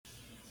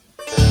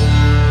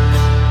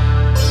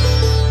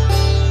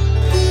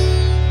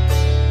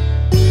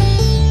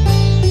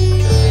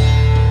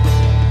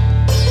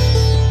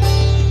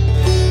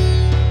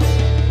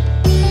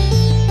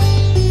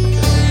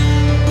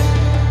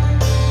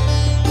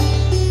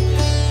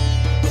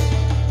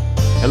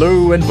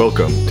Hello and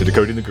welcome to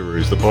Decoding the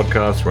Gurus, the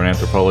podcast where an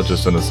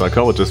anthropologist and a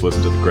psychologist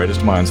listen to the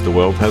greatest minds the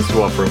world has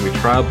to offer, and we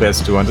try our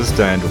best to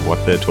understand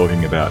what they're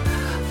talking about.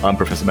 I'm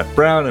Professor Matt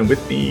Brown, and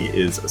with me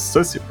is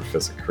Associate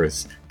Professor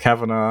Chris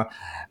Kavanagh,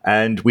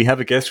 and we have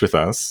a guest with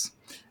us,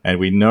 and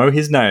we know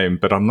his name,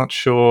 but I'm not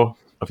sure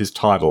of his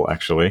title,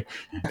 actually.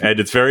 And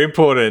it's very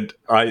important.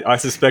 I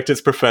suspect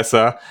it's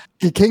Professor.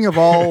 The king of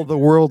all the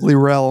worldly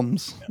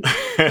realms.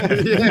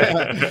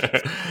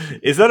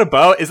 Is that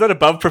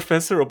above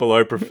Professor or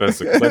below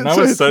Professor? Because I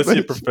know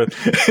Associate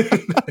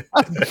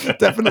Professor.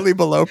 Definitely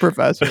below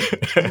Professor.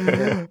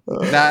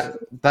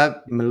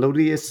 That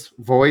melodious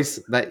voice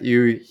that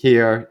you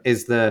hear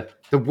is the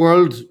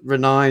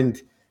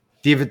world-renowned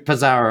David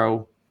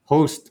Pizarro,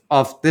 host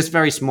of this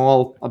very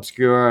small,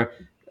 obscure,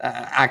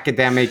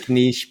 academic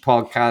niche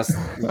podcast.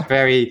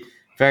 Very,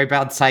 very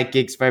bad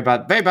psychics, very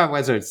bad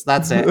wizards.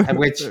 That's it.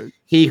 Which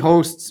he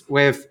hosts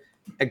with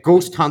a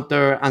ghost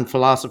hunter and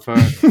philosopher,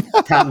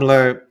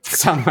 Tamler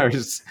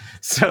Sommers.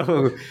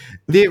 So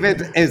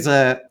David is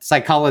a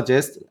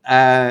psychologist,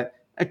 a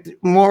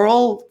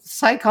moral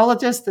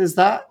psychologist, is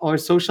that? Or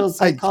social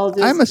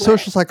psychologist? I'm a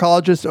social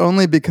psychologist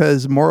only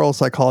because moral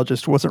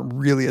psychologist wasn't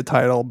really a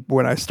title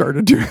when I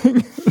started doing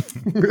it.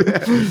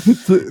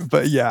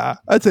 But yeah,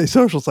 I'd say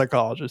social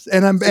psychologist.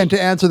 And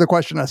to answer the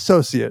question,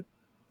 associate.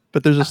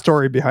 But there's a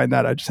story behind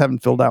that. I just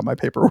haven't filled out my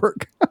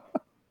paperwork.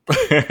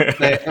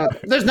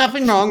 There's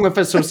nothing wrong with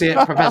associate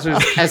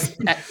professors,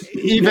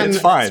 even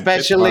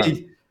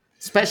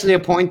specially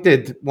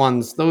appointed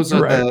ones. Those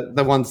are right.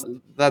 the ones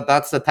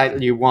that's the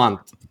title you want,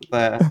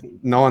 the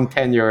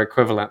non-tenure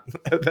equivalent.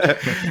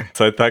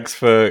 So thanks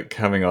for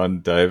coming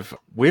on, Dave.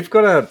 We've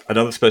got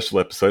another special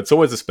episode. It's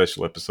always a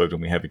special episode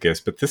when we have a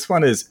guest, but this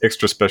one is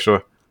extra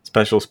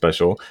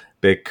special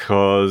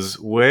because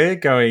we're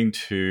going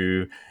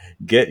to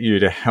get you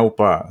to help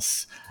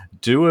us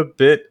do a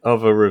bit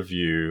of a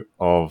review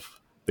of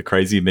the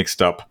crazy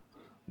mixed up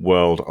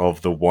world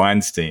of the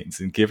Weinsteins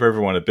and give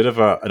everyone a bit of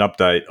an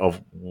update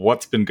of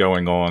what's been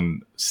going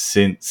on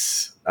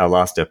since our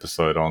last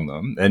episode on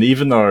them. And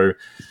even though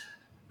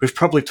we've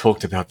probably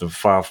talked about them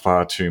far,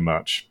 far too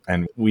much,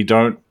 and we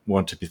don't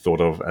want to be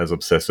thought of as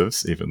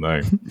obsessives, even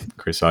though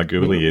Chris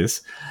arguably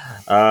is,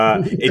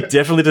 it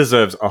definitely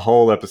deserves a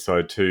whole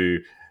episode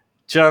to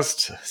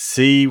just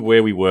see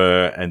where we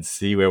were and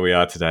see where we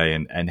are today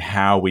and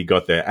how we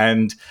got there.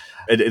 And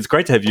it's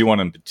great to have you on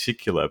in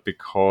particular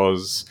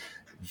because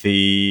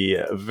the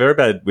Very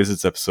Bad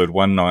Wizards episode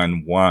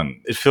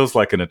 191, it feels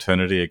like an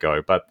eternity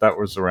ago, but that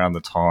was around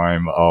the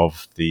time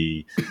of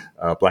the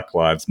Black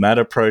Lives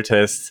Matter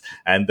protests,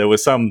 and there were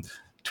some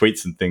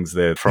tweets and things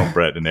there from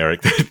Brett and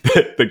Eric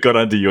that got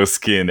under your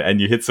skin, and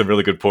you hit some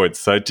really good points.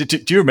 So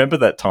do you remember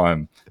that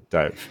time,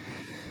 Dave?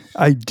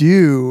 I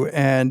do.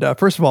 And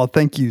first of all,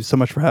 thank you so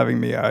much for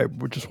having me. I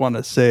would just want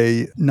to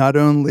say, not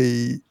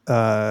only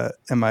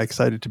am I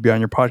excited to be on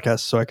your podcast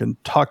so I can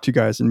talk to you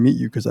guys and meet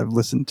you, because I've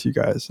listened to you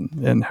guys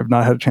and have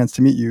not had a chance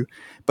to meet you,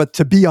 but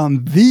to be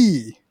on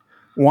the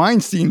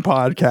Weinstein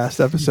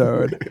podcast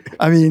episode.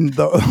 I mean,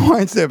 the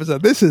Weinstein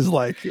episode, this is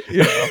like,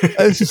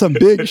 this is some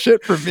big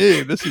shit for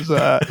me. This is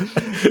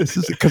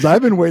because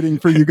I've been waiting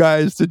for you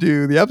guys to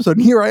do the episode,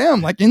 and here I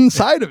am, like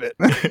inside of it.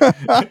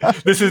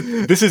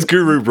 This is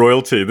Guru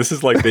royalty. This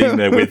is like being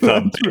there with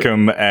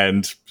Beckham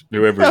and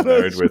whoever he's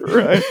married with.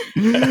 Right.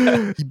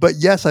 But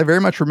yes, I very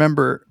much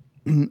remember.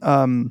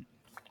 I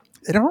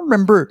don't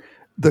remember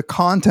the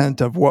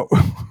content of what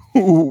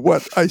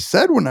I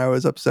said when I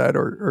was upset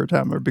or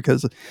Tamler,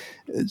 because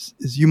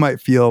as you might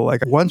feel,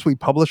 like once we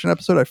publish an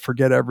episode, I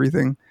forget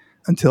everything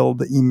until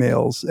the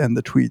emails and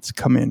the tweets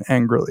come in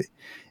angrily.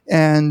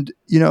 And,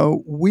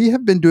 we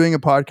have been doing a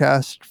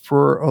podcast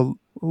for a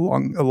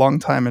long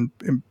time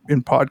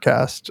in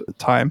podcast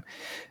time.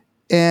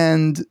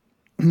 And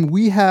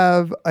we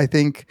have, I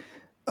think,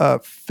 a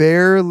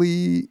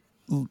fairly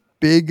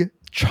big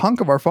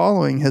chunk of our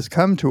following has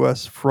come to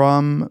us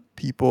from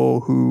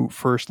people who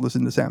first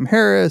listened to Sam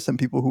Harris and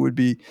people who would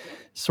be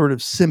sort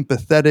of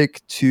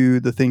sympathetic to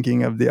the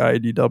thinking of the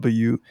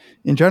IDW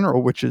in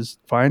general, which is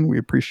fine. We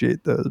appreciate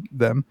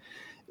them.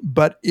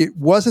 But it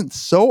wasn't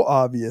so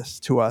obvious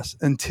to us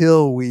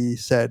until we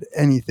said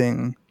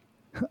anything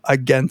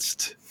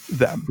against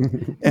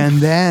them.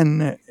 And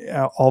then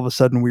all of a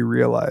sudden we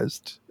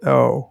realized,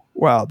 oh,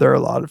 wow, there are a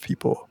lot of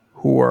people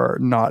who are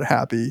not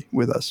happy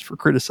with us for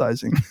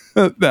criticizing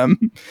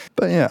them.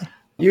 But yeah.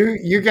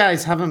 You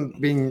guys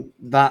haven't been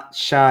that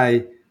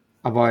shy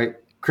about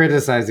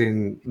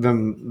criticizing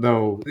them,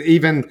 though.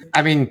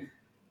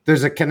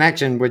 There's a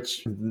connection,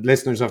 which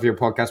listeners of your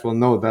podcast will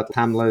know, that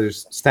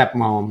Tamler's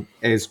stepmom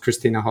is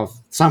Christina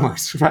Hoff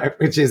Sommers, right?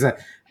 Which is a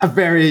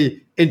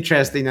very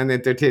interesting and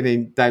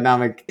entertaining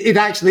dynamic. It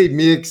actually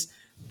makes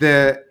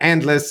the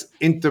endless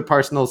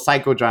interpersonal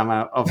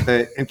psychodrama of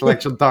the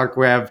intellectual dark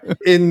web.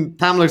 In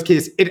Tamler's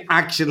case, it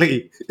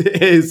actually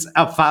is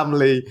a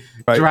family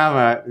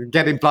drama,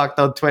 getting blocked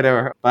on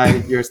Twitter by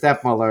your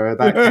stepmother or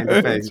that kind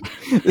of thing.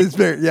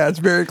 It's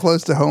very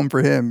close to home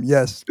for him.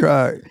 Yes.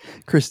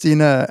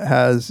 Christina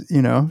has,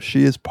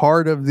 she is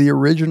part of the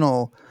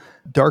original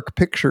dark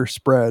picture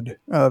spread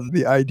of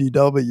the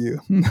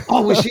IDW.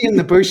 Oh, was she in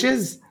the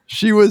bushes?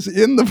 She was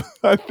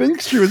I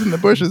think she was in the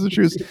bushes, and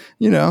she was,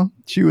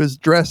 she was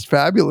dressed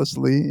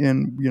fabulously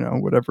in,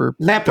 whatever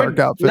dark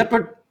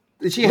outfit.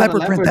 She had a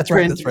leopard print. That's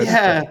right.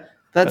 Yeah.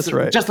 That's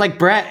right. Just like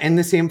Brett in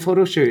the same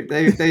photo shoot.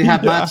 They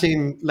have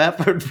matching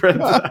leopard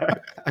prints.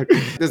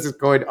 This is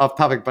going off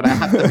topic, but I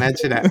have to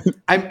mention it.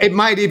 It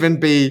might even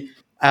be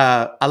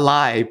a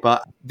lie,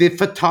 but the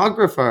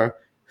photographer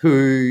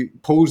who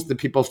posed the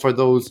people for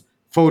those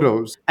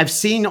photos, I've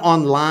seen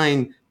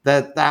online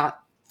that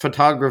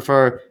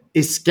photographer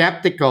is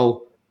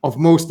skeptical of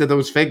most of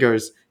those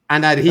figures,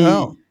 and that he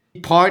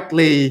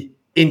partly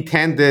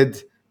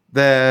intended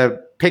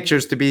the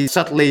pictures to be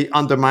subtly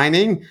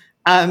undermining.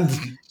 And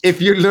if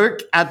you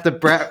look at the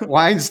Brett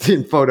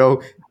Weinstein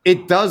photo,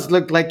 it does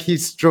look like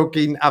he's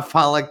stroking a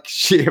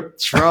phallic-shaped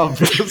shrub.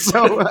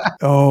 So,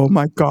 oh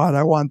my God,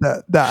 I want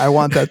that. I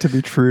want that to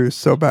be true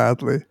so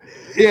badly.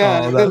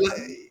 Yeah,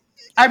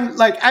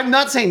 I'm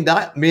not saying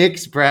that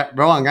makes Brett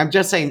wrong. I'm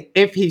just saying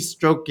if he's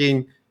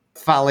stroking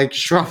phallic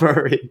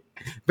shrubbery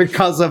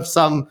because of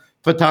some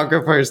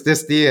photographer's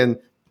disdain,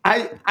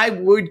 I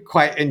would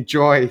quite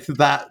enjoy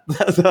that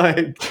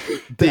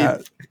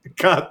deep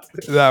cut.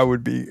 That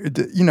would be,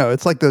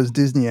 it's like those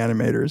Disney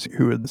animators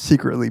who would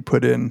secretly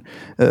put in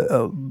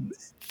a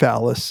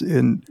phallus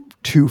in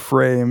 2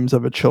 frames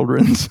of a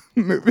children's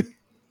movie.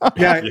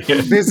 Yeah,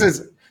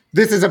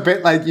 this is a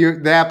bit like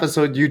the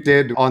episode you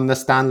did on the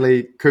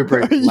Stanley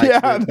Kubrick,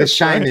 The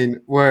Shining,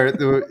 right. Where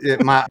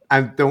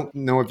I don't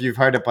know if you've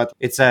heard it, but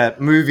it's a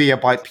movie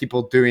about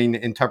people doing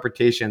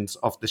interpretations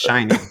of The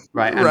Shining,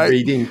 right? And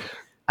reading.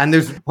 And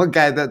there's one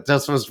guy that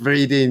just was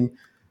reading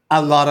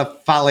a lot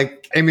of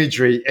phallic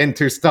imagery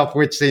into stuff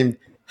which seemed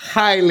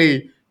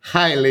highly,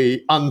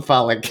 highly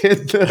unphallic.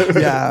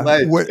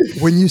 Yeah.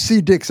 When you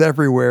see dicks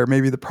everywhere,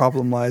 maybe the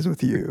problem lies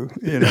with you.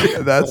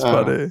 That's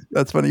funny.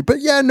 That's funny. But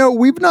yeah, no,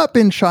 we've not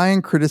been shy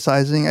in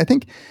criticizing, I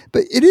think,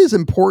 but it is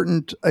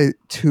important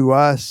to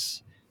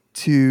us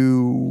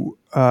to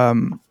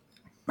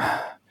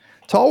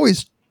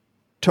always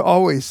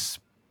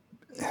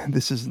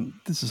this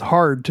is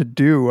hard to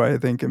do, I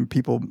think, and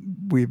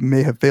we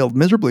may have failed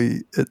miserably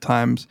at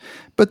times,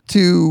 but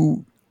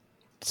to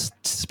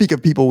speak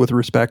of people with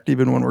respect,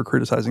 even when we're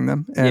criticizing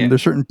them. And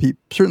there's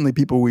certainly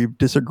people we've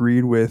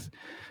disagreed with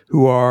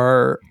who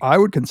are, I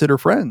would consider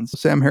friends,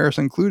 Sam Harris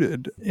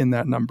included in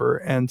that number.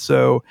 And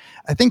so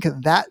I think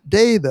that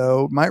day,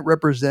 though, might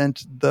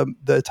represent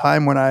the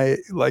time when I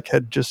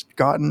had just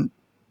gotten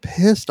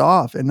pissed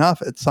off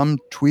enough at some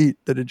tweet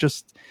that it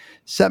just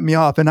set me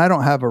off. And I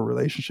don't have a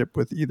relationship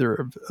with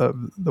either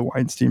of the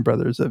Weinstein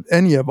brothers, of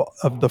any of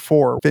the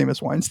 4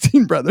 famous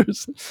Weinstein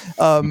brothers.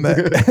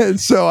 And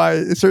so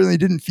I certainly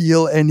didn't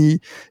feel any,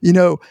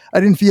 I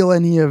didn't feel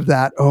any of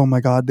that. Oh my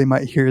God, they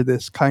might hear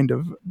this kind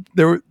of,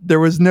 there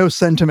was no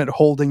sentiment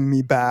holding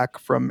me back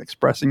from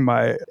expressing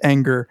my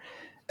anger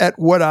at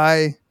what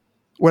I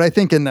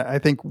think, and I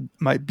think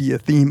might be a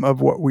theme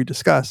of what we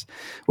discuss,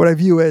 what I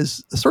view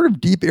as a sort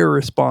of deep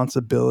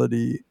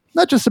irresponsibility,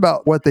 not just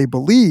about what they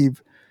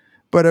believe,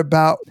 but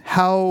about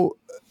how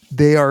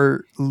they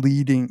are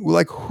leading,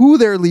 who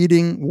they're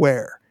leading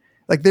where.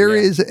 There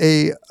is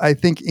I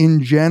think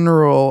in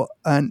general,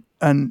 an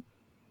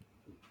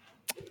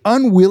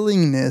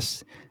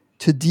unwillingness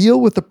to deal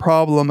with the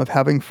problem of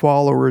having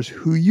followers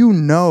who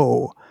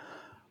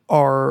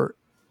are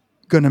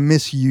going to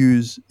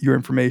misuse your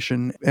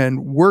information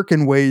and work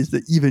in ways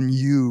that even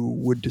you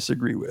would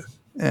disagree with.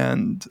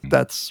 And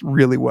that's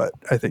really what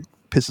I think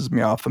pisses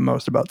me off the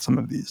most about some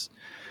of these,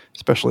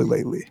 especially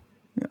lately.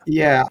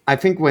 Yeah, I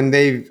think when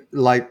they've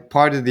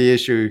part of the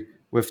issue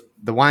with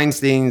the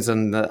Weinsteins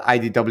and the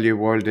IDW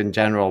world in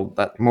general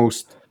that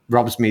most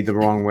rubs me the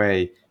wrong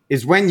way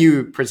is when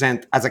you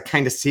present as a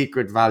kind of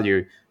secret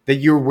value that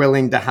you're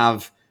willing to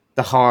have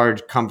the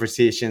hard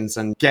conversations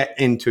and get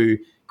into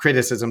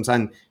criticisms,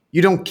 and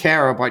you don't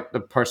care about the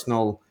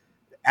personal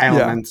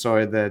elements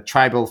or the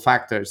tribal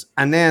factors.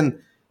 And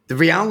then the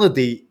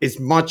reality is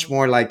much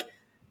more like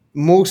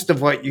most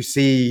of what you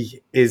see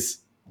is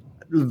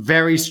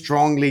very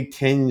strongly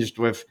tinged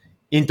with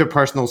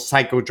interpersonal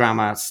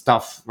psychodrama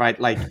stuff,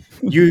 right?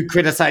 You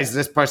criticize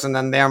this person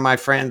and they're my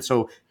friend,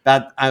 so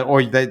that,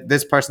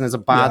 this person is a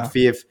bad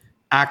faith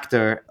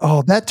actor.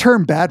 Oh, that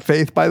term "bad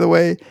faith," by the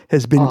way,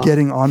 has been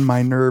getting on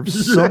my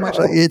nerves so much.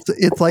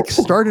 It's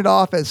started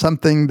off as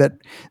something that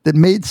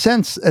made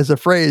sense as a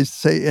phrase,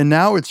 say, and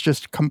now it's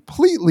just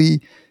completely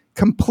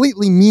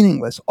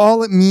meaningless.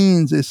 All it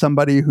means is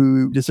somebody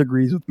who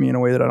disagrees with me in a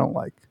way that I don't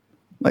like.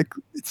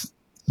 It's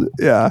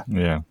yeah.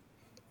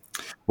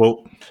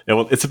 Well,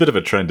 it's a bit of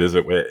a trend, is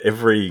it? Where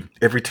every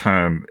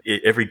time,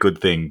 every good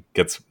thing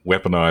gets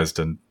weaponized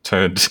and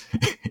turned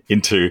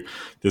into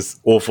this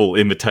awful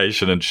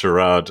imitation and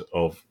charade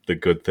of the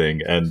good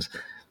thing. And,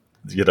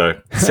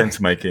 sense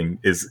making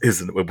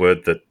isn't a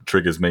word that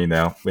triggers me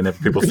now. Whenever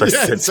people say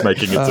sense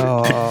making, it's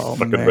a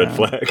fucking red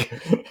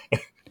flag.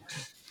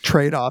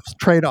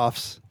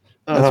 Trade-offs.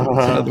 That's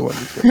another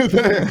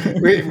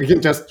one. we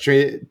can just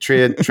trade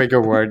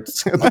trigger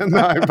words.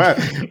 No,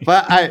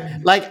 but I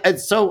like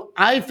so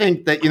I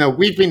think that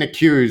we've been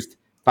accused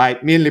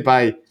mainly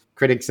by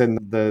critics in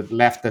the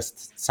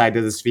leftist side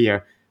of the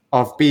sphere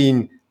of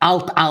being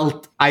alt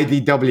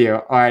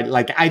IDW or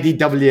like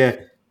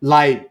IDW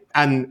light,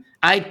 and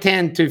I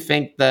tend to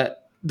think that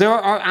there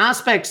are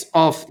aspects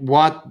of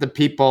what the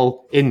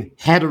people in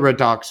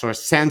heterodox or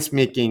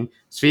sense-making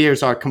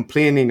spheres are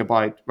complaining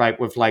about, right,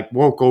 with like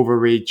woke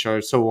overreach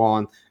or so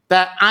on,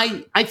 that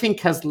I think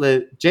has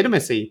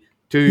legitimacy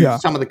to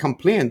some of the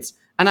complaints.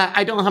 And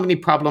I don't have any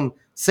problem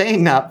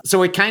saying that.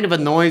 So it kind of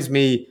annoys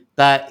me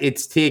that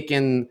it's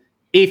taken,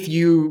 if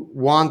you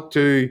want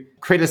to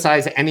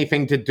criticize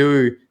anything to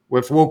do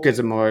with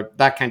wokeism or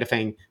that kind of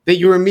thing, that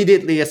you're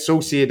immediately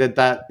associated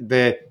that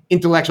the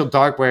intellectual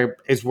dark web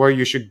is where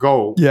you should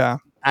go. Yeah.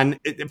 And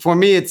for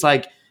me, it's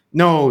like,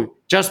 no,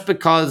 just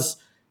because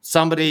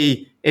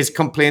somebody is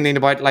complaining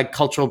about like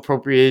cultural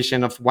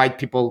appropriation of white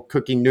people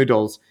cooking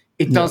noodles,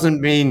 it doesn't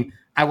mean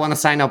I want to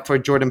sign up for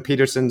Jordan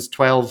Peterson's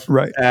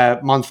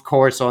 12-month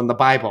course on the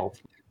Bible.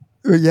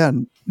 Yeah,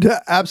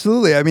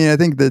 absolutely. I mean, I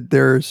think that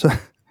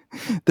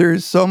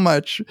there's so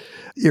much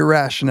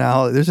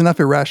irrationality. There's enough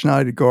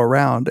irrationality to go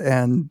around.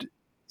 And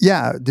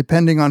yeah,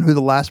 depending on who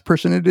the last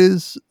person it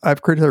is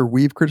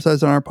we've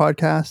criticized on our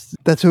podcast,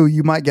 that's who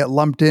you might get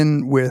lumped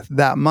in with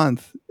that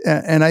month.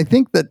 And I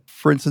think that,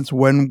 for instance,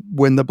 when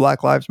the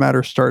Black Lives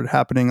Matter started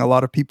happening, a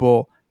lot of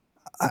people,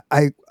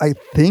 I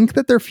think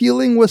that their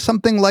feeling was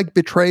something like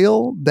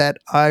betrayal, that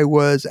I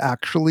was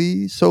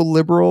actually so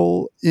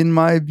liberal in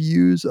my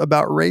views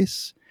about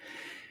race.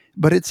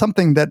 But it's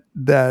something that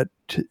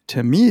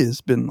to me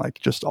has been like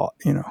just,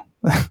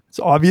 it's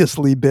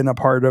obviously been a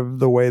part of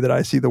the way that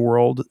I see the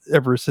world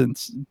ever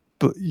since,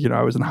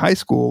 I was in high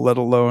school, let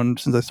alone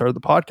since I started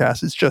the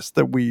podcast. It's just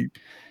that we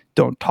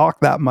don't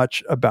talk that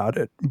much about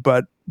it.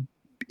 But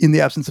in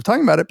the absence of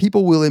talking about it,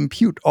 people will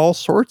impute all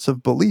sorts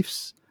of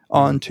beliefs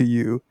onto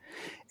you.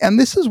 And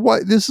this is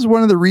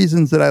one of the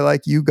reasons that I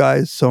like you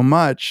guys so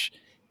much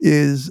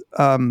is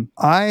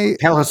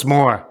tell us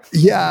more.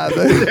 Yeah.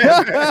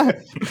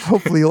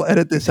 Hopefully you'll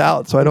edit this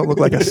out so I don't look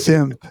like a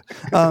simp.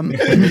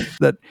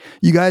 That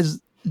you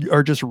guys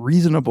are just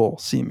reasonable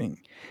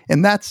seeming.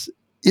 And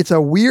it's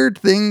a weird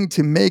thing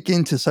to make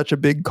into such a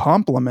big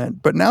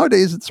compliment, but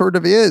nowadays it sort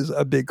of is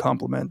a big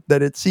compliment,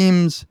 that it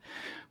seems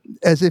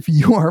as if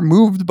you are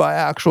moved by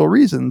actual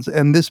reasons.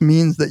 And this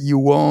means that you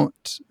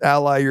won't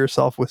ally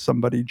yourself with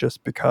somebody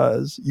just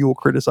because you will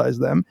criticize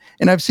them.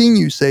 And I've seen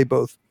you say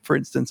both, for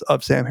instance,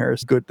 of Sam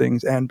Harris, good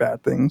things and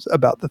bad things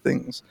about the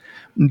things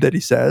that he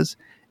says.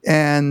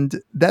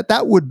 And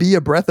that would be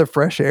a breath of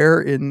fresh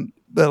air in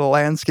the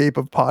landscape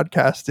of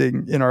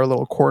podcasting in our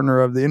little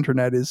corner of the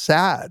internet is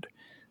sad.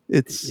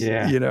 It's,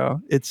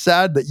 it's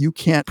sad that you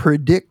can't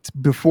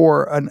predict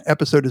before an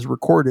episode is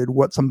recorded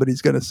what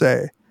somebody's going to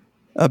say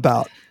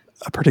about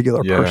a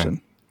particular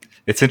person.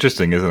 It's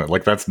interesting, isn't it?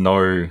 Like that's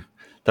no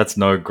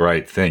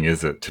great thing,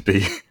 is it? To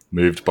be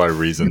moved by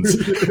reasons.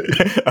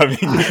 I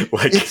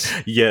mean,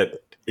 yet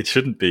it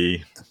shouldn't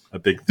be a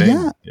big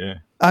thing. Yeah.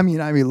 I mean,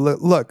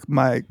 look,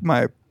 my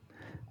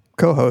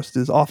co-host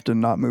is often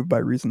not moved by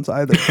reasons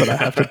either, but I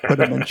have to put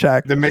him in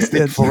check. The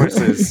mystic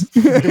forces.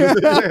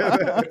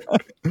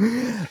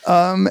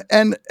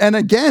 And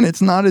again,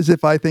 it's not as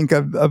if I think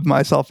of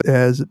myself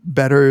as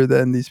better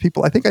than these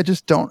people. I think I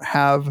just don't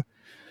have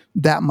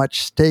that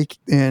much stake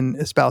in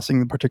espousing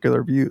the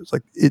particular views.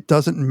 Like, it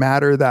doesn't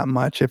matter that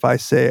much if I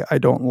say I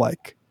don't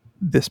like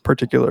this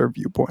particular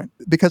viewpoint,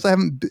 because I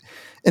haven't.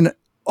 And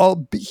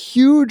all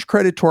huge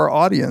credit to our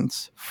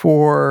audience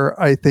for,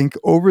 I think,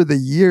 over the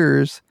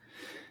years,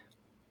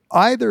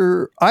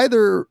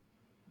 either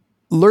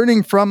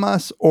learning from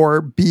us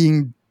or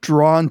being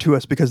drawn to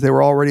us because they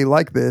were already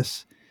like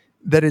this,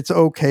 that it's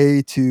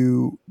okay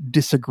to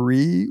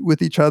disagree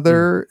with each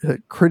other,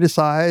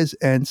 criticize,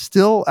 and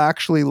still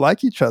actually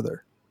like each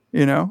other.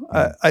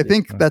 I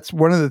think that's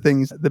one of the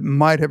things that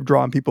might have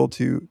drawn people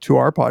to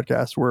our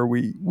podcast, where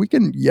we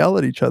can yell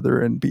at each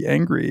other and be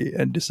angry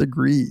and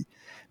disagree,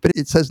 but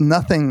it says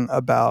nothing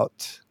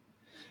about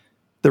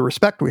the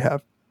respect we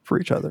have for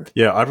each other.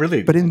 Yeah,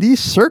 But in these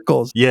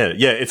circles,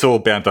 it's all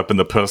bound up in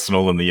the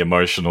personal and the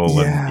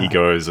emotional and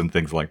egos and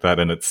things like that,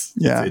 and it's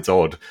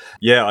odd.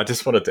 Yeah, I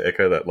just wanted to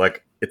echo that.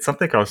 Like, it's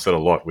something I've said a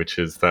lot, which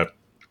is that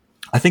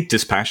I think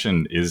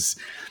dispassion is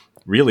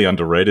really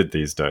underrated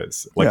these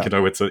days. Like,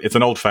 it's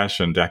an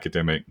old-fashioned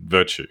academic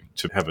virtue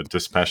to have a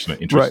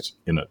dispassionate interest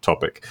in a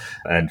topic,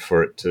 and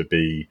for it to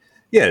be,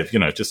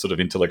 just sort of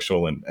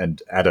intellectual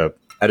and at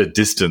a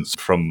distance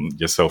from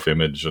your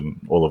self-image and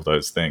all of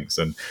those things.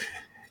 And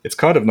it's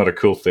kind of not a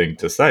cool thing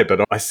to say,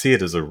 but I see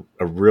it as a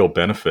real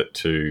benefit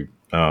to,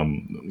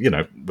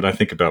 when I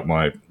think about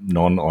my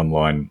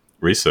non-online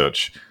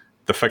research,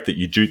 the fact that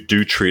you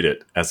do treat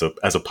it as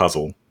a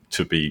puzzle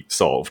to be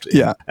solved,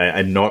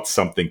 and not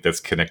something that's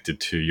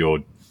connected to your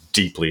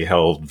deeply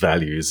held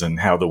values and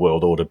how the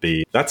world ought to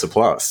be. That's a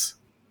plus.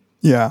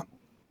 Yeah.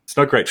 It's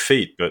no great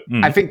feat, but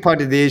I think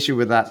part of the issue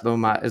with that, though,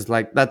 Matt, is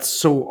like that's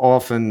so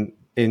often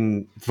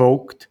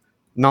invoked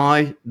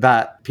now,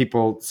 that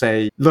people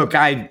say, look,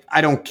 I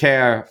don't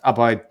care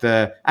about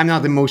I'm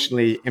not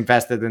emotionally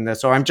invested in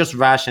this, or I'm just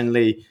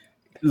rationally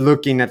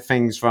looking at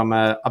things from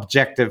an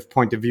objective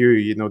point of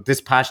view,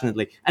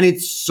 dispassionately. And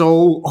it's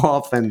so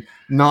often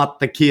not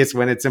the case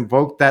when it's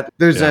invoked, that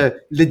there's a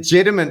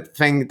legitimate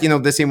thing,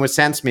 the same with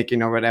sense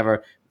making or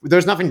whatever.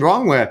 There's nothing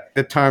wrong with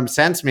the term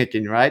sense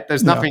making, right?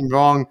 There's nothing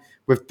wrong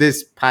with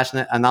this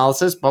passionate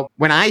analysis. But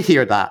when I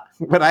hear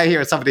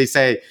somebody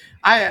say,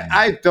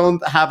 I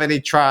don't have any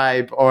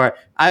tribe, or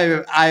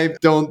I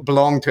don't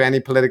belong to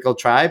any political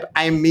tribe,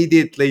 I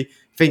immediately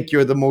think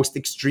you're the most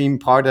extreme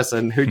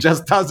partisan who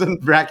just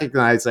doesn't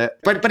recognize it.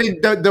 But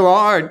there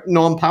are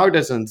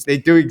non-partisans. They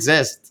do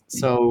exist.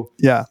 So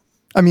yeah.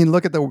 I mean,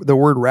 look at the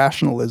word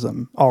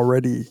rationalism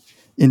already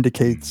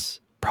indicates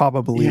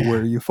probably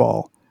where you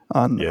fall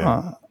on.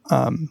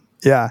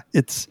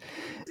 It's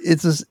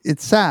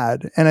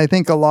sad, and I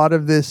think a lot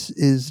of this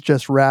is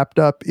just wrapped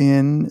up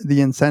in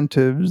the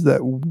incentives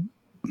that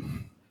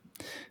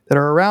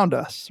are around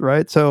us,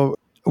 right? So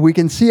we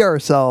can see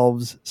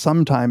ourselves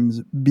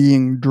sometimes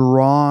being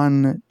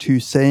drawn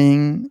to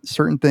saying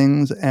certain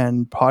things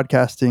and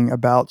podcasting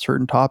about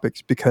certain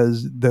topics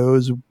because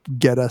those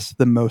get us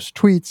the most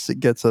tweets, it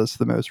gets us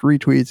the most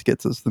retweets,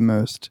 gets us the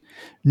most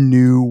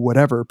new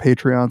whatever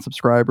Patreon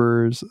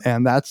subscribers,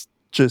 and that's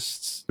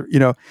just,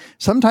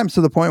 sometimes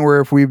to the point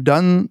where if we've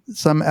done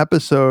some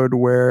episode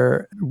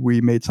where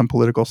we made some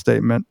political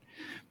statement,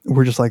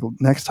 we're just like,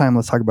 next time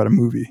let's talk about a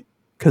movie,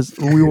 because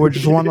we would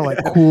just want to like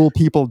cool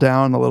people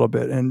down a little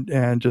bit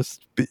and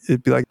just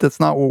it'd be like, that's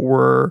not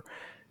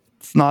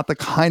it's not the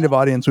kind of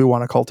audience we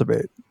want to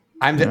cultivate.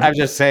 I'm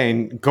just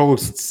saying,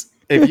 ghosts.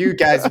 If you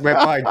guys whip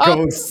out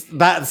ghosts,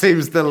 that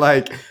seems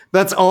to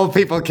that's all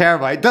people care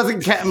about. It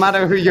doesn't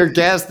matter who your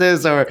guest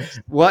is or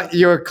what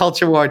your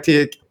culture war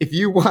take. If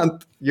you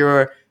want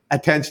your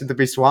attention to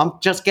be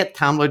swamped, just get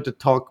Tamler to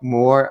talk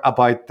more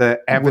about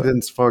the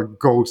evidence for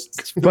ghosts.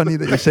 It's funny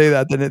that you say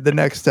that. The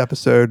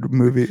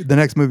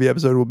next movie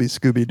episode will be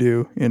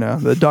Scooby-Doo,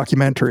 the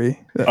documentary.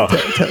 Yeah.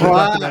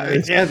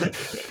 And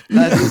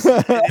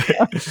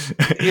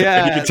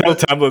you can tell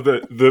Tamler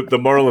that the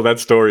moral of that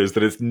story is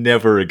that it's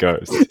never a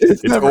ghost.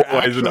 It's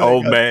always an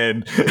old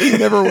man. He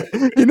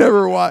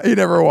never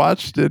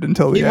watched it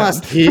until the end. He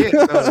must hate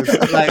those.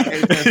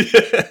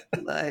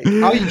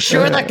 Are you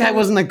sure that guy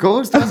wasn't a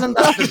ghost? Wasn't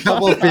that the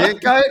double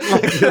fake out?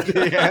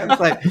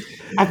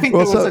 I think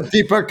there was a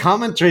deeper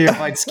commentary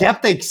about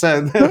skeptics.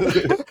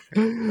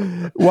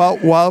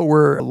 While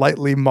we're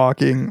lightly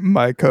mocking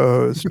my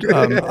co-host,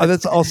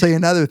 I'll say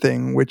another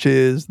thing, which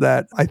is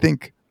that I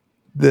think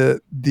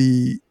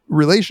the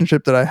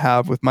relationship that I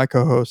have with my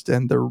co-host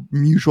and the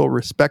mutual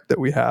respect that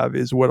we have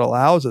is what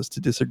allows us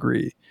to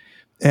disagree.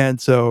 And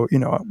so,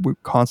 we're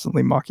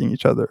constantly mocking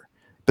each other.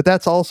 But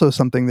that's also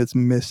something that's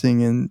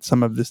missing in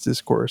some of this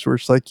discourse, where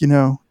it's like,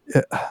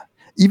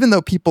 even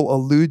though people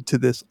allude to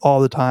this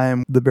all the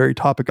time, the very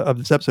topic of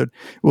this episode,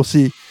 we'll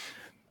see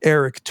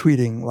Eric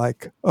tweeting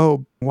like,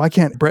 oh, why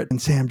can't Brett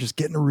and Sam just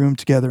get in a room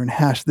together and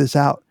hash this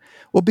out?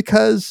 Well,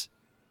 because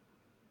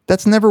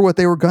that's never what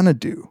they were going to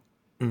do.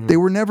 Mm-hmm. They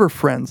were never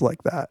friends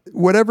like that.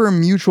 Whatever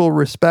mutual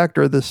respect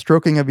or the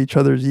stroking of each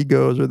other's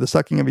egos or the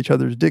sucking of each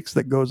other's dicks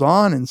that goes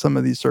on in some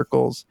of these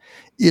circles,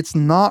 it's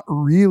not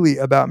really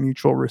about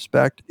mutual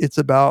respect. It's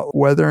about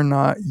whether or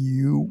not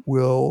you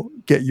will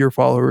get your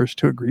followers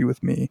to agree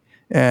with me,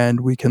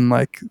 and we can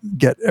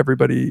get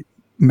everybody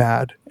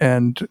mad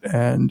and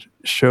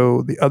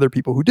show the other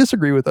people who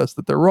disagree with us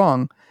that they're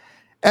wrong,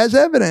 as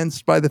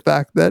evidenced by the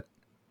fact that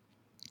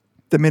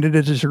the minute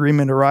a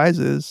disagreement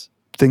arises,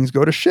 things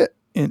go to shit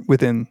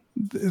within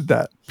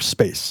that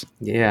space.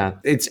 Yeah,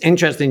 it's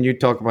interesting you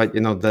talk about,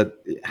 that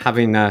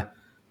having a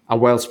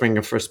wellspring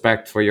of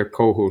respect for your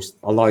co-host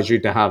allows you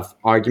to have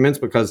arguments,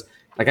 because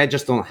I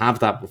just don't have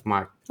that with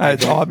Mark.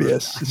 It's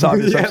obvious.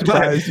 I'm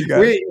surprised you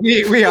guys.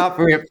 We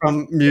operate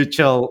from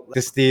mutual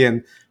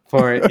disdain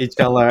for each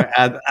other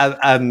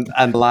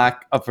and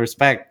lack of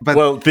respect.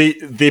 But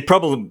the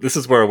problem, this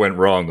is where I went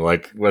wrong.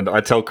 When I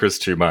tell Chris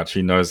too much,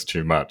 he knows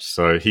too much.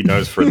 So he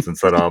knows, for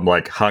instance, that I'm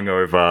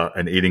hungover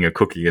and eating a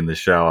cookie in the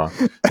shower.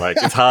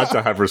 It's hard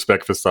to have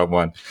respect for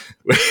someone.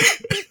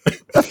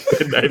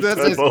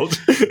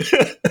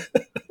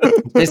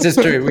 This is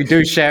true. We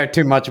do share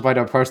too much about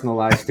our personal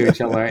lives to each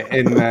other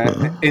in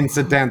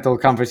incidental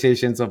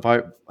conversations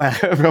about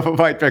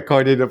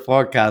recording a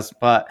podcast.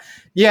 But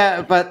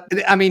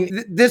I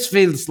mean, this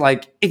feels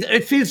like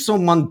it feels so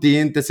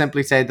mundane to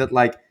simply say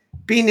that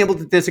being able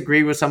to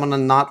disagree with someone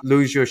and not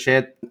lose your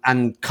shit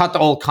and cut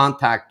all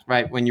contact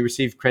right when you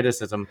receive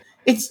criticism.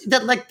 It's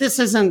that this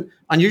isn't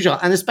unusual,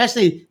 and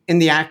especially in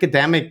the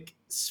academic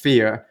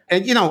sphere.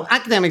 And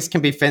academics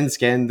can be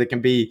thin-skinned. They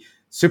can be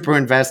super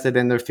invested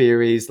in their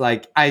theories.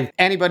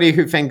 Anybody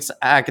who thinks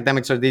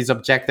academics are these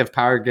objective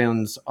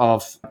paragons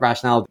of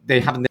rationality, they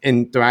haven't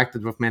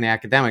interacted with many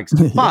academics.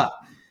 But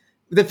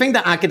the thing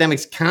that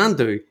academics can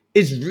do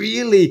is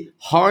really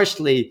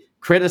harshly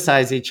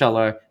criticize each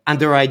other and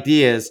their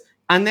ideas,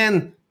 and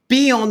then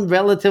be on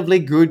relatively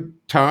good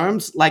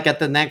terms, like at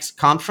the next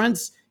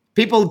conference.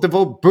 People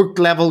devote book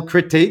level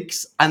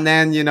critiques, and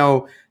then,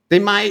 they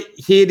might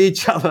hate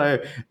each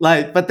other,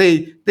 but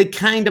they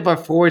kind of are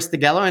forced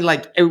together. And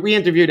we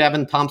interviewed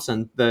Evan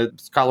Thompson, the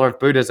scholar of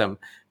Buddhism,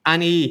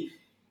 and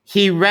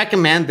he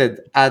recommended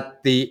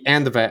at the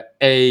end of it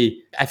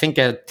I think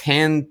a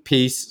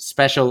 10-piece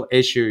special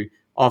issue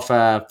of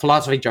a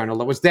philosophy journal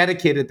that was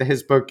dedicated to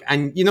his book.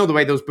 And the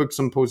way those book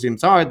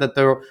symposiums are, that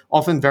they're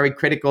often very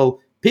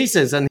critical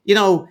pieces. And,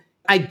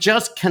 I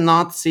just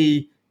cannot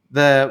see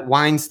the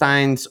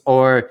Weinsteins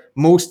or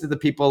most of the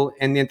people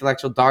in the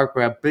intellectual dark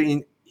web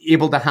being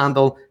able to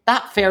handle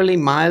that fairly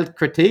mild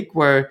critique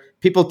where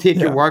people take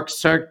your work,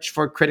 search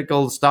for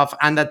critical stuff,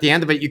 and at the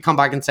end of it, you come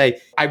back and say,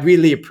 I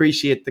really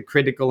appreciate the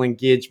critical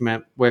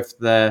engagement with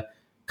the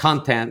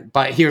content,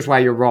 but here's why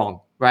you're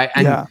wrong, right?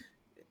 And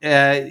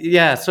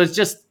so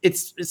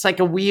it's like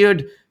a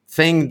weird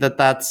thing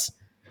that's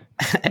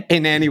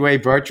in any way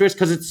virtuous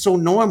because it's so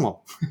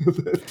normal.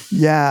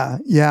 Yeah.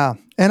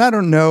 And I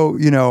don't know,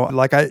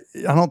 I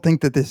don't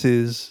think that this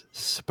is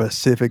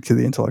specific to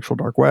the intellectual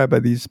dark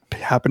web. These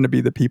happen to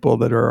be the people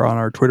that are on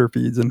our Twitter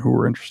feeds and who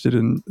are interested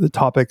in the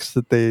topics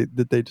that they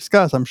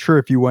discuss. I'm sure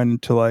if you went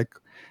into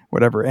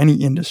any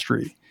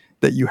industry,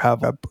 that you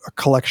have a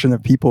collection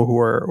of people who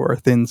are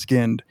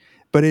thin-skinned.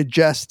 But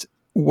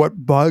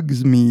what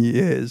bugs me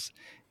is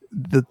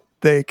that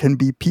they can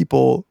be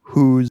people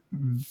who's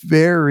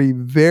very,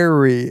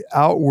 very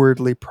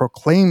outwardly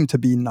proclaim to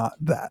be not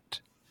that.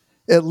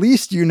 At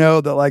least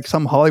that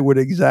some Hollywood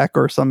exec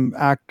or some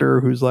actor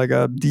who's like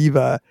a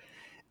diva,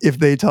 if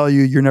they tell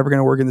you you're never going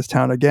to work in this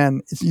town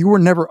again, you were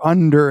never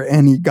under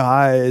any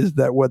guise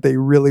that what they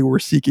really were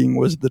seeking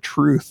was the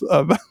truth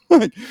of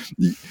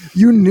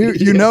you knew,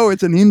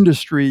 it's an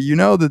industry,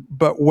 that,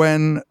 but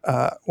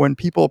when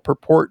people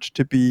purport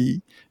to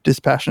be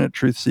dispassionate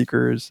truth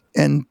seekers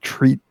and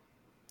treat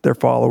their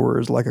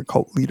followers like a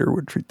cult leader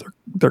would treat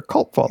their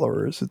cult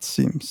followers, it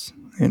seems,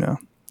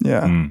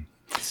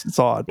 it's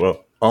odd.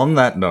 Well, on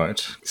that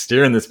note,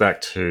 steering this back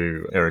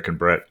to Eric and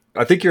Brett,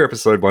 I think your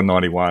episode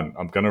 191,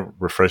 I'm going to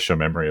refresh your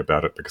memory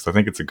about it because I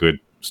think it's a good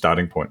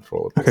starting point for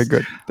all of this. Okay,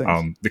 good.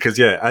 Thanks. Because,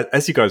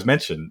 as you guys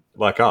mentioned,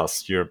 like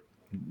us, you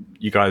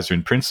guys are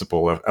in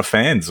principle are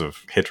fans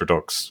of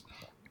heterodox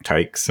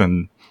takes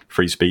and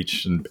free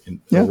speech and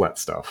all that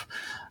stuff.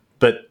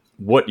 But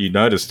what you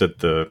noticed at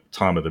the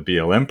time of the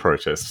BLM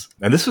protests,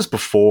 and this was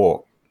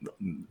before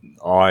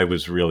I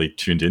was really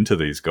tuned into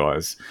these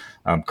guys.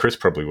 Chris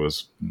probably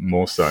was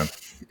more so.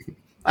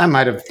 I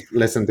might have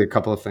listened to a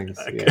couple of things.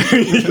 Okay.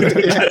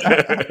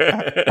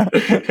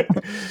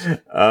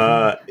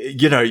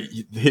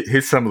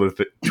 Here's some of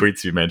the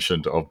tweets you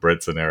mentioned of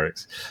Brett's and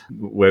Eric's,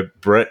 where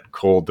Brett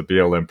called the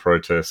BLM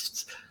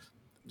protests,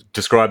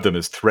 described them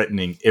as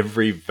threatening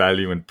every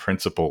value and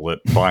principle that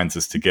binds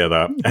us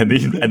together and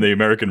the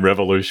American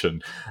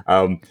Revolution.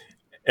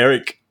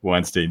 Eric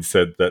Weinstein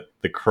said that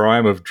the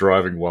crime of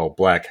driving while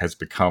black has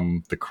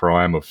become the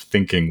crime of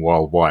thinking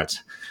while white.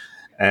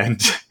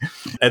 And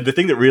the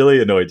thing that really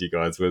annoyed you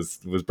guys was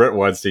Brett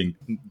Weinstein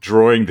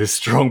drawing this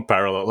strong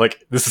parallel.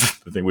 This is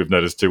the thing we've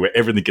noticed too, where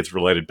everything gets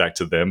related back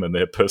to them and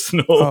their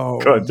personal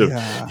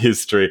of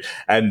history.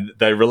 And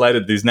they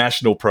related these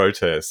national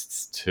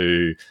protests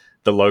to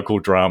the local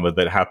drama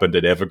that happened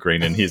at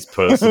Evergreen and his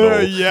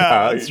personal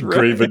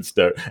grievance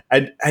note.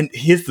 And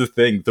here's the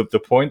thing, the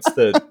points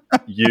that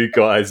you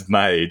guys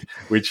made,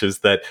 which is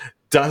that,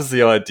 does the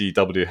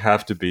IDW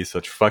have to be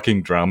such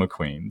fucking drama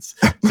queens?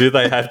 Do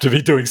they have to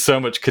be doing so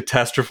much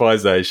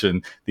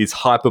catastrophization, these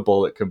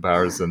hyperbolic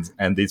comparisons,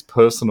 and these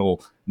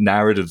personal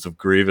narratives of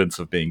grievance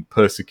of being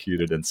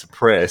persecuted and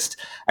suppressed?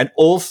 And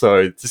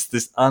also just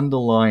this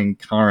underlying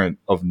current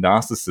of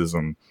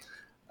narcissism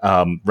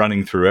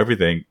running through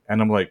everything. And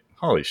I'm like,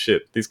 holy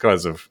shit, these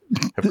guys have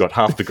got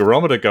half the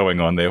garometer going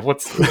on there.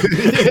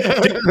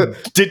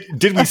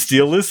 Did we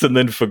steal this and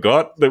then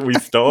forgot that we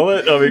stole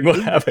it? I mean,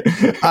 what happened?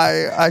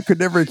 I could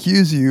never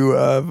accuse you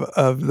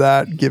of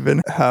that,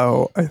 given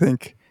how I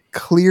think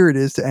clear it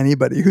is to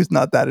anybody who's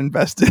not that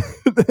invested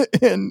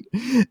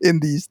in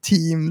these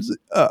teams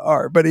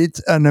are. But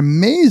it's an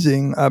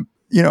amazing.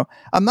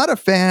 I'm not a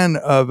fan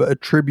of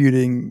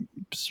attributing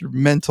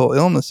mental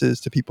illnesses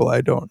to people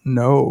I don't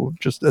know.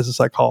 Just as a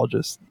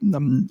psychologist,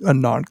 I'm a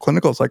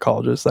non-clinical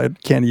psychologist. I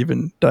can't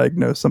even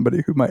diagnose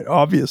somebody who might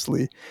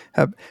obviously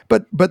have.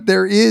 But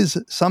there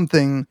is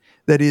something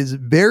that is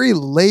very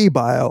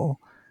labile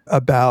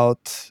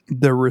about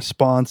the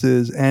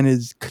responses and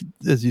is,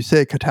 as you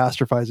say,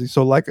 catastrophizing.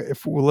 So,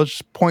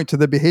 let's point to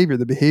the behavior.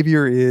 The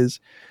behavior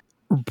is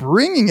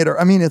bringing it.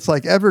 I mean, it's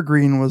like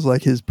Evergreen was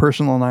like his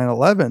personal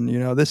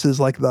 9/11. This is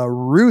like the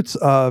roots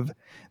of.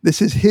 This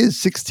is his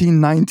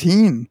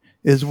 1619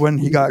 is when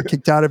he got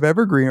kicked out of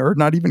Evergreen, or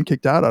not even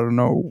kicked out. I don't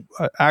know.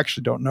 I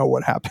actually don't know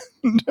what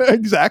happened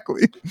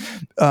exactly.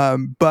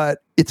 But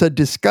it's a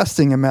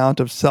disgusting amount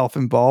of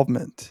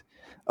self-involvement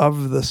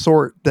of the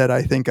sort that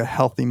I think a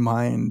healthy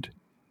mind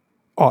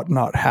ought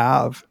not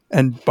have,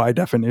 and by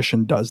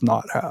definition does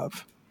not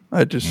have.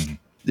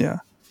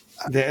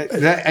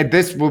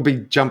 This will be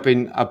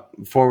jumping up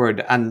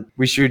forward, and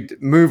we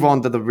should move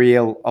on to the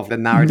real of the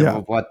narrative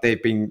of what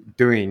they've been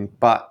doing.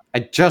 But I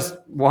just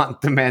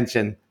want to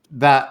mention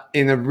that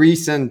in a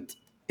recent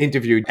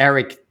interview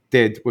Eric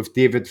did with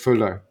David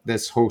Fuller,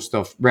 this host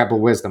of Rebel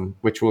Wisdom,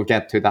 which we'll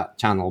get to that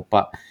channel,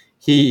 but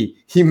he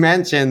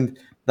mentioned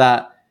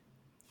that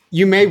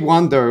you may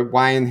wonder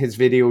why in his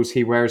videos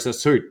he wears a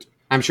suit.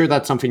 I'm sure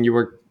that's something you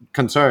were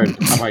concerned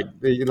about.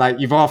 Like,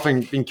 you've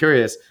often been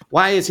curious,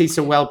 why is he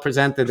so well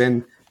presented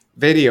in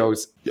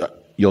videos?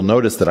 You'll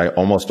notice that I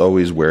almost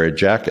always wear a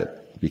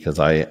jacket because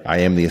I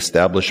am the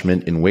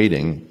establishment in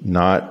waiting,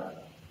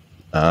 not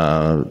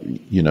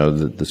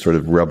the sort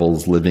of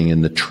rebels living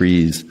in the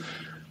trees,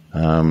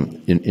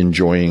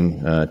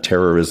 enjoying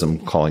terrorism,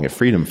 calling it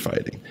freedom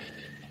fighting.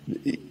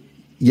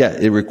 Yeah,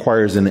 it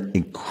requires an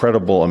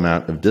incredible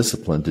amount of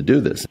discipline to do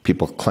this.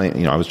 People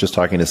claim, I was just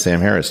talking to Sam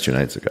Harris 2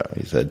 nights ago.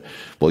 He said,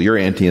 well, you're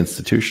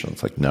anti-institutional.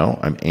 It's like, no,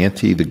 I'm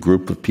anti the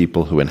group of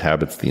people who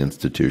inhabits the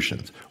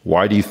institutions.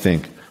 Why do you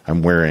think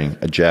I'm wearing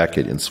a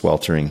jacket in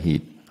sweltering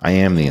heat? I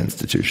am the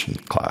institution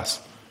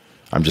class.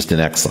 I'm just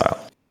in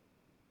exile.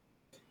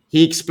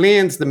 He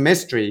explains the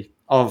mystery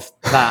of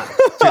that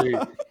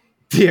to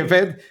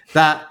David,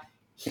 that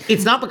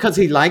it's not because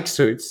he likes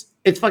suits.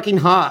 It's fucking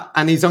hot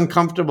and he's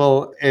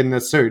uncomfortable in the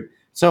suit.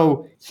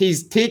 So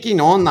he's taking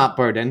on that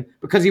burden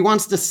because he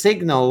wants to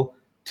signal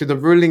to the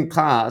ruling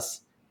class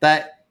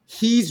that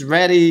he's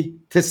ready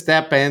to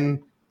step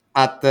in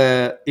at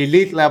the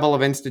elite level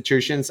of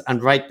institutions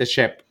and right the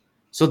ship.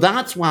 So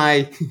that's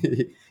why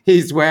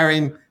he's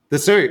wearing the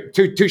suit,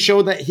 to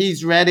show that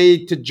he's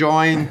ready to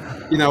join.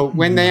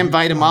 When they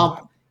invite him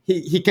up,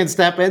 he can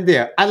step in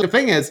there. And the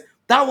thing is,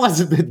 that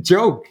wasn't the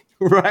joke,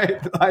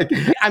 right? Like,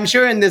 I'm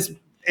sure in this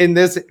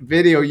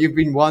video, you've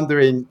been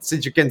wondering,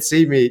 since you can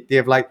see me,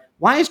 Dave, like,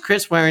 why is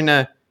Chris wearing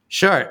a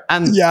shirt?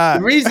 And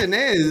the reason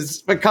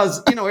is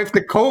because, if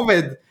the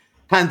COVID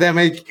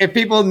pandemic, if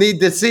people need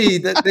to see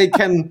that they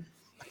can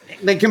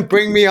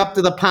bring me up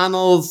to the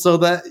panels so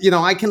that,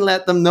 I can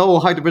let them know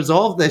how to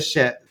resolve this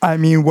shit. I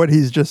mean, what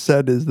he's just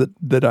said is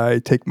that I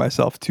take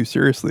myself too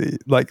seriously.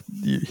 Like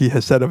he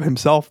has said of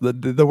himself,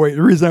 that the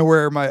reason I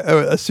wear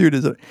a suit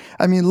is,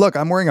 look,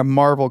 I'm wearing a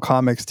Marvel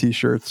Comics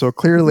t-shirt, so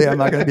clearly I'm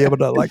not going to be able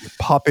to like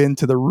pop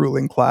into the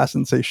ruling class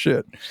and say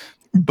shit.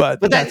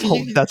 But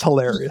that's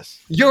hilarious.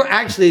 You're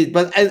actually,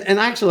 but in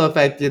actual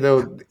effect,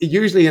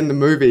 usually in the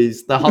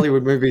movies, the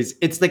Hollywood movies,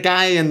 it's the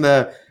guy in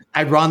the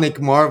ironic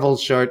Marvel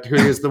shirt who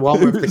is the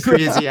one with the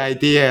crazy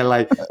idea,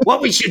 like,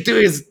 what we should do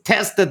is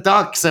test the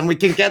ducks and we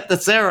can get the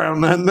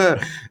serum, and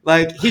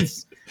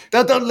he's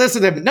don't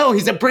listen to him. No,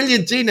 he's a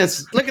brilliant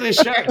genius. Look at his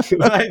shirt.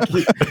 Like,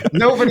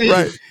 nobody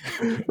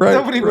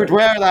would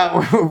wear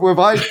that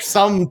without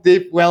some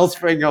deep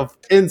wellspring of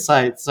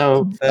insight.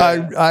 So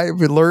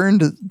I've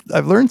learned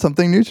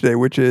something new today,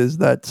 which is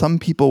that some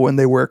people, when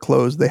they wear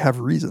clothes, they have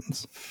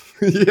reasons.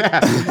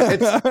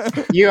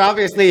 You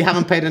obviously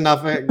haven't paid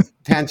enough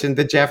attention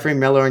to Jeffrey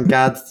Miller and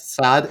Gad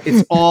Saad.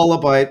 It's all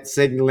about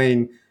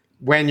signaling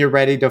when you're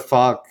ready to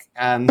fuck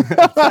and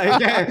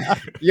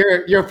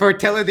your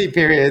fertility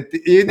period.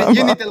 You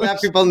need to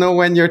let people know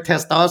when your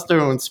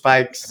testosterone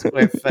spikes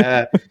with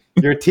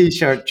your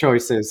t-shirt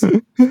choices.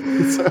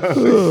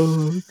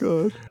 Oh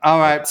God! All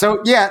right,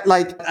 so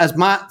like as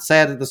Matt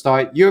said at the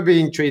start, you're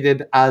being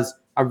treated as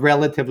a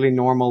relatively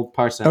normal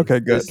person.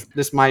 Okay, good.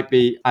 This might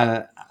be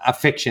a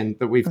fiction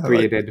that we've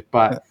created,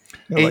 but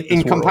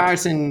in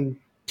comparison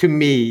to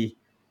me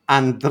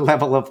and the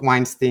level of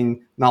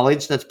Weinstein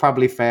knowledge, that's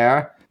probably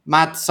fair.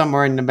 Matt's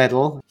somewhere in the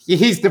middle.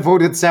 He's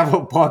devoted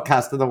several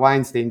podcasts to the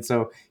Weinstein,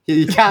 so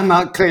he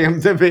cannot claim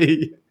to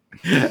be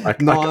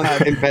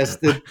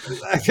non-invested.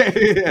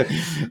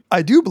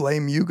 I do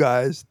blame you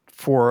guys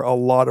for a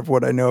lot of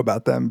what I know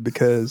about them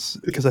because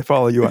I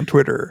follow you on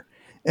Twitter.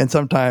 And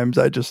sometimes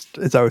I just,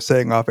 as I was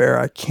saying off air,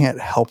 I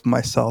can't help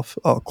myself.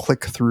 I'll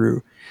click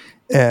through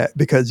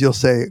because you'll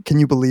say, can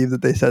you believe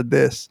that they said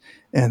this?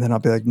 And then I'll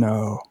be like,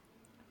 no.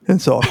 And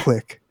so I'll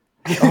click.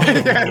 I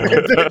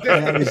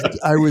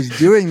was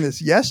doing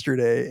this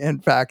yesterday. In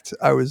fact,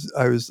 I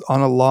was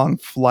on a long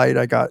flight.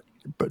 I got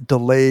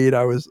delayed.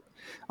 I was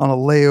on a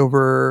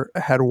layover. I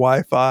had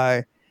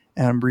Wi-Fi.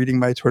 And I'm reading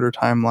my Twitter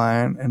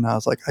timeline, and I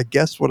was like, I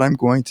guess what I'm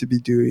going to be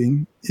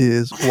doing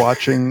is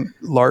watching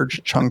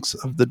large chunks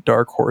of the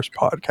Dark Horse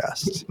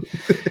podcasts.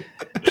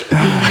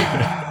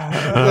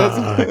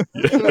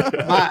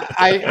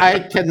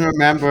 I can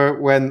remember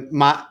when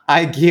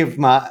I gave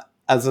Matt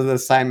as an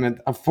assignment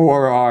a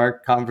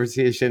 4-hour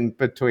conversation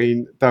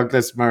between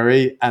Douglas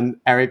Murray and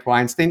Eric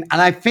Weinstein.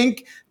 And I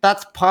think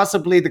that's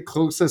possibly the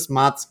closest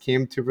Matt's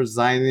came to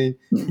resigning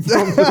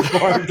from the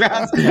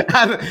podcast.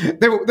 And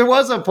there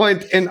was a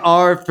point in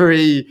hour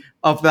 3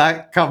 of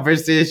that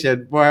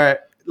conversation where,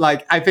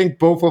 like, I think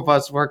both of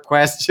us were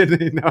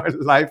questioning our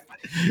life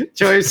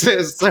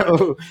choices.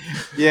 So,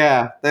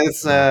 yeah,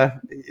 there's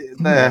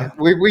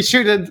we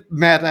shouldn't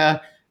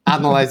meta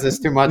analyze this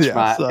too much,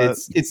 Matt.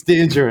 It's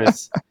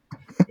dangerous.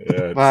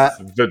 Yeah,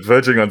 it's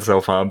verging on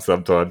self-harm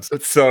sometimes.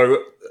 So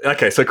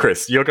Okay, so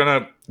Chris, you're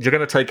gonna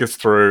take us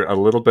through a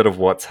little bit of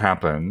what's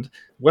happened.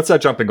 What's our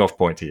jumping off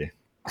point here?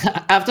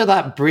 After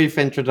that brief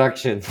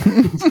introduction,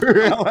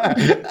 look.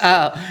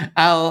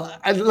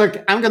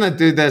 I'm going to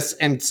do this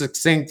in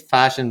succinct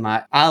fashion,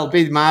 Matt. I'll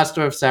be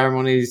master of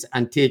ceremonies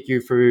and take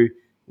you through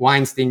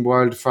Weinstein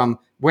World from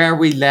where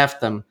we left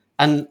them.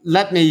 And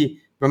let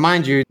me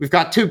remind you, we've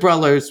got two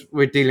brothers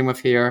we're dealing with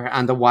here,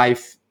 and a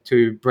wife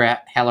to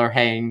Brett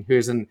Heller-Hayne, who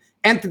is an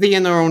entity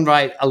in her own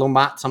right, although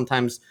Matt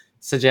sometimes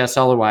suggests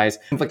otherwise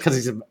because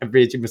he's a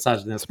raging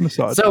misogynist.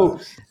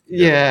 So,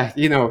 yeah,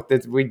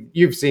 that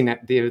you've seen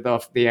it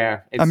off the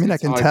air. I mean, I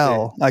can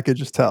tell. I could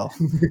just tell.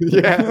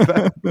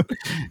 Yeah.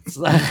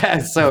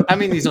 So, I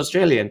mean, he's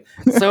Australian.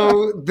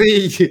 So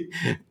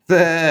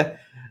the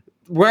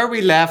where we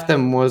left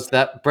him was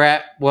that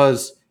Brett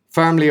was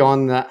firmly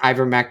on the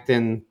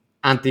ivermectin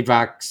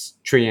anti-vax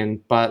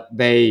train, but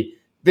they're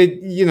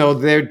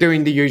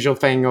doing the usual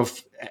thing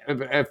of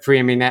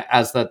framing it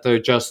as that they're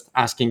just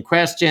asking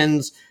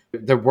questions.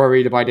 They're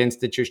worried about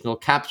institutional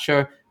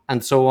capture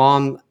and so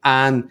on.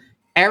 And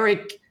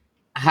Eric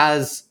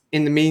has,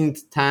 in the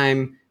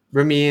meantime,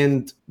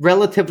 remained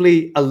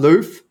relatively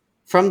aloof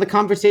from the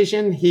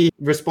conversation. He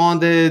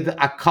responded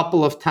a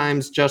couple of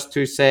times just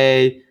to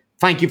say,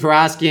 thank you for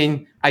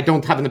asking. I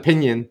don't have an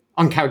opinion,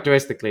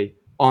 uncharacteristically,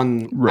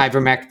 on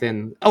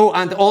ivermectin. Oh,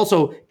 and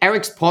also,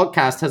 Eric's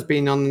podcast has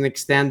been on an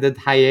extended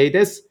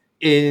hiatus.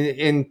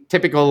 In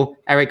typical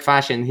Eric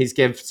fashion, he's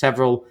given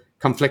several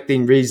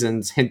conflicting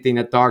reasons, hinting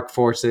at dark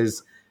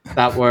forces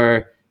that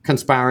were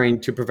conspiring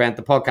to prevent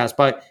the podcast.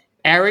 But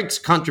Eric's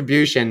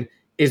contribution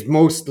is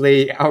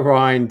mostly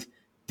around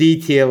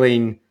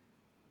detailing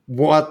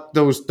what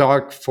those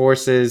dark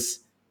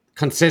forces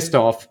consist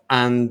of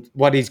and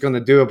what he's going to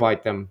do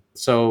about them.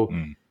 So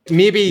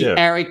maybe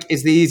Eric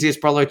is the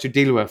easiest brother to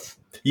deal with.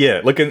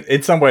 Yeah, look,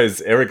 in some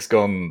ways, Eric's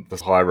gone the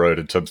high road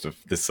in terms of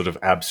this sort of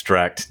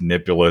abstract,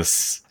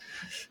 nebulous,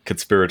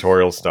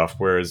 conspiratorial stuff,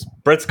 whereas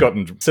Brett's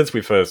gotten, since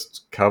we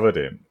first covered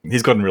him,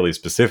 he's gotten really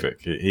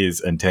specific. He's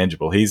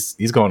intangible. He's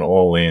gone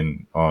all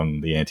in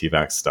on the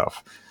anti-vax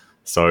stuff.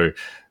 So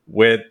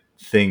where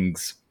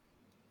things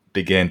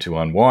began to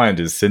unwind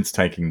is since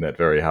taking that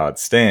very hard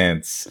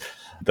stance,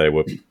 they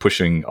were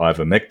pushing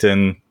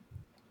ivermectin,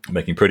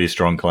 making pretty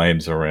strong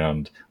claims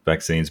around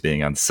vaccines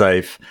being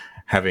unsafe,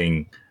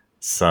 having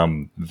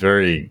some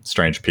very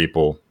strange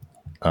people,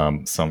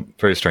 some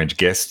very strange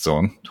guests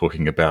on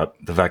talking about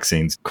the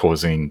vaccines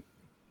causing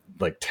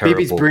like terrible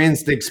babies'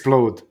 brains to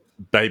explode,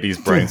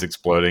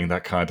 exploding,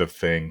 that kind of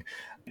thing.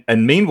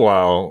 And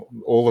meanwhile,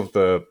 all of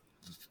the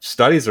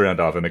studies around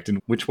ivermectin,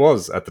 which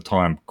was at the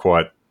time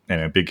quite an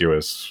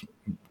ambiguous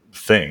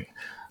thing,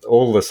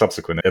 all the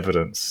subsequent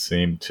evidence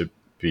seemed to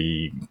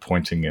be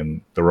pointing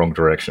in the wrong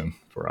direction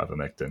for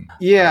ivermectin.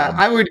 Yeah,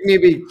 I would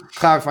maybe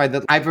clarify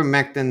that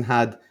ivermectin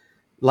had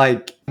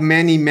like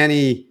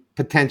many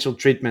potential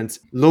treatments,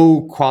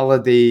 low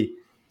quality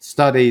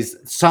studies,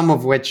 some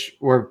of which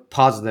were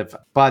positive,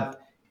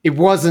 but it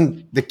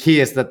wasn't the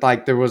case that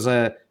like there was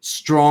a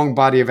strong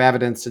body of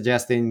evidence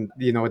suggesting,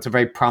 it's a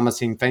very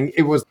promising thing.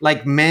 It was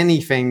like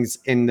many things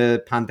in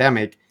the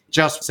pandemic,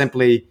 just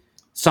simply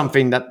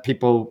something that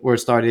people were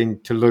starting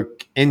to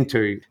look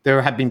into.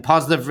 There had been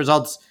positive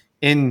results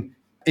in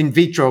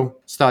vitro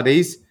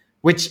studies,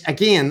 which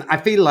again, I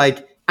feel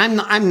like I'm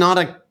not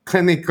a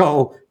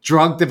clinical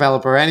drug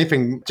developer or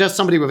anything, just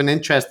somebody with an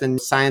interest in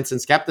science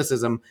and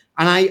skepticism.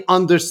 And I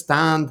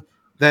understand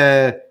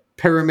the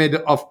pyramid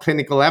of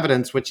clinical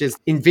evidence, which is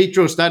in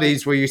vitro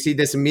studies where you see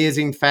this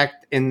amazing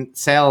effect in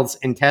cells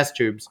in test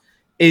tubes,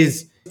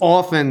 is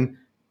often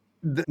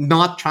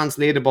not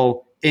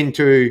translatable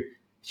into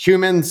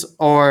humans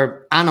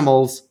or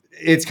animals.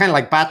 It's kind of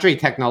like battery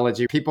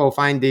technology. People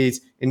find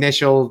these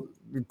initial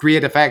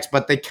great effects,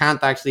 but they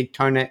can't actually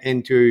turn it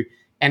into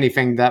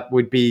anything that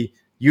would be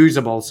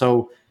usable.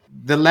 So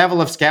the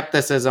level of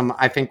skepticism,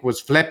 I think, was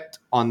flipped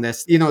on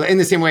this, in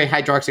the same way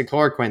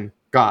hydroxychloroquine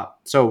got.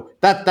 So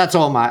that's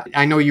all, Matt.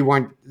 I know you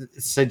weren't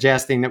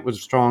suggesting it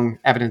was strong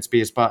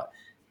evidence-based, but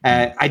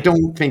I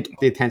don't think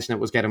the attention it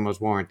was getting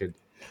was warranted.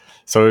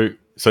 So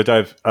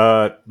Dave,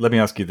 let me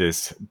ask you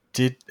this.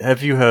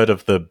 Have you heard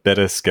of the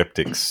Better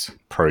Skeptics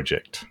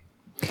project?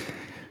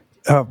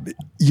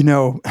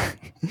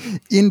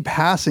 In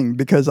passing,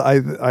 because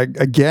I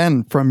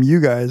again, from you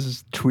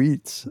guys'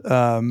 tweets,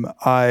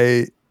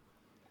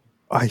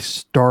 I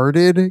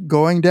started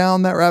going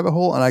down that rabbit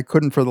hole and I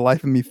couldn't for the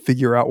life of me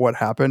figure out what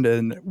happened.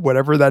 And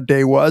whatever that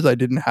day was, I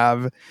didn't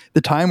have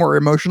the time or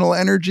emotional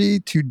energy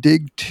to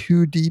dig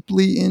too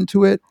deeply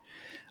into it.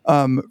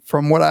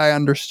 From what I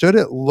understood,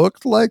 it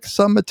looked like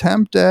some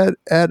attempt at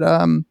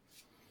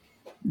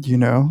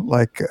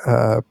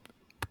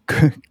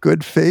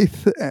good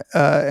faith,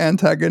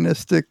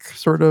 antagonistic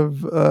sort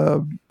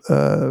of,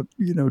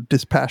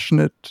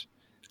 dispassionate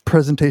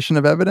presentation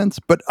of evidence.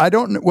 But I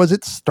don't know, was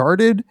it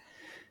started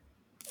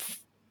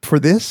for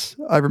this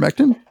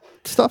ivermectin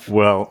stuff?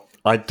 Well,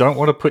 I don't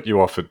want to put you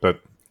off it, but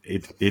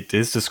it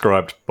is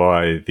described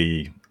by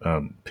the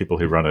people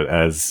who run it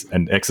as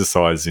an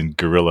exercise in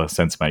guerrilla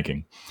sense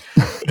making.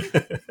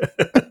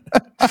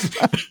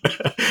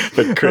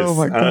 But Chris, Oh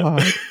my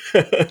God.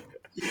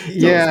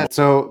 Yeah.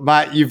 So,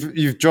 Matt,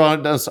 you've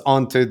drawn us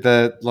onto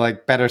the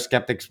Better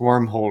Skeptics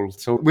wormhole.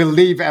 So we'll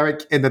leave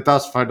Eric in the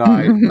dust for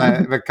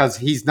now because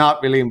he's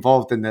not really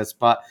involved in this.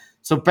 But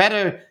so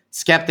Better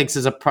Skeptics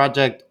is a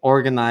project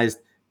organized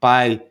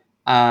by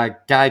a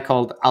guy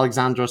called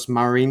Alexandros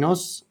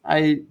Marinos,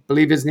 I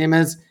believe his name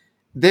is.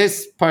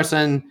 This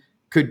person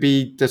could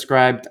be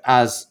described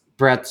as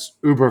Brett's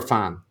Uber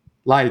fan.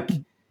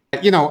 I'm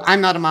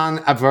not a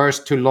man averse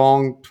to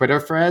long Twitter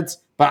threads,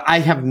 but I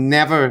have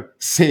never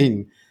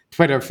seen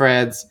Twitter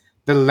threads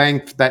the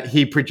length that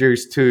he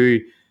produced to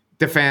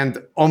defend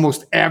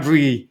almost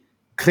every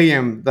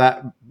claim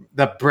that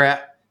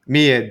Brett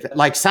made.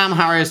 Like Sam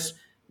Harris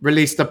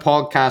released a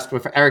podcast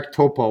with Eric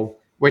Topol,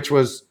 which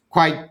was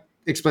quite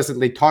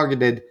explicitly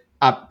targeted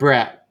at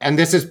Brett. And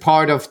this is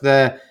part of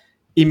the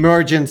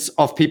emergence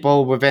of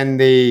people within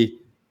the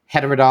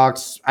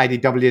heterodox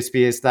IDW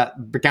space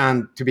that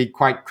began to be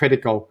quite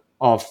critical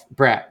of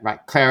Brett, right?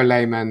 Claire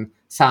Lehman,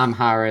 Sam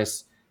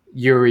Harris,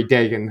 Yuri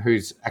Dagan,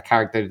 who's a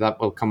character that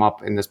will come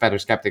up in this Better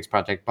Skeptics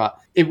project. But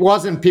it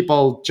wasn't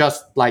people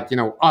just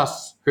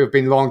us who have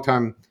been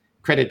long-term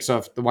critics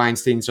of the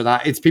Weinsteins or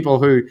that. It's people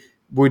who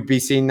would be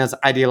seen as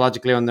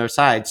ideologically on their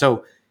side.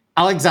 So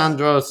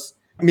Alexandros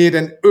made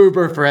an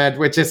Uber thread,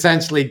 which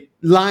essentially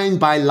line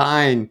by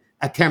line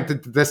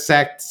attempted to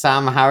dissect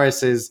Sam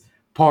Harris's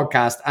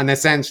podcast and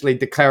essentially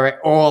declare it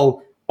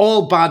all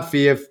bad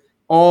faith,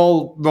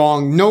 all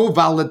wrong, no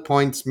valid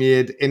points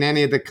made in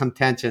any of the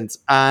contentions.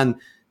 And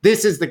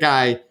this is the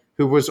guy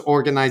who was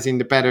organizing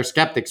the Better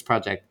Skeptics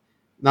project.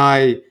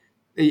 Now,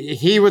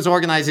 he was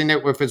organizing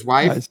it with his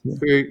wife,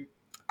 who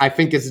I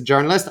think is a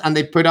journalist, and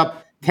they put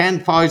up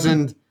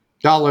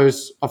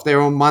 $10,000 of their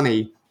own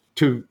money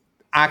to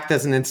act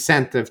as an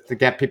incentive to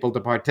get people to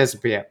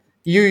participate.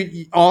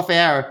 You off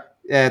air,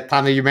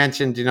 Tamler, you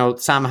mentioned,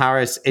 Sam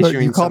Harris issuing.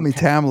 Look, you called me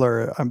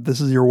Tamler.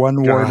 This is your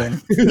one warning.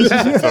 It's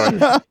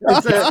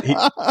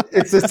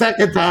the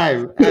second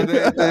time.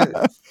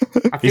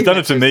 He's done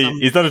it to me.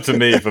 He's done it to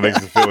me if it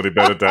makes you feel any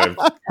better, Dave.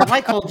 Have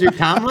I called you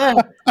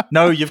Tamler?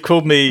 No, you've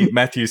called me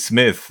Matthew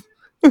Smith.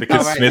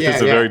 Because Smith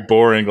is a very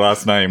boring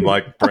last name,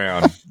 like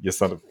Brown. You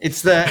son of.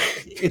 It's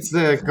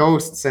the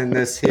ghosts in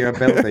this here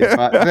building.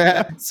 But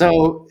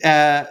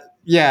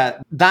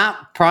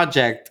that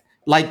project,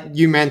 like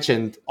you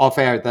mentioned off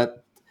air, that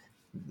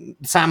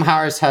Sam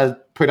Harris had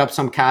put up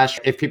some cash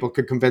if people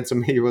could convince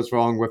him he was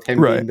wrong with him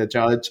being the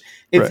judge.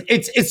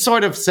 It's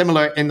sort of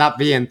similar in that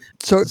vein.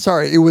 So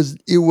sorry, it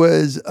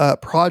was a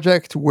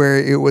project where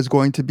it was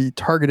going to be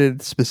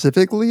targeted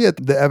specifically at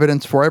the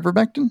evidence for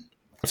ivermectin.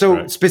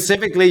 So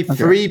specifically,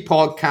 3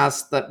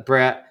 podcasts that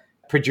Brett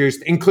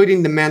produced,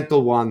 including the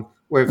mental one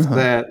with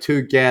the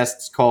 2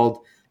 guests called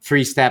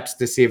 3 Steps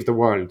to Save the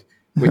World,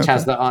 which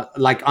has the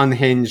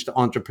unhinged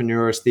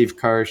entrepreneur Steve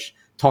Kirsch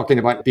talking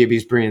about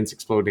babies' brains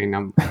exploding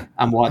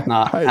and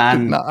whatnot. I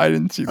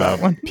didn't see that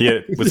one.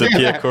 Pierre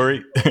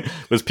Corey?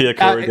 Was Pierre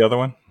Corey the other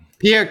one?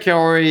 Pierre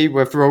Corey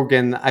with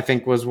Rogan, I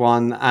think, was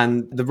one.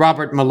 And the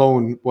Robert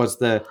Malone was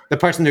the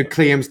person who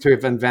claims to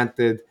have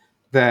invented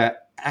the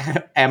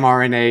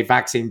mRNA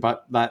vaccine,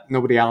 but that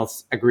nobody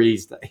else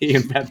agrees that he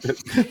invented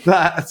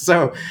that.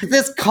 So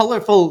this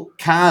colorful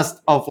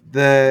cast of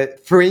the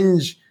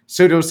fringe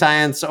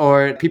pseudoscience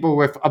or people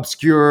with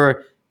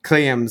obscure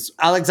claims,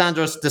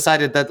 Alexandros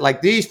decided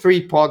that these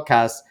 3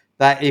 podcasts,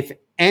 that if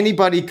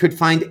anybody could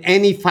find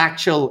any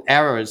factual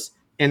errors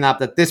in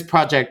that this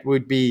project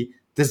would be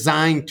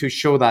designed to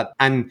show that.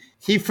 And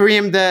he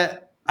framed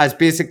it as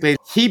basically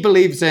he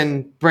believes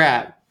in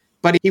Brett,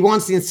 but he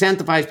wants to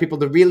incentivize people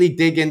to really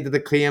dig into the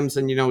claims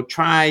and,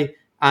 try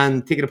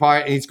and take it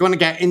apart. And he's going to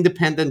get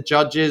independent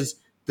judges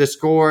to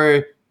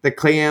score the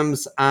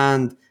claims.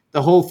 And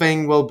the whole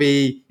thing will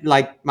be,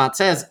 like Matt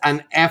says,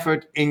 an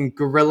effort in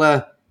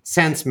guerrilla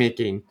sense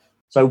making.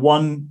 So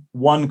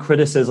one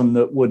criticism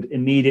that would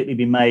immediately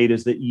be made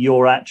is that you've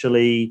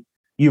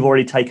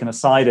already taken a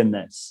side in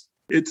this.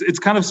 It's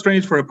kind of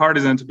strange for a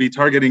partisan to be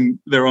targeting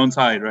their own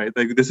side, right?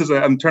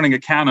 I'm turning a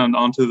cannon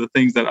onto the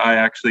things that I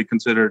actually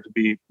consider to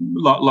be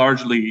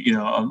largely,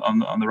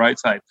 on the right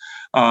side.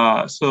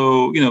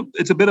 So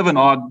it's a bit of an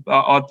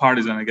odd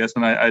partisan, I guess,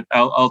 and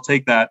I'll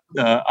take that.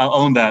 I'll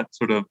own that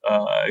sort of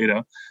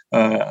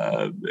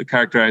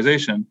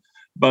characterization.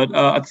 But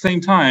at the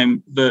same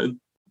time,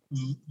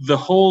 the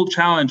whole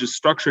challenge is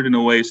structured in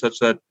a way such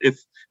that if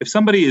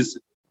somebody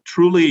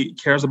truly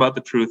cares about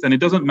the truth, and it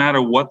doesn't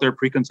matter what their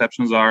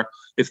preconceptions are,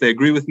 if they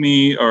agree with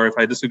me or if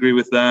I disagree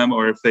with them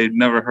or if they've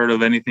never heard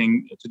of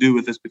anything to do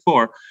with this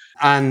before.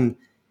 And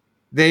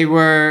they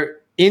were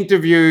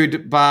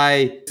interviewed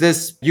by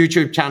this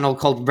YouTube channel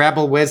called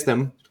Rebel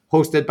Wisdom,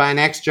 hosted by an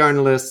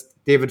ex-journalist,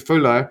 David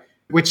Fuller,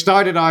 which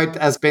started out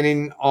as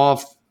spinning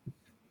off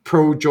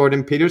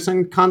pro-Jordan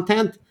Peterson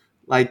content.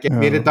 It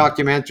made a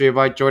documentary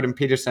about Jordan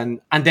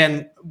Peterson and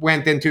then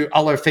went into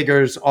other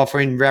figures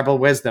offering Rebel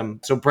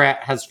Wisdom. So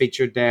Brett has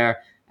featured there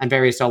and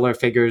various other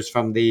figures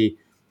from the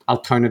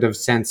alternative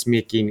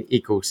sense-making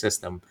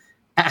ecosystem.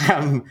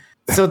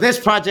 So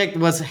this project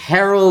was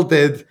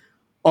heralded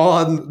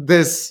on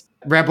this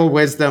Rebel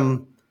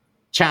Wisdom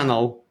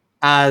channel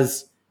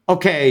as,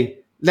 okay,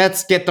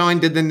 let's get down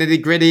to the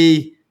nitty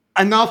gritty.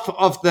 Enough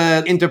of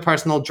the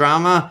interpersonal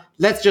drama.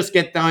 Let's just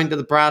get down to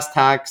the brass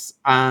tacks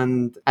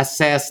and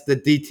assess the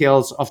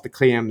details of the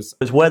claims.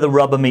 It's where the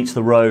rubber meets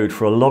the road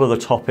for a lot of the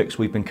topics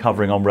we've been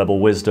covering on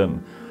Rebel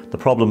Wisdom. The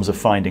problems of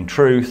finding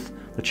truth,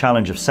 the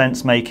challenge of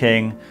sense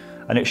making,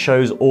 and it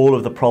shows all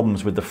of the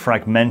problems with the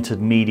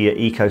fragmented media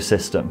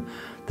ecosystem,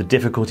 the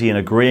difficulty in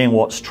agreeing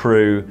what's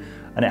true,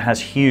 and it has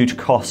huge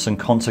costs and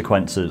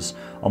consequences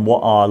on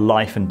what are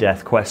life and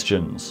death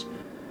questions.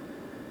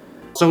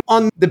 So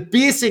on the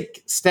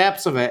basic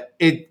steps of it,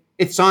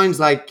 it sounds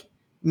like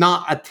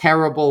not a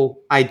terrible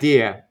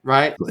idea,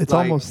 right? It's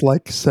almost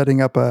like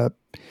setting up a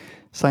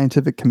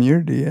scientific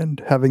community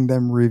and having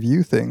them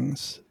review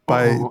things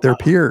by their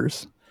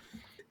peers.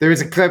 There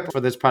is a clip for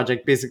this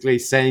project basically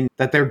saying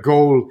that their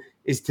goal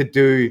is to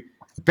do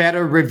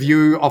better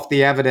review of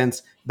the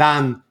evidence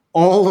than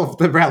all of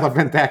the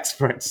relevant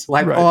experts,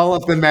 like all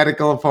of the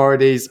medical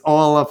authorities,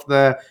 all of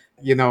the,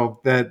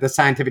 the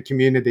scientific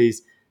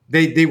communities.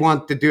 They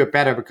want to do it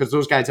better because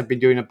those guys have been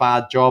doing a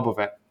bad job of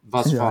it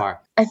thus far.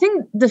 I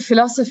think the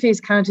philosophy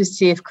is kind of to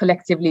see if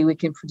collectively we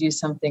can produce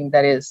something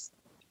that is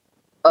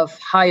of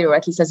higher, or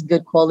at least as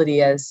good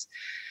quality as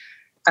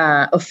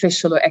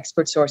official or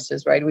expert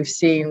sources, right? We've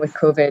seen with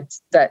COVID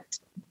that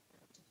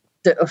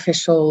the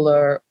official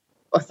or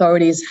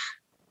authorities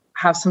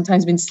have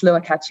sometimes been slow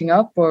at catching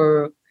up,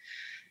 or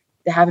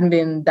they haven't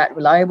been that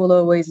reliable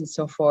always, and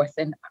so forth.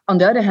 And on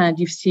the other hand,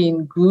 you've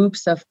seen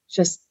groups of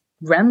just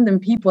random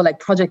people like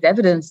Project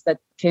Evidence that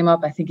came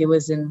up, I think it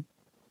was in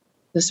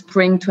the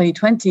spring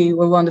 2020,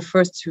 were one of the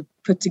first to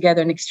put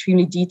together an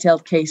extremely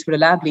detailed case for the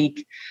lab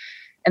leak.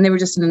 And they were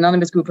just an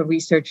anonymous group of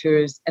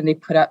researchers, and they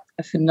put up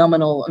a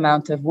phenomenal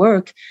amount of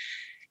work.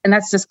 And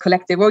that's just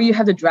collective. Or you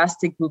have the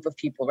drastic group of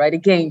people, right?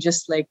 Again,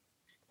 just like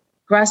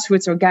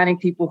grassroots, organic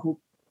people who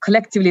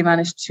collectively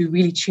managed to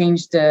really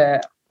change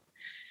the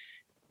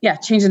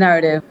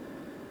narrative.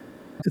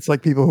 It's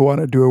like people who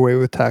want to do away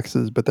with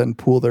taxes, but then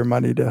pool their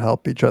money to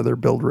help each other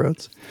build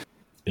roads.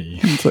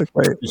 It's like,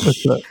 wait,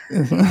 what's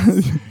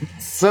that?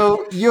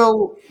 So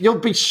you'll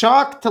be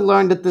shocked to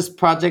learn that this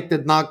project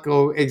did not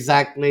go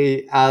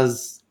exactly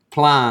as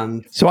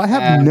planned. So I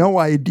have no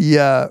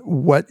idea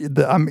what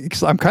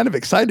I'm kind of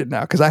excited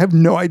now because I have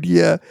no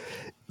idea.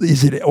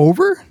 Is it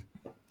over?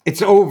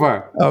 It's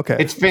over. Okay.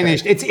 It's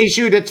finished. It's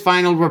issued its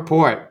final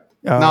report.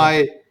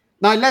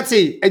 Now, let's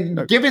see,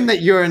 given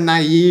that you're a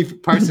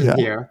naive person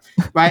here,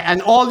 right,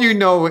 and all you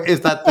know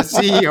is that the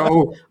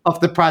CEO of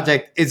the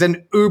project is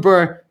an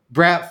uber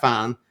Brett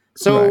fan.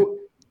 So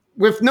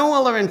with no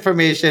other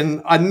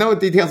information and no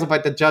details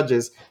about the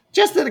judges,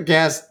 just at a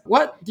guess,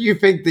 what do you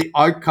think the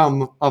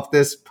outcome of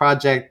this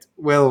project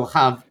will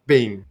have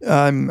been?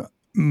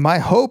 My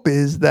hope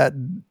is that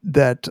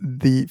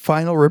the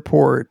final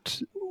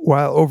report,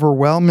 while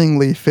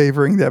overwhelmingly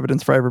favoring the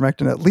evidence for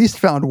ivermectin, at least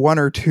found one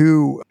or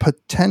two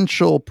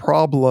potential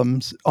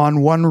problems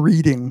on one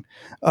reading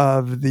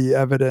of the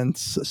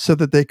evidence so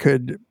that they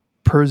could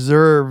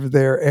preserve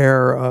their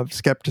air of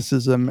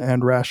skepticism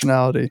and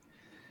rationality.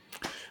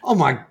 Oh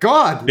my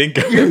God.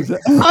 Bingo.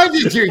 How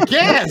did you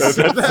guess?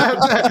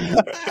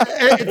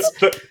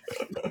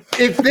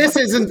 If this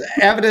isn't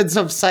evidence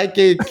of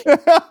psychic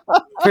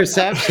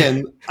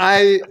perception,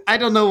 I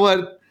don't know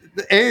what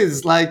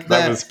is. Like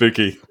that was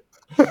spooky.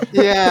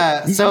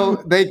 Yeah, so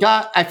they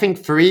got, I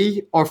think,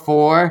 3 or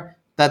 4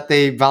 that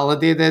they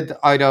validated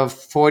out of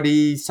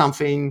 40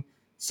 something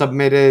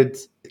submitted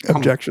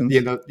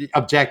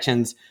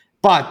objections.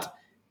 But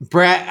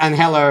Brett and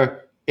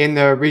Heller in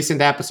their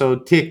recent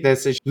episode take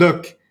this as,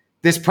 look,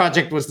 this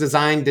project was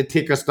designed to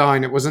take us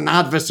down. It was an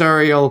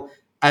adversarial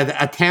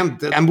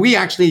attempt, and we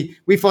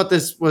thought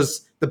this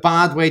was the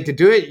bad way to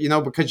do it,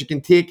 because you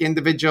can take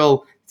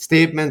individual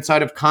statements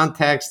out of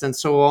context and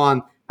so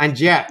on, and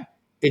yet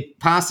it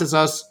passes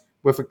us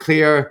with a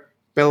clear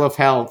bill of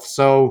health.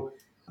 So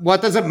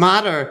what does it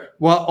matter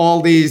what all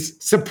these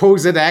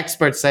supposed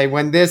experts say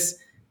when this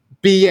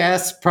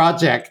BS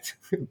project,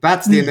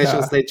 that's the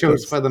initials they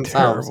chose for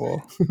themselves,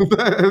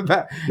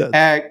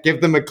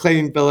 give them a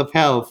clean bill of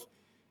health.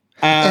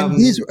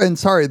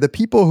 The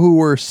people who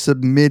were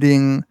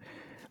submitting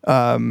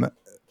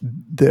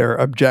their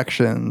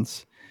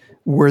objections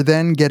were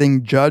then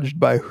getting judged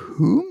by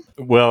whom?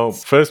 Well,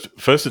 first,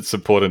 it's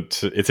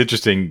important. It's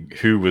interesting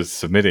who was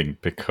submitting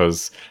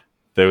because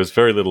there was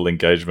very little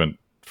engagement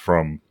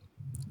from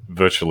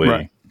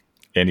virtually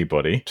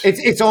anybody.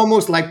 It's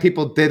almost like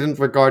people didn't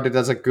regard it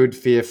as a good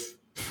faith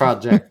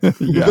project. But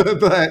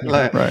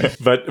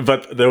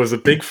there was a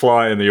big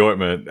fly in the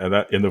ointment, and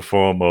that in the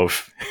form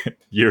of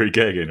Yuri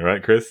Gagin,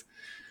 right, Chris?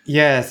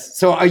 Yes.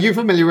 So are you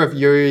familiar with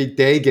Yuri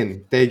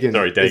Gagin?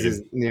 Sorry, Gagin. Is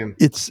his name.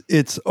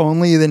 It's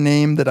only the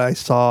name that I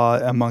saw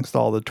amongst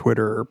all the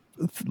Twitter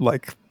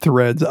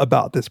threads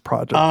about this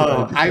project.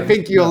 I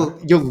think you'll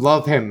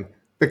love him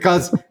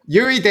because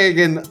Yuri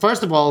Gagin,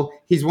 first of all,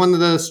 he's one of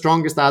the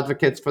strongest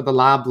advocates for the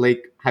lab leak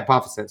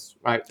hypothesis,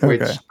 right? Okay.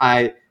 Which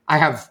I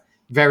have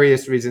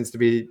various reasons to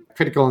be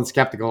critical and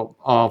skeptical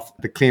of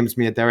the claims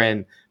made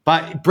therein.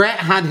 But Brett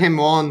had him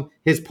on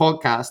his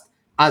podcast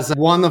as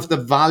one of the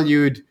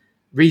valued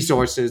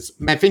resources.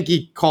 I think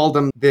he called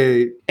them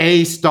the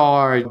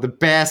A-star, the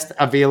best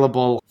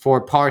available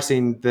for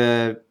parsing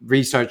the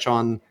research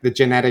on the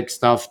genetic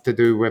stuff to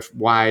do with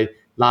why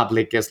lab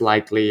leak is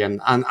likely and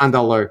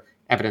other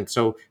evidence.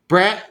 So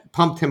Brett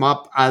pumped him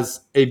up as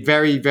a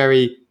very,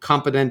 very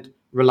competent,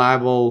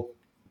 reliable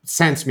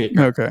sense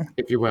maker,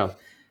 if you will.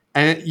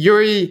 And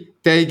Yuri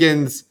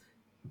Dagin's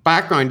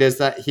background is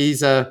that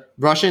he's a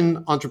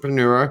Russian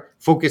entrepreneur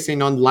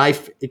focusing on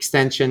life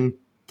extension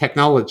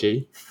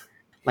technology,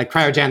 like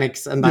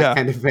cryogenics and that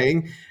kind of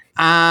thing.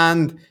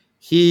 And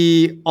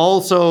he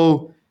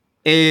also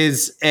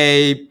is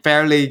a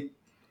fairly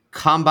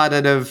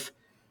combative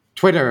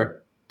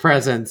Twitter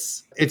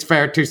presence, it's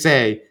fair to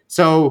say.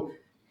 So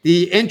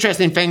the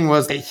interesting thing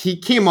was that he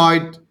came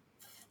out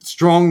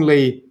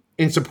strongly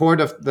in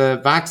support of the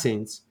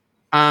vaccines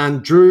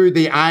and drew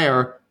the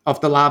ire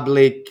of the lab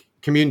leak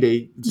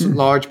community,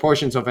 large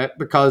portions of it,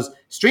 because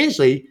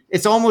strangely,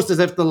 it's almost as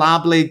if the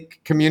lab leak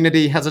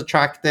community has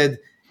attracted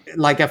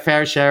like a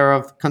fair share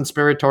of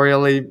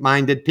conspiratorially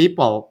minded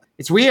people.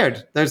 It's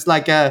weird. There's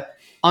like a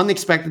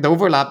unexpected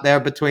overlap there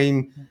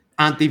between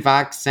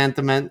anti-vax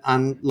sentiment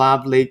and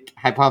lab leak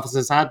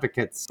hypothesis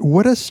advocates.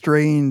 What a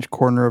strange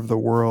corner of the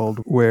world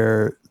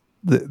where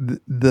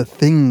the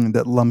thing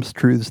that lumps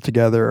truths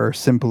together are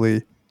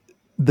simply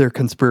their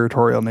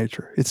conspiratorial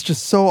nature. It's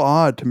just so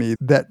odd to me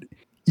that,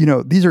 you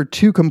know, these are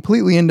two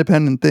completely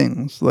independent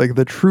things, like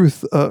the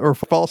truth or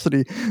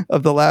falsity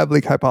of the lab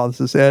leak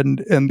hypothesis and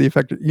the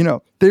effect. You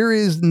know, there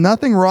is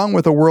nothing wrong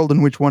with a world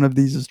in which one of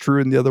these is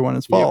true and the other one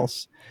is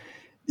false.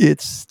 Yeah.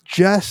 It's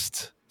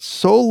just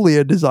solely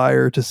a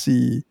desire to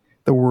see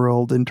the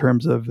world in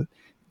terms of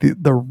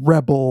the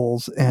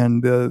rebels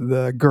and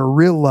the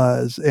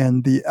guerrillas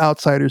and the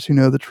outsiders who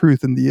know the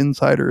truth and the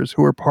insiders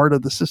who are part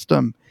of the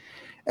system.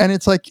 And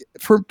it's like,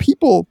 for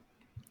people,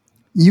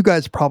 you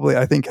guys probably,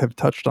 I think, have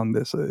touched on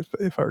this,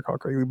 if I recall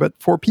correctly, but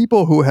for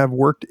people who have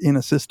worked in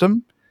a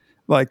system,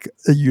 like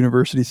a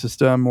university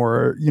system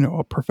or, you know,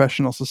 a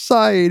professional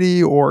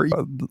society or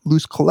a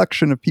loose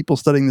collection of people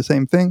studying the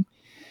same thing,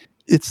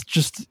 it's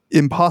just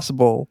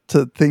impossible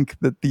to think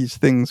that these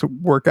things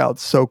work out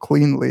so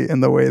cleanly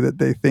in the way that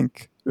they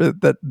think.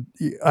 That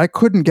I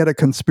couldn't get a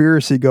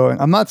conspiracy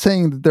going. I'm not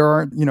saying that there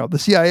aren't, you know, the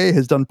CIA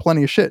has done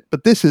plenty of shit,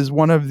 but this is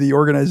one of the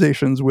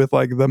organizations with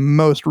like the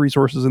most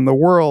resources in the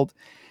world,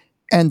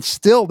 and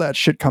still that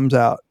shit comes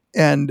out.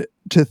 And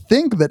to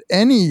think that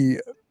any,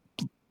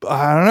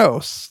 I don't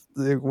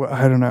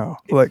know,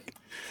 like,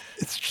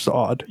 it's just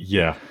odd.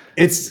 Yeah.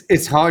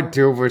 It's hard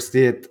to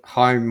overstate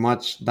how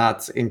much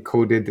that's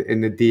encoded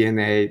in the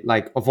DNA.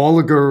 Like, of all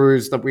the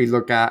gurus that we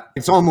look at,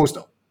 it's almost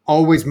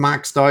always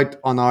maxed out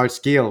on our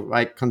scale,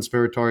 right?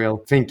 Conspiratorial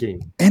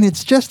thinking. And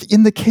it's just,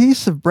 in the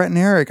case of Brett and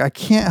Eric, I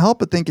can't help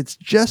but think it's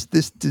just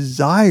this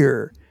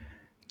desire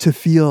to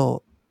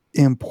feel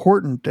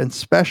important and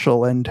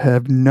special and to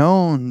have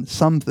known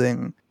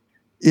something.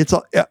 It's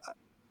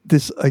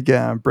this,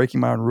 again, I'm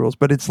breaking my own rules,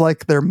 but it's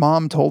like their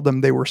mom told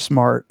them they were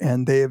smart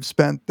and they have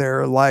spent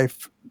their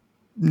life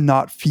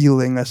not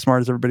feeling as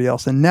smart as everybody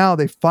else. And now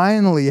they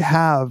finally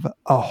have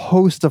a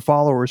host of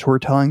followers who are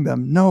telling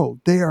them, no,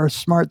 they are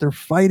smart. They're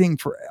fighting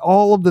for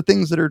all of the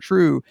things that are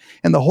true.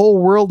 And the whole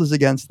world is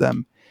against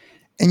them.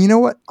 And you know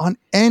what? On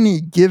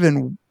any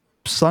given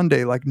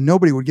Sunday, like,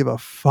 nobody would give a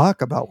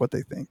fuck about what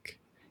they think.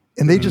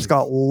 And they just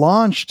got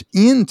launched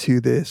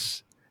into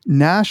this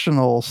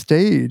national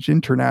stage,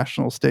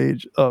 international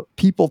stage of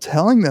people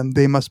telling them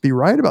they must be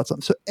right about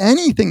something. So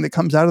anything that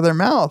comes out of their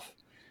mouth,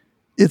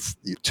 it's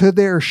to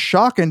their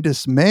shock and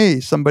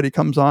dismay. Somebody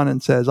comes on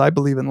and says, I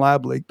believe in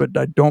lab leak, but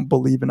I don't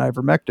believe in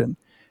ivermectin.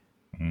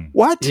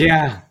 What?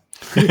 Yeah.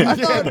 I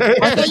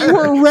thought you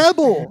were a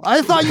rebel.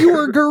 I thought you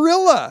were a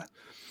guerrilla,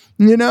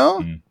 you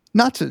know,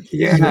 not to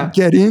even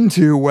get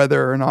into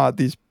whether or not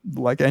these,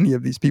 like, any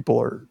of these people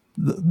are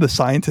the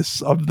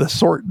scientists of the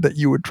sort that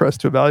you would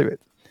trust to evaluate.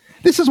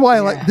 This is why I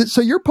like this.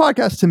 So your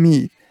podcast to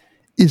me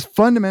is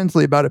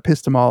fundamentally about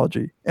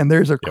epistemology, and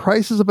there's a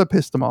crisis of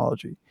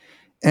epistemology.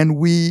 And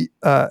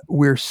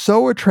we're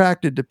so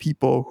attracted to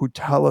people who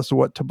tell us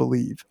what to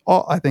believe.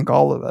 I think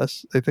all of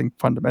us, I think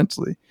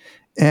fundamentally.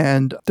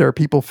 And there are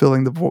people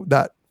filling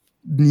that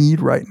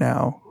need right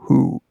now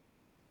who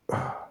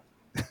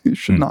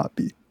should not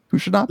be. Who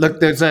should not Look,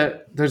 be. there's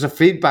a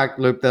feedback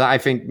loop that I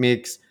think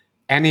makes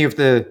any of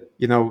the,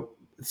 you know,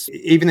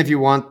 even if you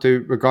want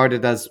to regard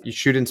it as you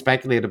shouldn't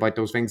speculate about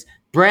those things,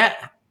 Brett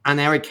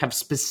and Eric have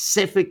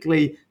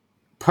specifically,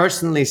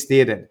 personally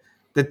stated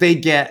that they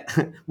get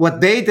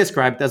what they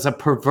described as a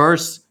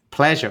perverse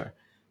pleasure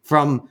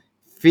from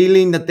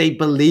feeling that they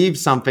believe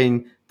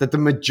something that the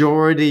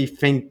majority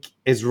think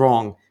is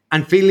wrong,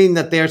 and feeling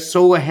that they're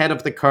so ahead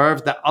of the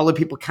curve that other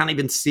people can't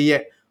even see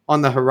it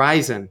on the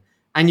horizon.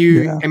 And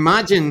you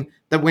imagine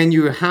that when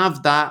you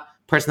have that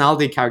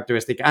personality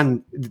characteristic,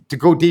 and to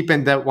go deep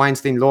into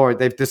Weinstein lore,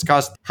 they've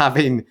discussed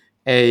having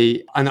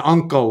an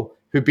uncle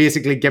who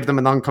basically give them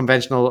an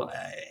unconventional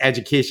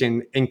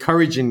education,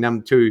 encouraging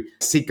them to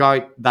seek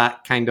out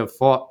that kind of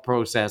thought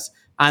process.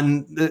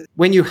 And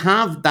when you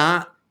have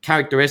that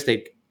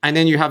characteristic, and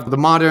then you have the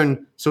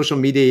modern social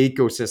media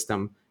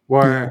ecosystem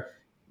where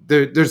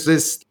there's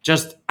this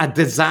just a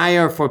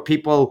desire for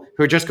people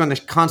who are just going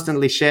to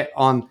constantly shit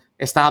on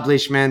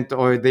establishment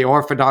or the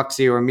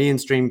orthodoxy or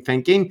mainstream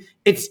thinking.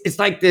 It's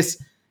like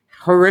this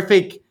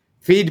horrific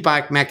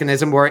feedback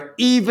mechanism where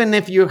even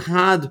if you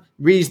had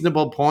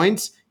reasonable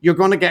points, you're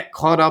going to get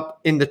caught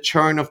up in the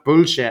churn of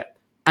bullshit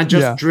and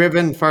just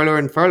driven further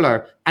and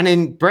further. And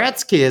in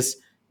Brett's case,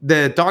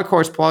 the Dark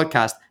Horse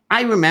podcast,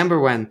 I remember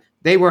when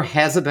they were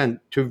hesitant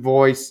to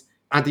voice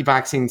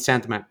anti-vaccine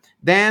sentiment.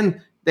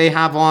 Then they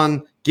have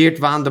on Geert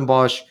Vanden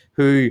Bossche,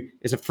 who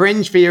is a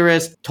fringe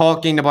theorist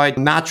talking about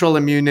natural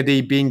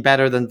immunity being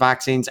better than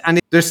vaccines.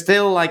 And there's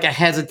still like a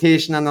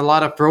hesitation and a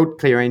lot of throat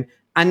clearing.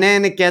 And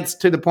then it gets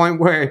to the point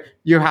where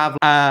you have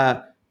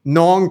a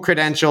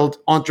non-credentialed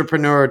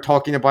entrepreneur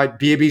talking about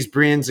babies'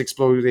 brains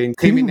exploding.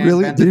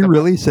 Did he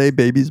really say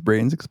babies'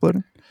 brains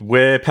exploding?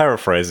 We're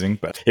paraphrasing,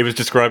 but he was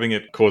describing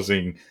it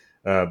causing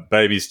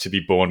babies to be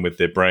born with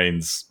their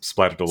brains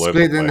splattered all over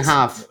the place. Split in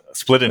half.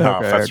 Split in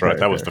half. That's right.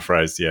 That was the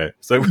phrase. Yeah.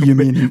 So you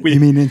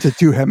mean into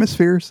two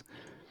hemispheres?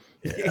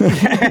 It's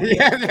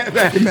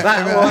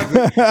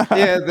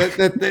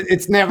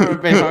never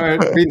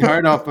been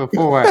heard of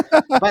before.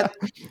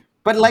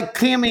 But like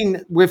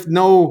claiming with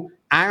no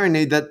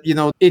irony that, you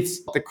know,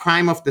 it's the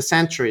crime of the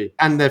century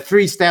and the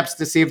 3 steps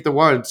to save the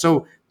world.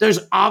 So there's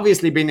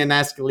obviously been an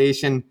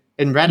escalation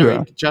in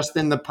rhetoric just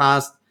in the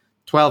past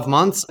 12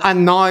 months.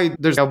 And now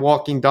there's a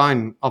walking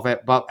down of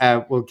it, but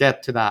we'll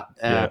get to that.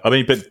 I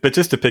mean, but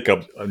just to pick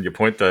up on your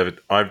point, David,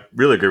 I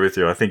really agree with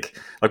you. I think,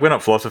 like, we're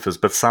not philosophers,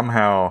 but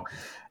somehow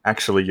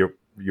actually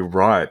you're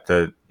right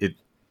that it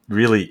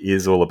really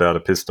is all about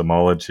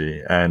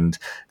epistemology. And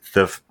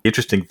the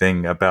interesting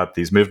thing about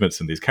these movements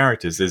and these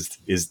characters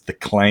is the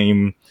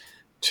claim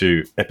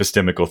to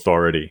epistemic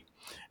authority.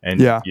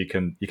 And you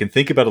can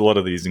think about a lot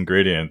of these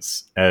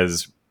ingredients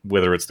as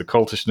whether it's the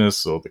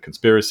cultishness or the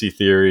conspiracy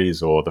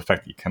theories or the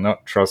fact that you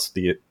cannot trust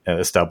the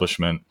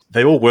establishment,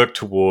 they all work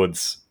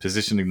towards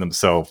positioning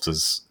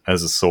themselves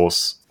as a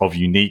source of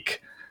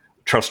unique,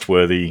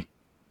 trustworthy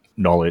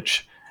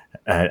knowledge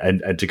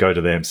and to go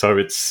to them. So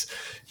it's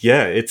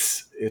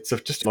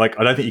just like,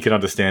 I don't think you can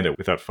understand it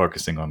without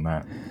focusing on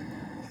that.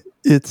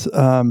 It's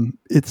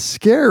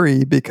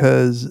scary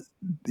because,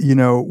 you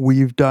know,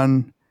 we've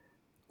done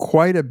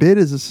quite a bit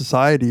as a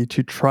society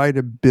to try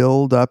to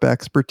build up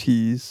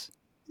expertise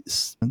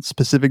in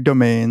specific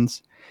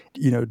domains,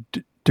 you know,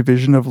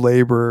 division of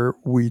labor.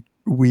 We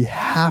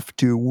have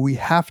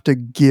to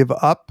give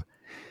up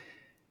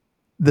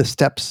the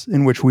steps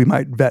in which we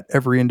might vet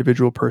every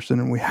individual person,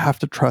 and we have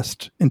to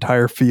trust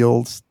entire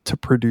fields to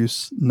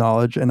produce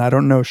knowledge. And I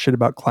don't know shit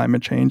about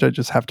climate change. I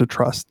just have to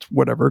trust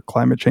whatever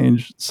climate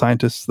change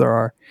scientists there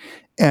are.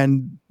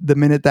 And the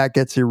minute that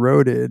gets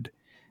eroded,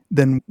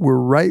 then we're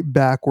right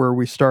back where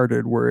we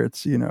started, where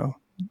it's, you know,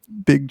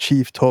 Big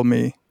Chief told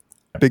me,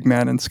 big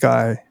man in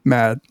sky,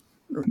 mad.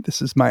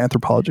 This is my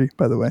anthropology,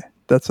 by the way.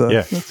 That's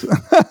great.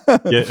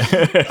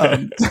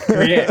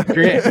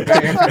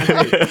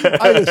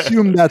 I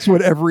assume that's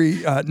what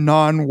every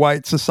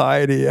non-white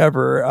society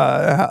ever,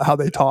 how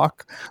they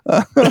talk.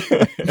 This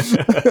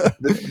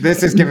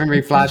is giving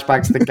me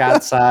flashbacks to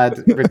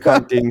Gatsad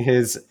recounting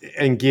his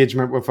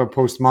engagement with a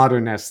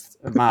postmodernist,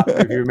 Matt,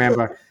 if you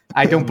remember.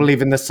 I don't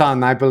believe in the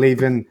sun. I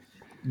believe in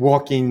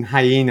walking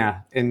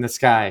hyena in the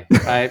sky,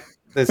 right?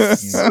 But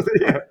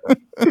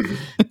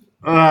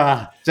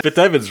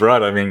David's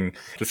right. I mean,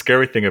 the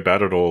scary thing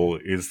about it all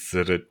is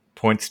that it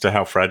points to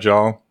how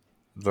fragile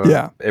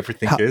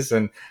everything is.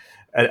 And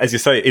as you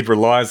say, it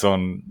relies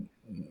on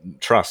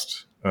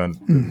trust and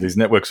these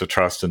networks of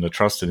trust and the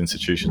trusted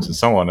institutions and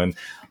so on. And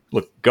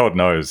look, God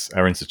knows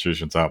our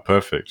institutions aren't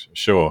perfect,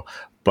 sure.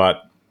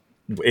 But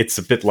it's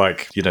a bit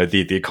like, you know,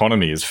 the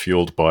economy is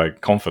fueled by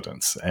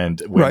confidence.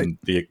 And when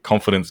the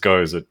confidence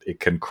goes, it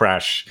can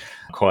crash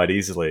quite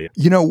easily.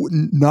 You know,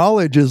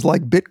 knowledge is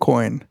like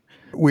Bitcoin.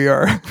 We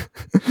are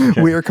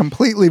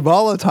completely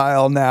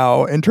volatile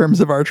now in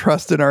terms of our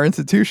trust in our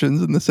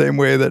institutions, in the same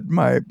way that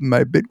my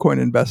Bitcoin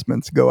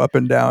investments go up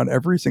and down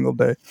every single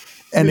day.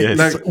 And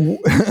like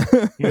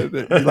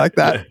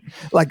that,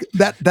 like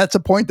that's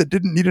a point that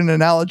didn't need an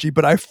analogy,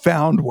 but I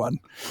found one.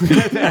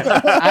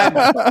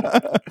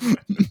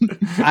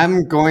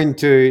 I'm going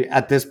to,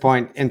 at this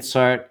point,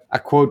 insert a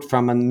quote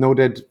from a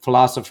noted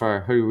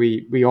philosopher who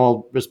we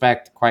all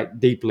respect quite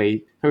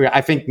deeply, who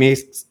I think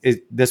makes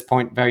this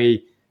point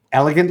very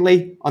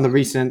elegantly on the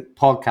recent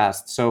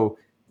podcast. So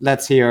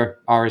let's hear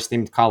our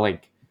esteemed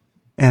colleague.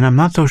 And I'm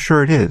not so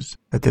sure it is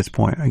at this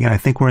point. Again, I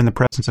think we're in the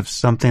presence of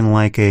something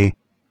like a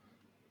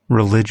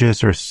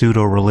religious or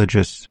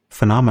pseudo-religious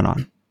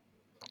phenomenon.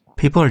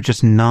 People are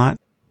just not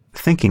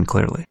thinking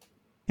clearly.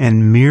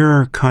 And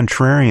mere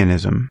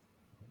contrarianism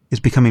is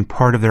becoming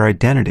part of their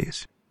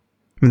identities.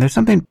 I mean, there's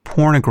something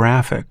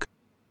pornographic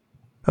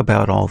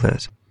about all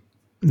this.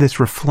 This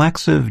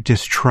reflexive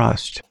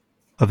distrust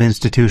of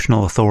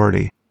institutional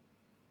authority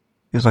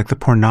is like the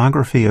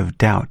pornography of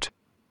doubt.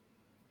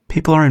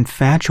 People are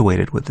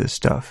infatuated with this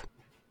stuff.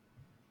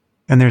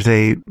 And there's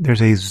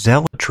a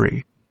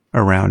zealotry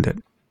around it.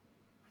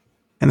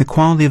 And the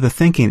quality of the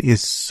thinking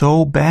is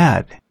so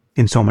bad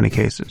in so many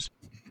cases.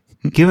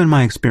 Given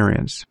my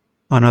experience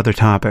on other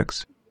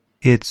topics,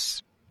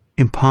 it's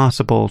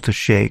impossible to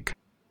shake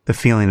the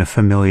feeling of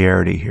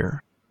familiarity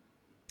here.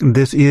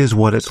 This is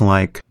what it's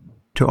like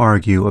to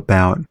argue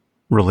about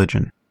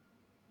religion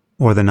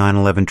or the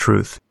 9/11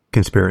 truth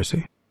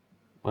conspiracy.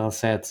 Well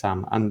said,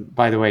 Sam. And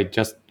by the way,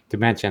 just to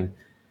mention,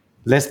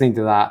 listening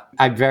to that,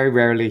 I very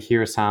rarely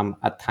hear Sam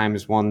at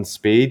times one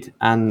speed,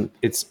 and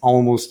it's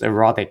almost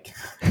erotic.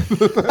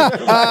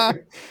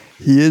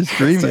 He is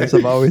dreamy, as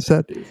I've always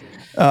said.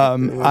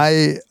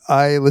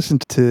 I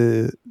listened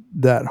to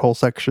that whole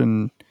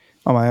section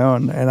on my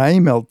own, and I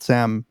emailed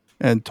Sam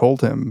and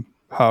told him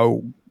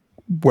how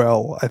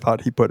well I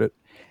thought he put it.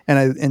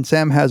 And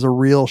Sam has a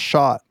real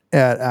shot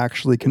at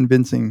actually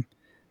convincing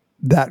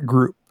that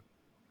group.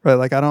 Right,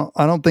 like I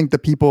don't think the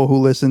people who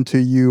listen to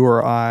you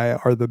or I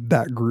are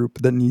that group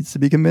that needs to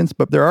be convinced,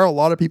 but there are a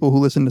lot of people who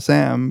listen to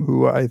Sam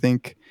who I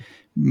think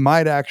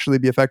might actually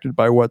be affected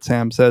by what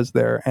Sam says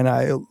there, and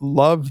I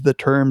love the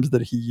terms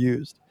that he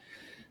used.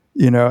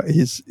 You know,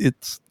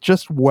 it's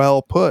just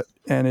well put,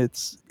 and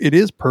it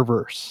is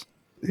perverse.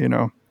 You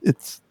know,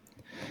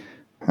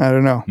 I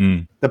don't know.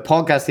 The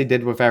podcast he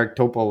did with Eric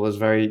Topol was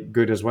very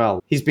good as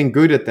well. He's been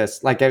good at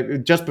this. Like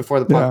just before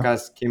the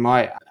podcast came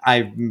out,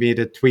 I made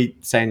a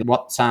tweet saying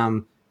what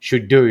Sam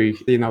should do,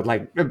 you know,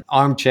 like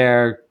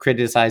armchair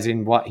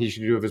criticizing what he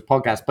should do with his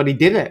podcast. But he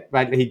did it,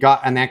 right? He got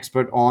an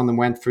expert on and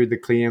went through the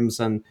claims.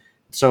 And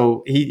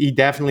so he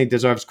definitely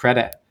deserves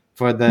credit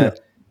for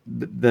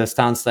the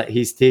stance that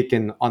he's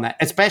taken on it,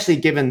 especially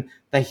given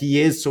that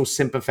he is so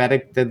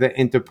sympathetic to the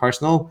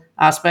interpersonal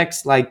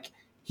aspects. Like,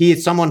 he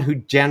is someone who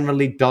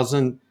generally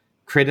doesn't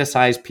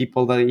criticize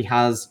people that he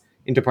has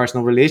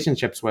interpersonal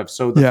relationships with.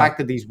 So the fact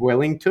that he's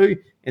willing to,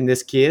 in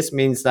this case,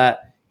 means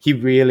that he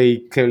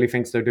really clearly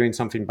thinks they're doing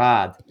something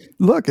bad.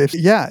 Look,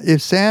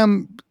 if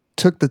Sam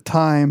took the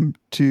time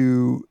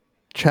to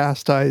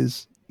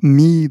chastise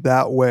me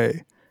that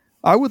way,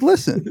 I would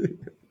listen.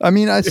 I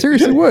mean, I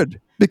seriously would,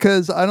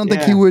 because I don't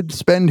think he would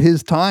spend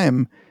his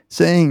time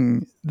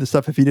saying the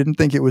stuff if he didn't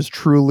think it was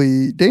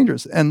truly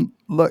dangerous. And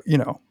look, you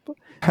know,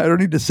 I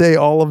don't need to say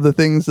all of the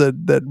things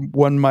that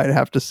one might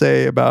have to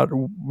say about,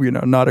 you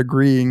know, not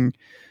agreeing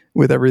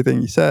with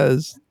everything he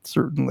says,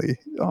 certainly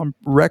on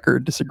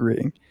record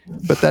disagreeing.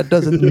 But that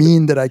doesn't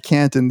mean that I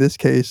can't, in this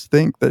case,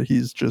 think that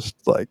he's just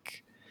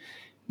like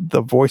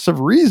the voice of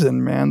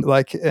reason, man.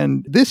 Like,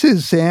 and this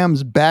is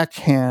Sam's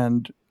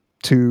backhand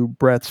to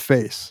Brett's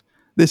face.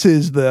 This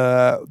is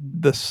the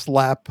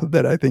slap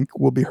that I think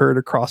will be heard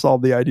across all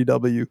the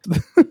IDW.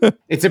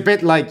 It's a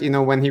bit like, you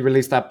know, when he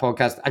released that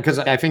podcast, because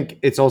I think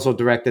it's also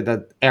directed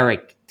at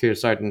Eric to a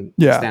certain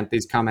extent,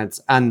 these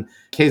comments. And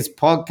his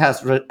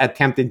podcast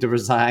attempting to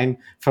resign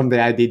from the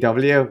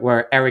IDW,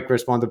 where Eric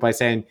responded by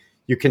saying,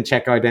 you can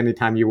check out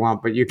anytime you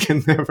want, but you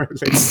can never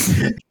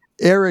leave.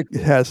 Eric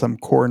has some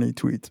corny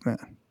tweets,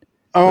 man.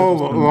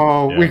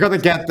 We're going to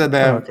get to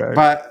them. Okay.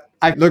 But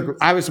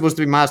I was supposed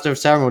to be master of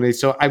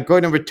ceremonies, so I'm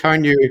going to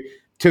return you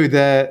to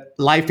the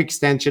life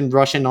extension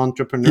Russian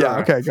entrepreneur. Yeah,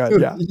 okay,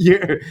 good.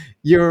 Yeah.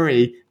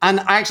 Yuri. And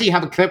I actually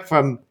have a clip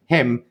from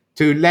him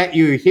to let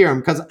you hear him,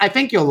 because I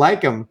think you'll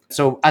like him.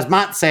 So as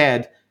Matt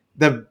said,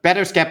 the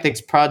Better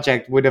Skeptics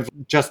project would have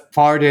just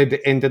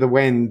farted into the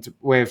wind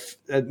with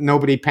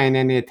nobody paying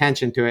any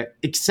attention to it,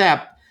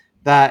 except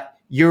that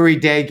Yuri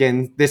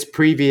Dagin, this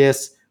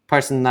previous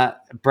person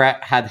that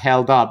Brett had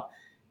held up,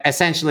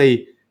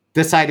 essentially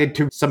decided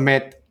to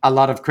submit a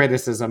lot of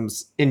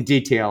criticisms in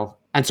detail.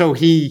 And so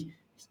he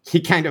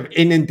kind of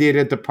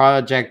inundated the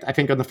project, I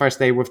think on the first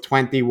day, with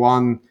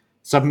 21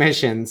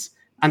 submissions,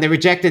 and they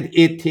rejected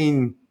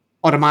 18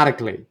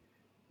 automatically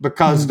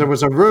because there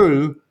was a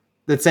rule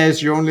that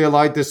says you're only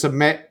allowed to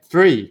submit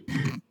 3,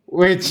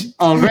 which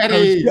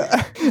already...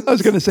 I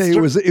was going to say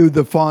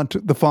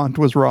the font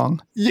was wrong.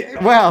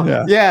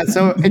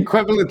 So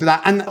equivalent to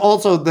that. And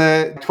also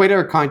the Twitter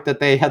account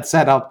that they had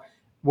set up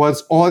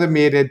was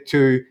automated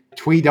to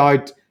tweet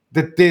out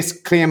that this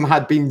claim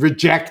had been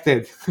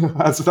rejected.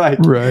 That's like,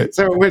 right.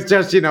 So it was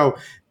just, you know,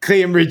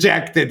 claim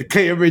rejected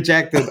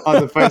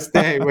on the first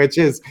day, which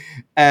is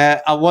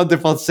a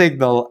wonderful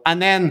signal.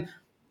 And then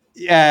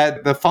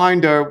the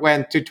founder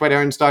went to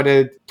Twitter and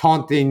started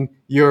taunting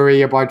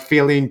Yuri about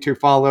failing to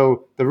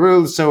follow the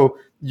rules. So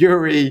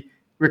Yuri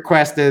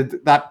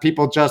requested that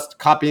people just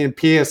copy and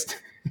paste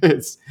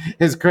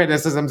his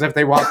criticisms if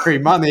they want free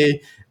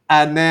money.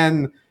 And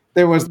then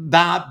there was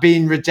that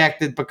being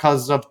rejected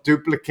because of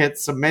duplicate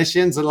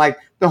submissions. And like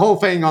the whole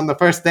thing on the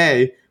first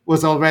day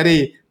was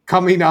already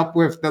coming up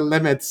with the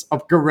limits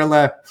of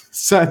guerrilla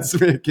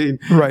sense-making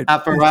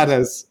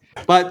apparatus.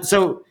 But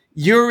so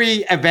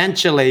Yuri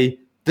eventually,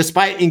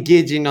 despite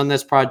engaging on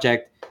this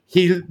project,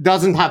 he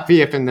doesn't have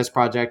faith in this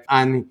project.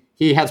 And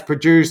he has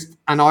produced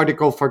an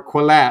article for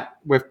Quillette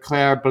with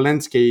Claire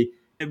Belinsky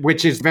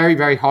which is very,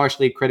 very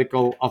harshly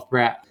critical of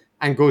Brett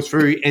and goes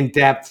through in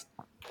depth,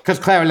 because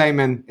Claire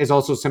Lehman is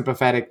also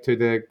sympathetic to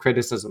the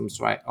criticisms,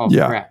 right, of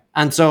Brett.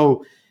 And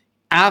so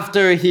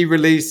after he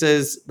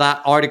releases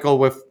that article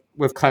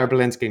with Claire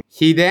Belinsky,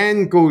 he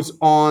then goes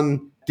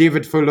on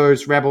David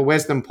Fuller's Rebel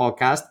Wisdom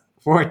podcast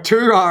for a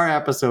 2-hour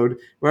episode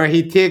where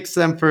he takes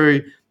them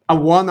through a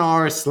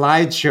 1-hour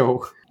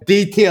slideshow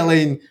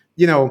detailing,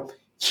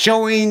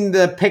 showing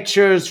the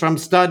pictures from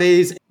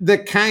studies, the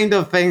kind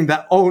of thing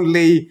that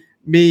only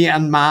me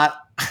and Matt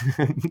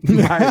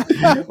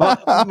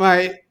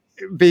might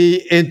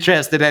be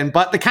interested in,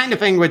 but the kind of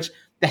thing which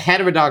the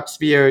heterodox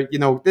sphere,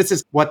 this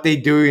is what they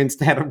do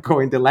instead of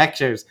going to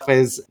lectures,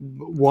 is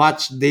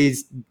watch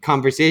these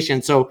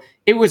conversations. So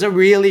it was a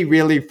really,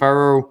 really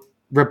thorough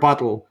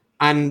rebuttal.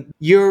 And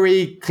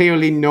Yuri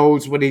clearly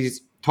knows what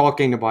he's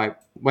talking about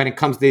when it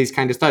comes to these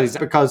kind of studies,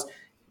 because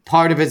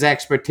part of his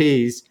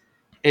expertise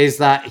is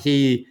that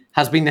he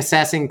has been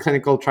assessing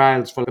clinical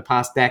trials for the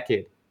past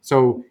decade.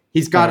 So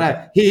he's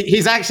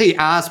he's actually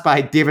asked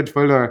by David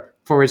Fuller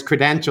for his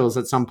credentials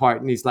at some point.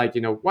 And he's like,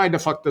 why the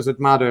fuck does it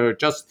matter?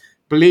 Just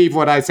believe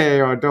what I say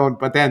or don't.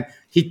 But then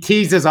he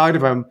teases out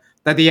of him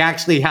that he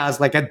actually has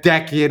like a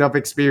decade of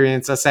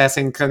experience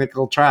assessing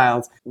clinical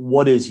trials.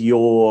 What is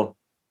your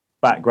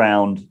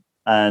background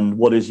and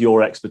what is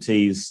your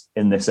expertise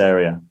in this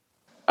area?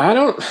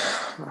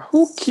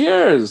 Who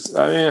cares?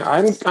 I mean,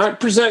 I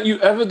present you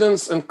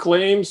evidence and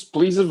claims.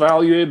 Please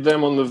evaluate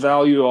them on the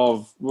value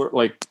of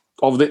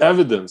the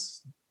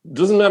evidence.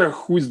 Doesn't matter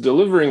who's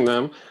delivering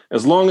them,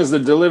 as long as they're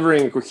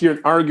delivering a coherent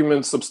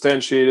argument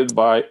substantiated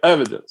by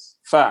evidence,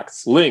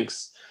 facts,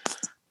 links.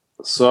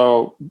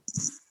 So,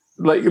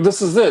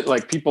 this is it.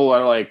 People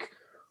are like,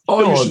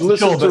 you should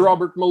listen to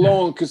Robert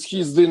Malone because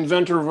he's the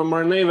inventor of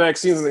mRNA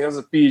vaccines and he has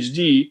a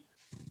PhD.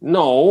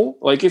 No,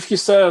 if he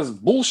says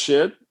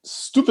bullshit,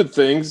 stupid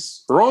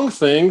things, wrong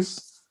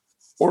things,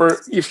 or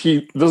if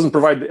he doesn't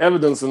provide the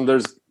evidence and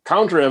there's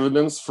counter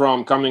evidence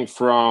coming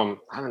from,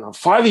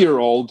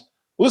 5-year-old,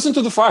 listen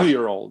to the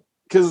 5-year-old,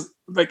 because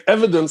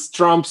evidence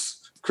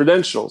trumps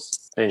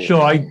credentials. Anyway.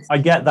 Sure, I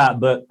get that,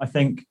 but I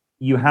think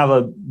you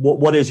have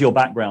what is your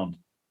background?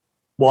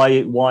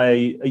 Why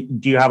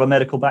do you have a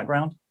medical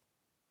background?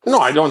 No,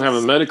 I don't have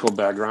a medical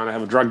background. I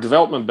have a drug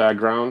development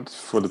background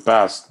for the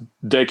past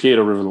decade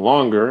or even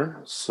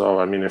longer. So,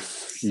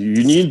 if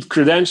you need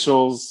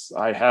credentials,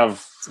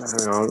 I've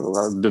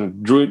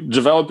been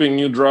developing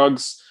new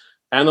drugs,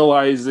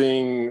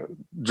 analyzing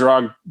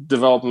drug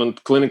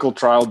development clinical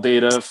trial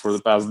data for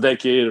the past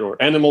decade, or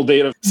animal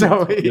data.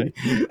 So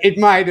it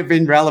might have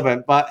been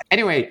relevant. But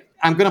anyway,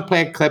 I'm going to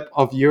play a clip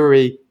of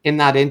Yuri in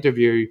that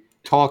interview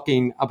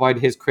talking about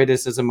his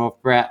criticism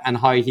of Brett and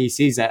how he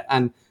sees it.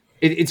 And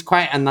it's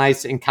quite a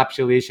nice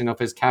encapsulation of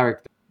his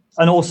character.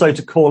 And also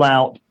to call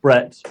out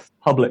Brett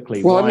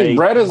publicly. Well,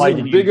 Brett is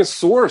the biggest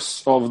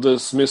source of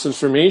this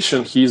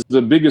misinformation. He's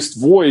the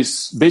biggest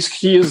voice.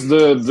 Basically, he is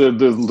the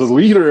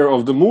leader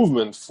of the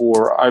movement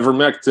for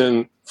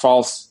ivermectin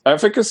false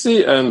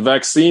efficacy and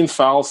vaccine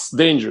false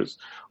dangers.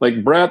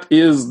 Brett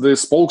is the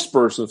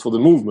spokesperson for the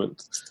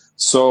movement.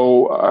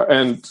 So,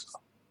 and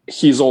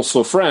he's also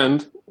a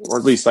friend, or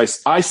at least I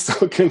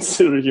still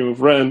consider him a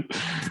friend.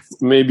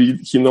 Maybe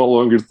he no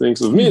longer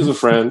thinks of me as a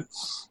friend.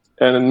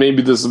 And then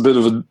maybe there's a bit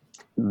of a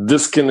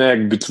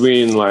disconnect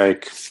between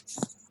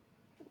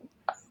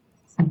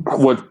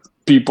what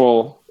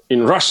people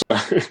in Russia,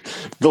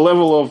 the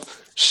level of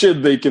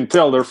shit they can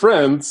tell their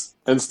friends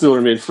and still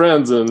remain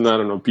friends,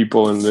 and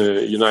people in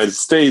the United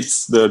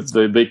States that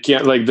they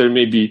can't, they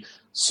may be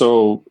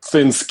so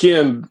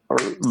thin-skinned, or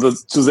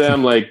to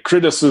them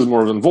criticism,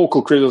 or even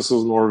vocal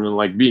criticism, or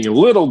even being a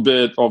little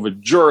bit of a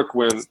jerk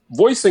when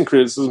voicing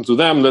criticism, to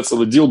them that's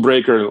a deal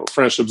breaker and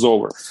friendship's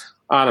over.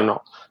 I don't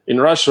know. In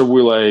Russia,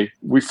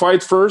 we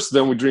fight first,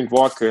 then we drink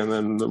vodka, and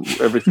then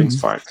everything's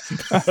fine.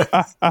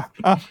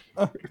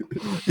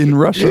 In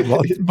Russia,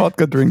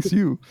 vodka drinks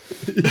you.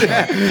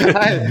 Yeah.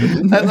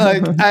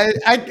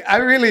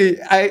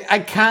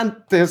 I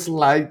can't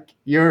dislike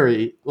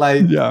Yuri.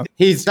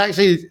 He's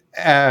actually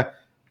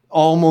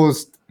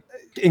almost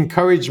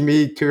encouraged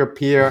me to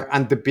appear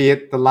and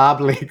debate the lab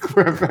leak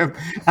with him.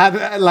 And,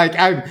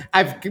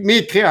 I've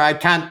made clear I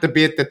can't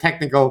debate the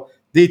technical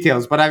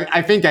details, but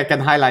I think I can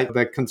highlight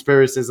the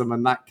conspiracism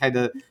and that kind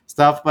of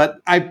stuff. But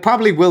I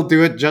probably will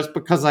do it just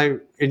because I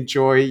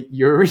enjoy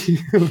Yuri.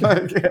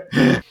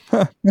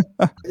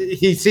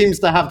 He seems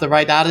to have the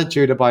right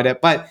attitude about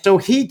it. But so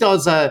he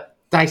does a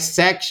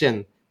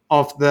dissection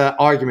of the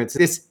arguments,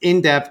 this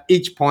in-depth,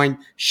 each point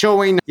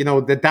showing,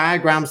 the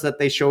diagrams that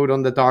they showed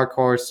on the Dark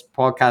Horse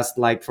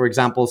podcast, for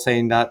example,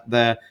 saying that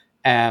the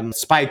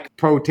spike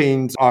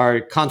proteins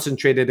are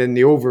concentrated in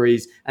the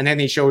ovaries. And then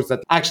he shows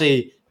that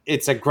actually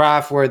it's a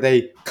graph where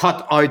they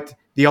cut out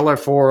the other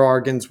 4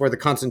 organs where the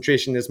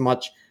concentration is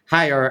much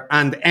higher.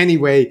 And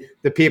anyway,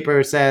 the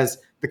paper says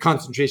the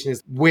concentration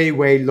is way,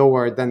 way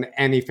lower than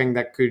anything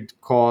that could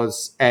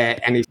cause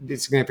any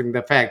significant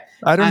effect.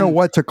 I don't know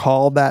what to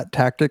call that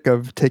tactic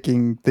of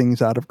taking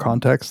things out of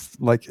context,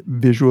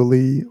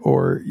 visually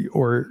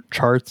or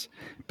charts.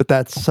 but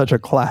that's such a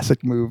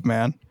classic move,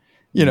 man.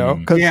 You know,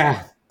 because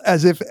Yeah.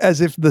 as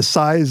if the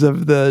size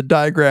of the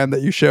diagram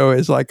that you show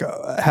is like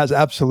has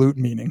absolute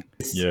meaning.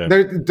 Yeah.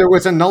 There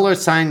was a nuller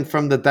sign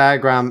from the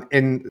diagram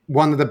in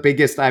one of the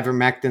biggest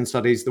ivermectin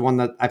studies, the one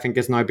that I think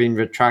is now being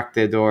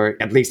retracted or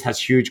at least has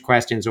huge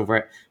questions over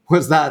it,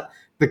 was that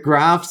the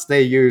graphs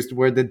they used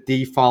were the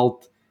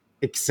default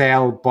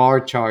Excel bar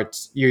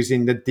charts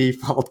using the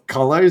default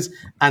colors,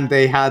 and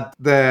they had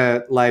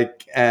the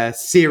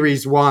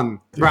series 1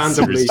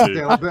 randomly Series 2.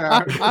 still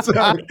there. That's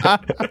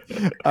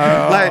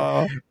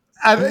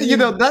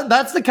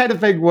the kind of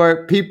thing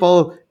where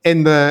people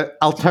in the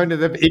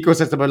alternative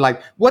ecosystem are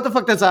like, what the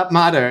fuck does that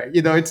matter?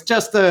 You know, it's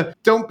just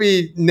don't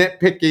be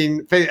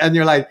nitpicking thing. And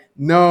you're like,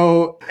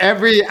 no,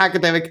 every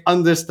academic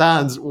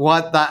understands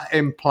what that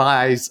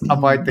implies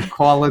about the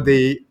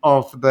quality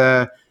of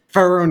the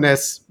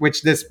thoroughness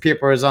which this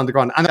paper is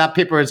undergone. And that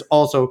paper is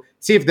also,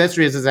 see if this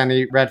raises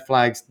any red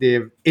flags,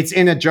 Dave. It's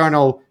in a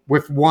journal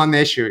with one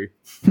issue.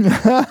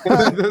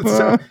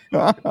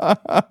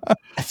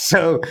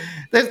 So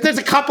there's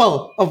a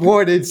couple of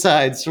warning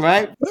signs,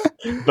 right?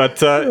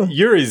 But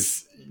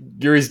Yuri's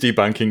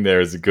debunking there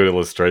is a good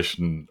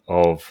illustration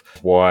of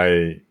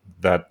why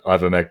that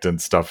ivermectin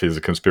stuff is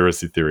a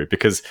conspiracy theory,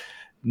 because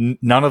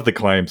none of the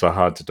claims are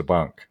hard to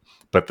debunk.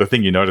 But the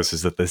thing you notice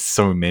is that there's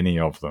so many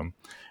of them.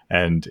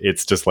 And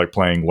it's just like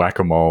playing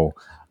whack-a-mole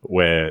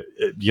where,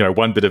 you know,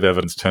 one bit of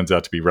evidence turns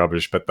out to be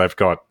rubbish, but they've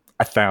got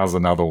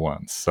 1,000 other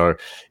ones. So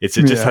it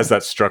just has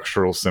that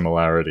structural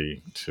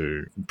similarity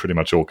to pretty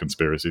much all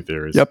conspiracy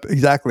theories. Yep,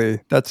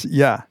 exactly. It's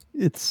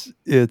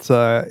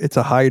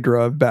a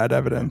hydra of bad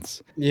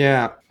evidence.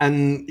 Yeah.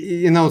 And,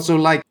 you know, so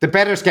like the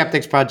Better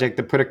Skeptics Project,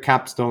 to put a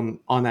capstone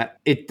on it,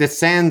 it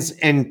descends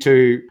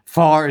into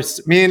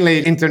farce,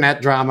 mainly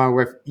internet drama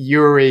with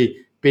Yuri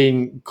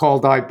being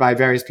called out by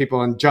various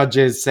people and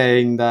judges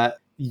saying that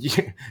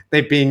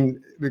they've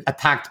been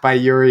attacked by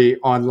Yuri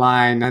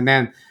online, and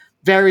then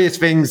various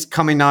things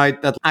coming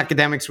out that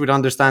academics would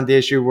understand the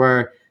issue,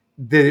 where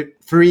the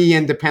 3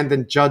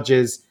 independent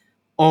judges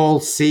all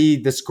see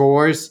the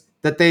scores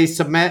that they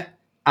submit,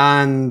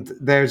 and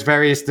there's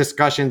various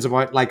discussions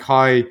about like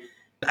how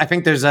I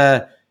think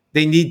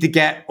they need to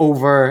get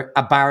over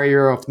a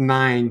barrier of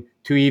 9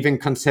 to even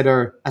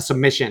consider a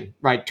submission,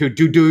 right? To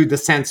do the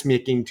sense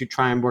making, to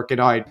try and work it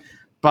out.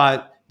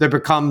 But there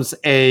becomes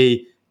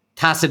a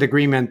tacit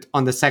agreement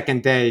on the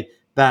second day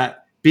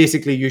that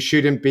basically you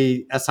shouldn't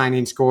be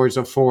assigning scores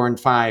of 4 and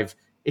 5,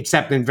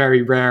 except in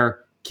very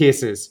rare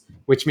cases,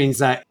 which means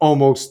that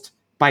almost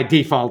by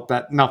default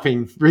that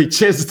nothing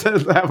reaches the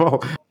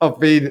level of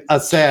being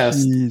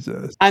assessed.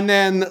 Jesus. And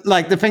then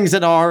like the things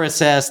that are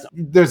assessed,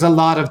 there's a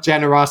lot of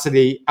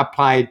generosity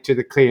applied to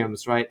the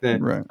claims, right?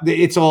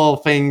 It's all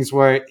things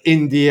where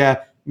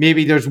India,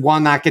 maybe there's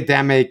one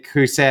academic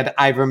who said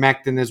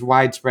ivermectin is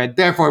widespread,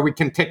 therefore we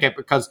can tick it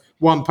because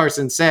one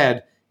person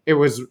said it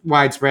was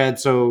widespread.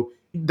 So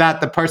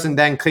that the person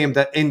then claimed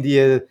that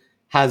India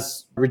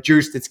has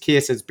reduced its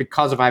cases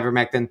because of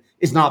ivermectin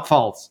is not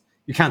false.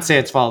 You can't say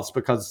it's false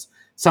because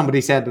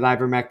somebody said that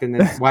ivermectin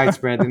is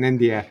widespread in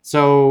India.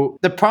 So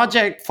the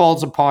project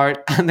falls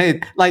apart, and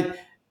it, like,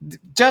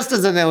 just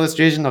as an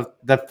illustration of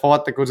the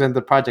thought that goes into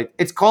the project,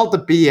 it's called the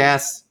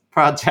BS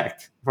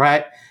project,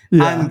 right?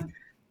 Yeah. And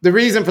the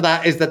reason for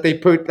that is that they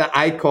put the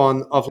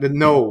icon of the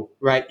no,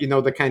 right? You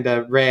know, the kind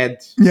of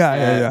red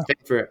thing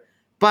for it.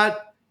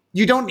 But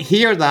you don't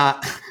hear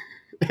that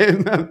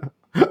in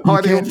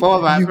audio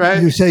format,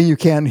 right? You're saying you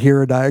can't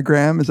hear a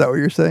diagram? Is that what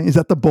you're saying? Is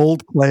that the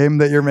bold claim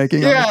that you're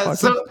making? Yeah,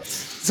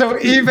 so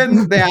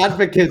even the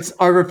advocates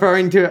are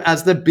referring to it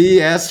as the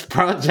BS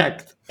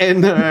project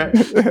in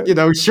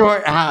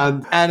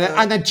shorthand.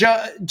 And a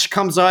judge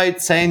comes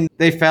out saying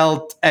they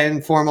felt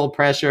informal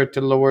pressure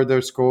to lower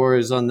their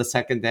scores on the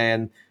second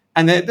day.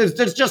 And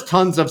there's just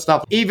tons of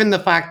stuff. Even the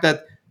fact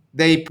that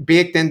they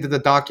baked into the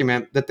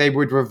document that they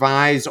would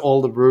revise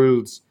all the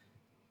rules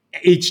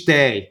each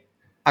day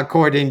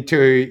according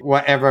to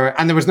whatever,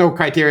 and there was no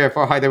criteria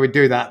for how they would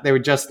do that. They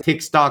would just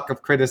take stock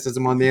of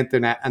criticism on the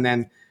internet and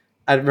then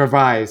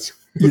revise.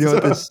 You know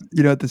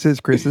what this is,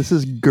 Chris? This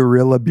is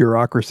guerrilla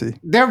bureaucracy.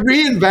 They're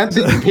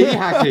reinventing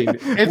p-hacking.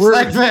 It's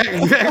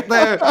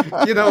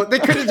they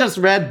could have just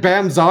read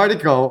Bam's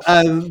article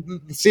and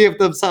saved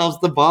themselves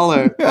the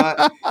baller.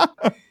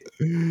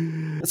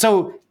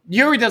 So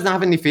Yuri doesn't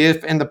have any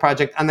faith in the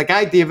project, and the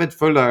guy David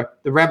Fuller,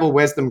 the Rebel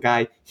Wisdom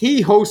guy,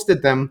 he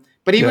hosted them.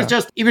 But he was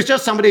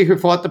just somebody who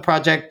thought the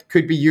project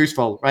could be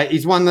useful, right?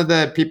 He's one of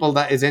the people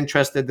that is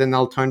interested in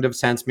alternative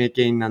sense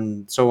making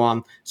and so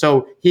on.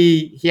 So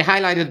he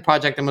highlighted the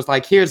project and was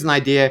like, here's an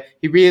idea.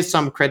 He raised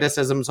some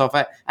criticisms of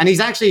it. And he's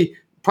actually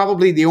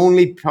probably the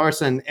only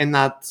person in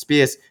that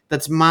space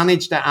that's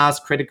managed to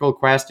ask critical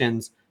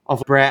questions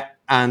of Brett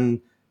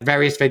and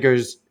various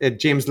figures,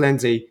 James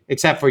Lindsay,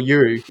 except for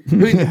Yuri,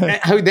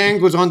 who then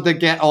goes on to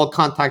get all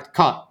contact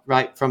cut,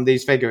 right, from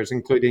these figures,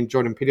 including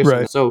Jordan Peterson.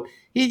 Right. So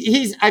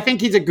I think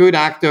he's a good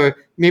actor,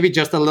 maybe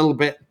just a little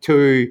bit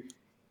too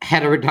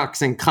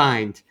heterodox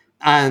inclined.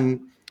 And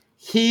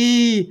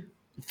he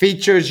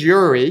features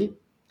Yuri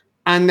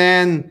And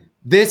then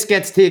this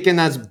gets taken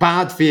as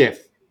bad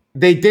faith.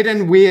 They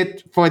didn't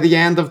wait for the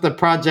end of the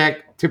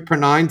project to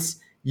pronounce.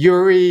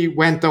 Yuri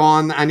went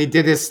on and he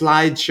did his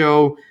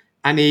slideshow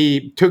and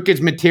he took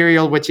his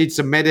material, which he'd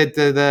submitted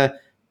to the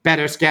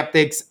Better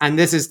Skeptics. And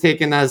this is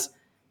taken as,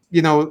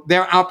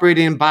 they're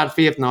operating in bad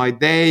faith now.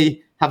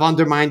 They have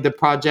undermined the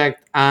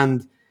project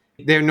and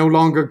they're no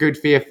longer good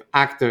faith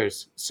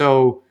actors.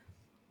 So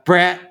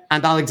Brett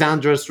and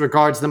Alexandros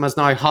regards them as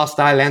now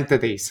hostile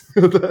entities.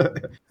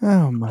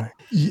 Oh my!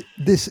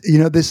 This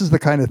is the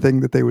kind of thing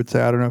that they would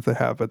say. I don't know if they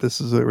have, but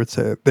this is what they would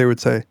say. They would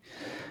say,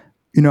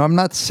 I'm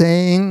not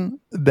saying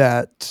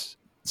that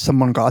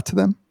someone got to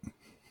them,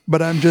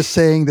 but I'm just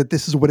saying that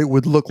this is what it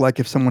would look like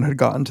if someone had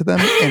gotten to them,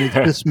 and it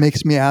just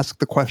makes me ask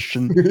the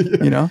question.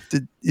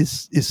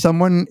 Is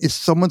someone?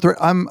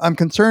 I'm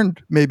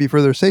concerned maybe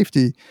for their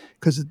safety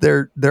because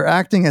they're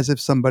acting as if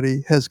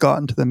somebody has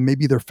gotten to them.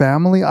 Maybe their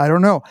family. I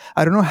don't know.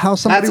 I don't know how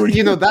somebody would.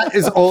 That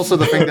is also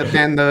the thing that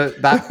then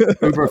that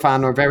Uber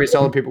fan or very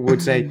solid people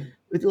would say,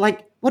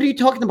 like, what are you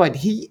talking about?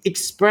 He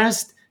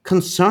expressed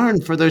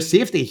concern for their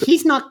safety.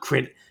 He's not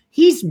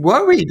He's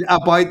worried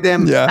about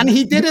them. Yeah. And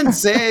he didn't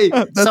say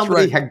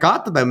somebody had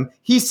got to them.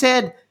 He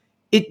said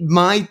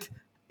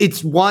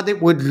it's what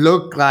it would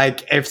look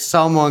like if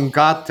someone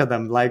got to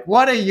them. Like,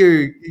 what are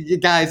you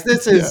guys?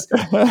 This is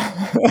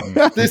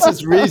this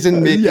is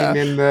reason making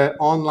in the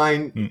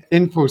online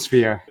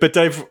infosphere. But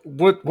Dave,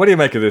 what do you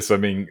make of this? I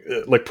mean,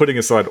 like putting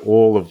aside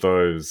all of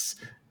those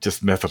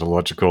just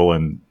methodological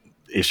and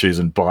issues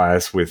and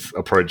bias with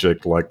a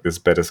project like this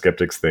Better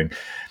Skeptics thing,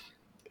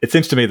 it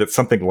seems to me that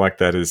something like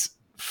that is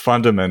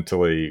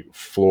fundamentally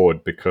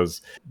flawed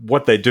because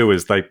what they do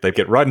is they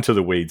get right into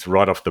the weeds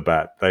right off the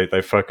bat.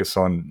 They focus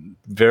on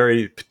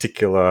very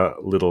particular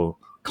little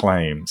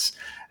claims.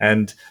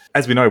 And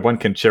as we know, one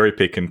can cherry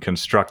pick and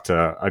construct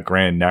a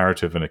grand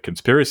narrative and a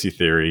conspiracy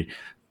theory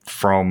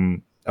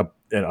from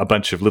a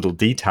bunch of little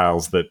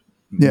details that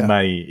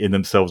may in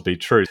themselves be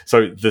true.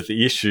 So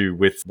the issue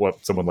with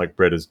what someone like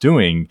Brett is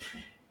doing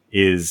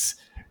is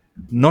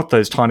not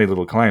those tiny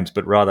little claims,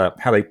 but rather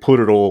how they put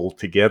it all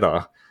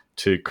together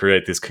to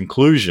create this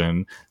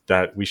conclusion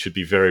that we should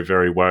be very,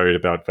 very worried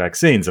about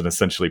vaccines and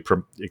essentially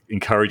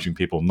encouraging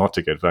people not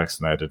to get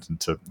vaccinated and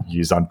to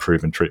use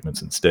unproven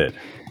treatments instead.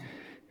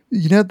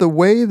 The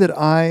way that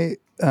I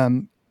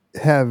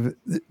have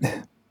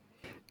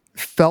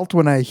felt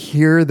when I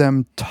hear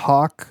them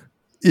talk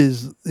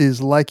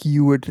is like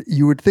you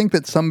would think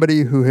that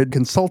somebody who had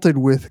consulted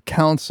with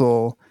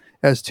counsel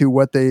as to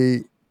what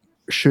they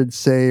should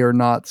say or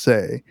not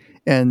say,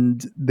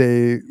 and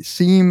they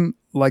seem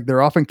like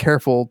they're often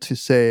careful to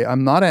say,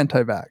 I'm not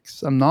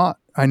anti-vax.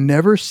 I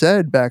never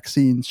said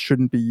vaccines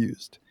shouldn't be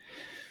used.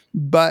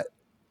 But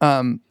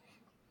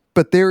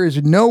there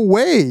is no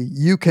way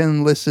you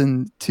can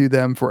listen to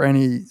them for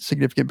any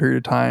significant period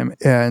of time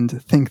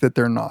and think that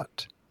they're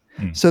not.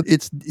 So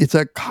it's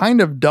a kind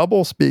of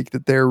double speak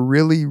that they're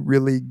really,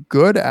 really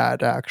good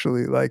at,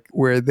 actually, like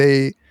where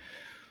they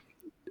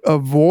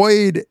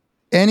avoid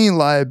any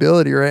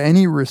liability or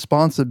any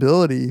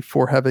responsibility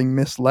for having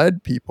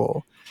misled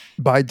people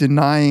by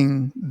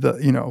denying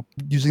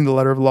using the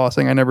letter of law,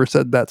 saying I never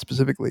said that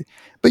specifically,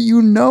 but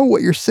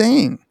what you're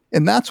saying.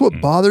 And that's what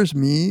bothers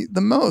me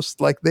the most.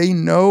 Like they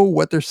know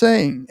what they're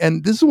saying.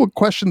 And this is a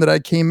question that I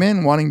came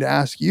in wanting to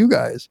ask you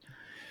guys,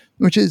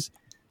 which is,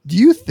 do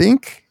you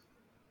think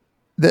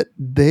that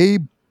they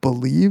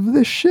believe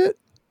this shit?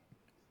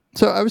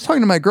 So I was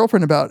talking to my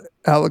girlfriend about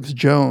Alex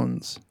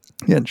Jones,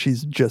 and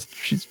she's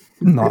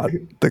not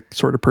the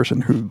sort of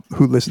person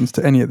who listens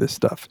to any of this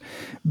stuff,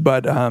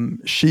 but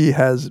she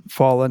has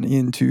fallen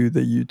into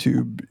the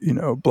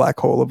YouTube black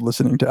hole of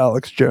listening to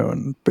Alex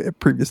Jones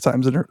previous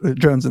times in her,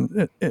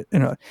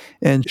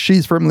 and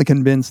she's firmly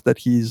convinced that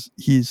he's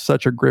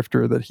such a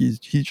grifter that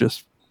he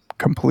just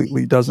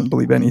completely doesn't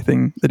believe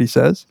anything that he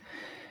says.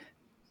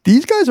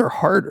 These guys are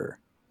harder.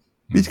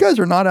 These guys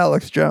are not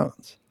Alex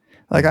Jones.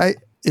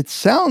 It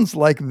sounds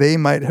like they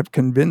might have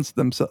convinced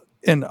themselves,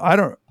 and I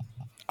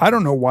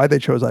don't know why they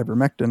chose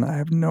ivermectin. I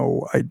have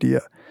no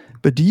idea.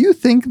 But do you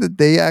think that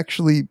they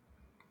actually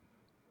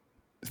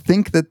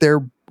think that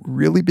they're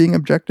really being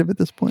objective at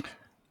this point?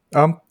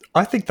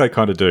 I think they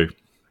kind of do.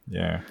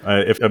 Yeah.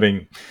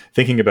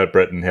 Thinking about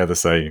Brett and how they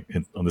say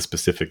on the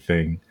specific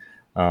thing,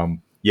 I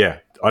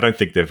don't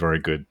think they're very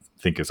good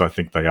thinkers. I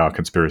think they are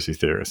conspiracy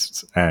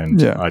theorists.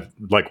 And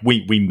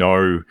we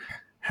know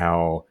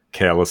how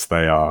careless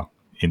they are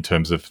in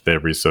terms of their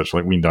research.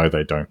 Like we know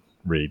they don't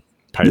read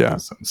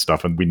papers and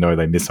stuff, and we know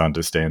they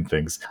misunderstand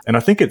things. And I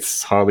think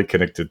it's highly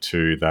connected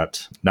to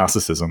that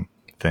narcissism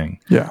thing.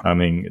 Yeah. I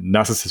mean,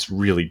 narcissists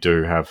really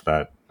do have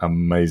that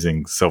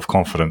amazing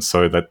self-confidence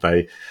so that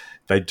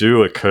they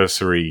do a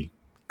cursory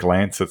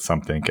glance at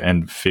something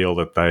and feel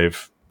that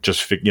they've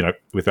just,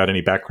 without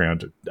any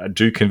background,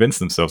 do convince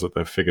themselves that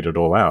they've figured it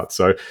all out.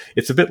 So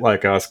it's a bit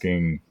like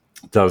asking,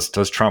 does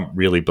Trump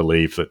really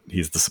believe that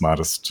he's the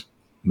smartest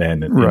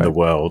men in the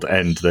world,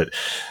 and that,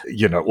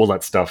 all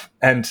that stuff.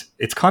 And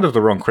it's kind of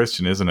the wrong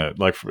question, isn't it?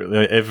 Like,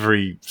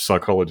 every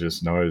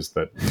psychologist knows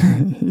that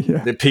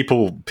that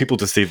people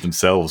deceive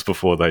themselves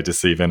before they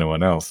deceive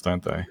anyone else,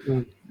 don't they?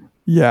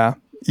 Yeah.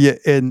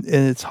 And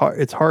it's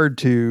hard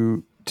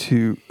to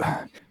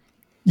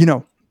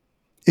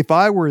if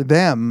I were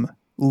them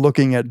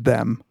looking at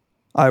them,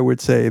 I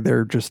would say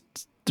they're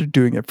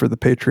doing it for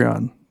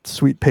the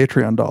sweet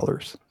Patreon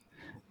dollars,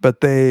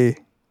 but they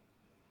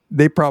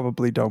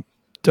probably don't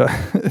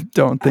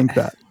think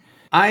that.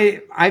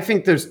 I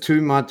think there's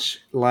too much,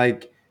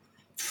 like,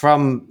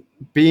 from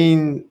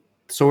being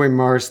so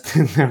immersed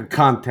in their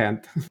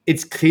content.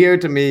 It's clear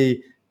to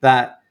me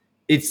that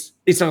it's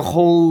a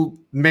whole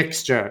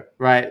mixture,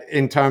 right?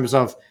 In terms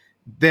of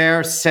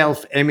their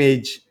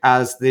self-image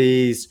as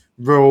these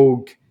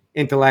rogue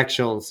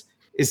intellectuals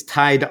is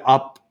tied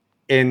up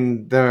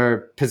in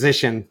their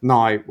position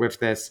now with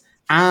this,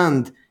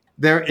 and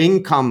their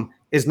income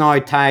is now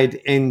tied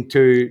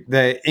into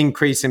the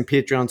increase in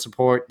Patreon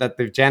support that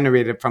they've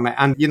generated from it,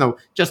 and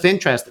just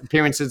interest,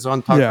 appearances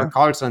on Tucker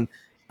Carlson,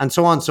 and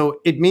so on. So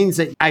it means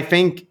that I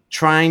think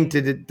trying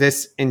to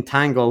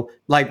disentangle,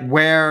 like,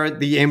 where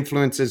the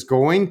influence is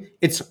going,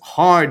 it's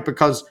hard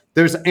because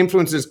there's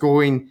influences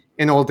going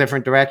in all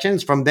different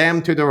directions, from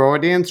them to their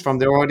audience, from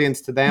their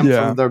audience to them,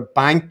 from their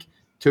bank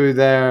to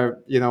their,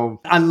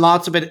 and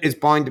lots of it is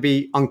bound to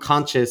be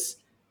unconscious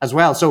as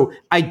well. So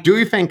I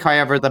do think,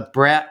 however, that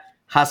Brett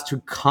has to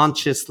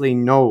consciously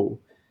know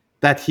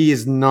that he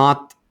is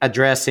not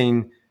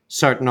addressing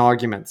certain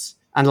arguments.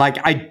 And, like,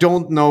 I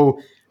don't know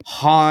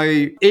how,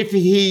 if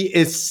he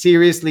is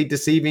seriously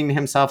deceiving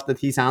himself that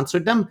he's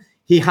answered them,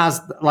 he has,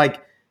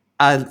 like,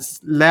 a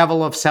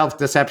level of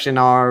self-deception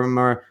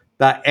armor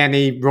that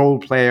any role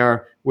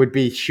player would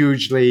be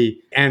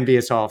hugely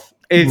envious of.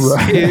 It's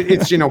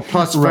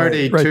plus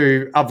 30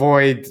 to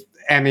avoid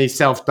any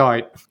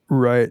self-doubt.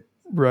 Right.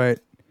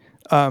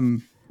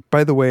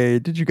 By the way,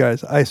 did you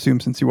guys, I assume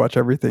since you watch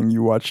everything,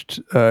 you watched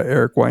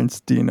Eric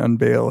Weinstein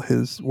unveil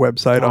his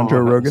website on Joe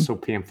Rogan? So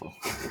painful.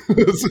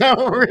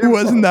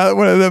 Wasn't that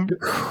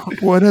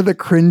one of the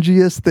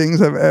cringiest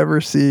things I've ever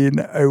seen?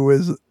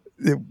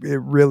 It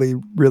really,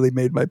 really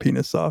made my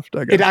penis soft.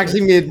 It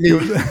actually made me,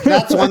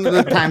 that's one of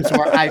the times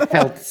where I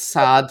felt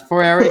sad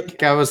for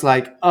Eric. I was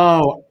like,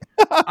 I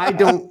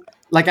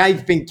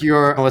think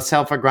you're a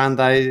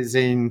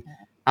self-aggrandizing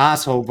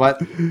asshole,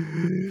 but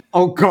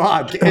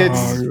God,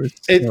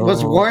 it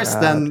was worse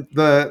than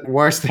the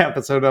worst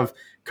episode of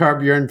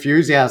Curb Your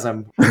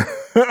Enthusiasm.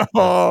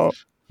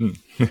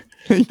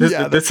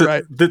 This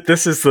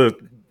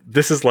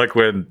is like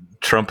when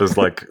Trump is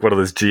like one of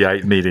those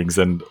G8 meetings,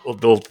 and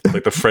all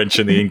like the French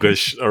and the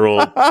English are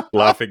all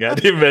laughing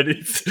at him, and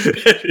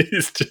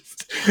he's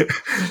just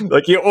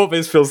like, you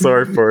always feel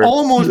sorry for him.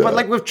 Almost, but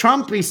like with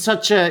Trump, he's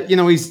such a, he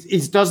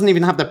doesn't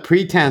even have the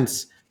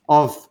pretense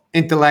of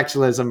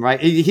intellectualism,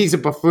 right? He's a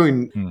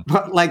buffoon,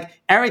 but like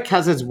Eric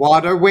has his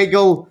water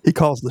wiggle. He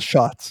calls the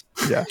shots.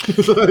 Yeah.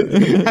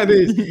 And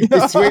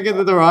he's swinging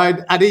it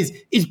around, and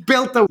he's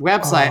built a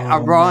website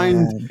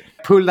around. Man.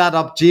 Pull that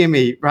up,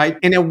 Jamie, right?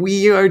 In a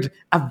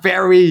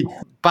very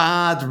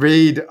bad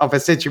read of a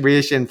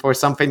situation for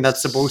something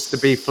that's supposed to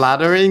be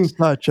flattering.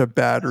 Such a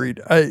bad read.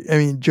 I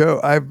mean,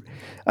 Joe,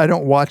 I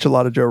don't watch a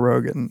lot of Joe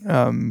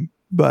Rogan,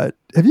 but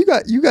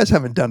you guys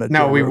haven't done it.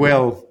 No, we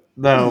will,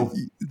 though.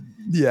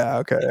 Yeah,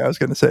 okay. I was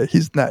going to say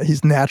he's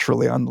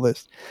naturally on the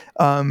list,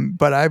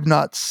 but I've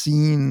not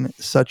seen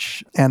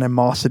such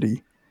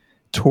animosity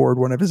toward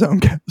one of his own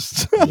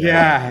guests.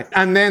 Yeah,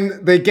 and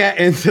then they get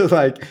into,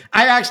 like,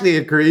 I actually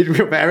agreed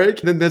with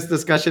Eric in this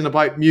discussion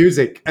about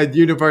music and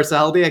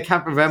universality. I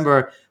can't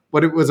remember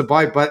what it was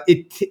about, but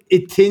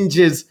it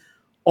tinges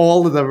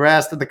all of the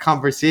rest of the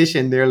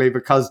conversation nearly,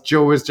 because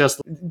Joe is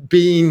just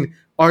being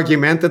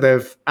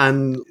argumentative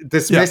and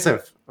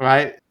dismissive,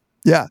 right?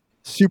 Yeah,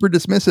 super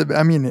dismissive.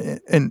 I mean,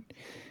 and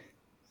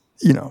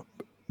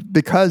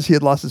because he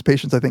had lost his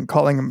patience, I think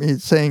calling him,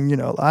 he's saying,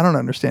 I don't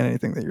understand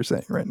anything that you're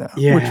saying right now.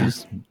 Yeah. Which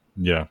is,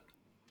 yeah.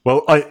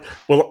 Well,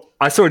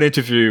 I saw an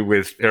interview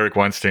with Eric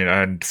Weinstein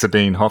and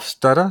Sabine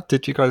Hofstadter.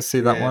 Did you guys see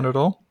that one at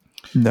all?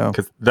 No.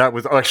 Because that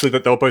was actually,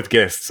 they were both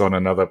guests on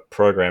another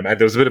program, and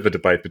there was a bit of a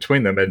debate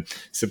between them. And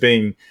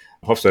Sabine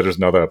Hofstadter is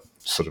another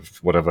sort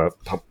of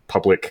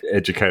public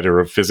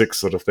educator of physics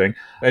sort of thing.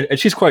 And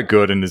she's quite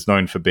good and is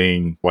known for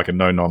being like a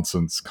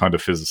no-nonsense kind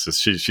of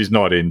physicist. She's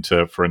not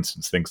into, for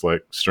instance, things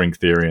like string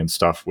theory and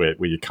stuff where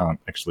you can't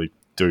actually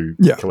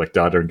collect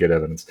data and get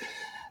evidence.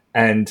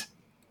 And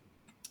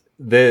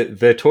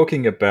they're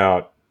talking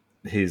about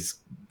his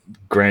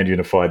grand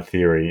unified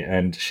theory,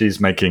 and she's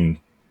making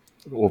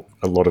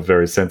a lot of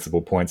very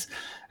sensible points.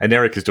 And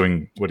Eric is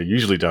doing what he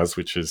usually does,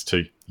 which is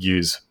to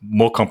use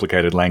more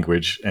complicated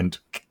language and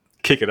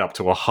kick it up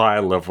to a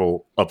higher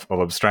level of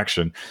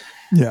abstraction.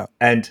 Yeah.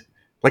 And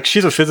like,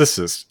 she's a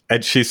physicist,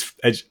 and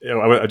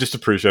I just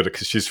appreciate it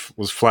because she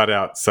was flat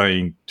out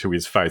saying to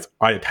his face,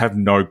 I have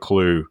no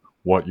clue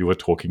what you were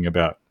talking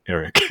about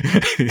Eric.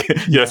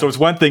 So it's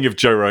one thing if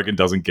Joe Rogan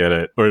doesn't get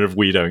it or if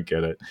we don't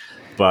get it.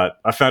 But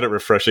I found it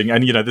refreshing.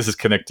 And, this is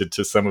connected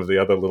to some of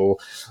the other little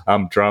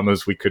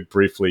dramas we could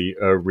briefly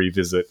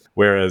revisit.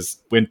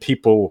 Whereas when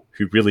people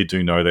who really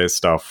do know their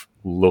stuff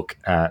look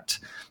at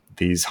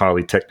these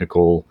highly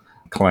technical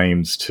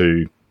claims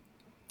to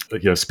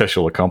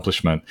special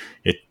accomplishment,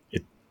 it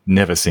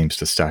never seems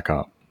to stack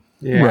up.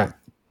 Yeah. Right.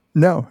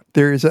 No,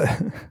 there's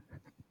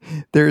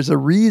a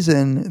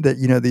reason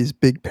that, these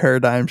big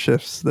paradigm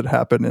shifts that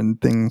happen in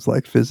things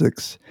like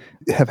physics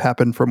have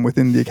happened from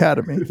within the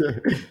academy.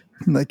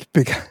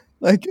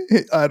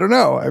 I don't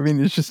know. I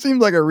mean, it just seems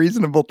like a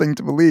reasonable thing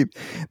to believe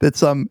that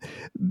some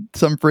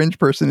fringe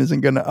person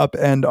isn't going to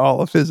upend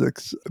all of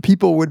physics.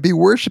 People would be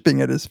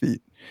worshiping at his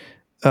feet.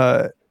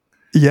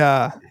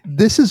 Yeah,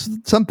 this is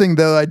something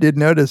though I did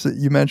notice that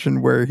you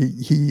mentioned where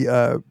he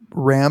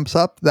ramps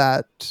up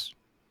that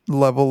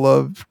level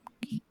of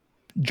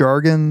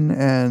jargon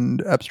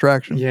and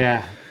abstraction.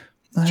 Yeah.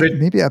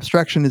 Maybe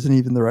abstraction isn't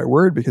even the right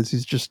word because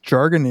he's just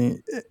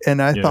jargony.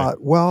 And I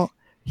thought, well,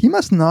 he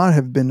must not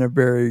have been a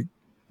very,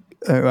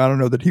 I don't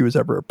know that he was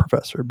ever a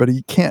professor, but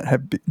he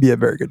can't be a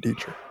very good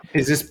teacher.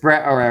 Is this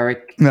Brett or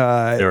Eric?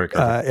 Eric.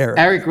 Eric.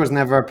 Eric was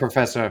never a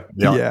professor.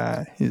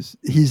 Yeah.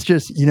 He's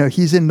just,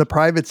 he's in the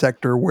private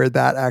sector where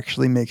that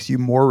actually makes you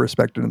more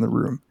respected in the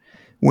room.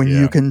 When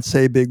you can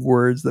say big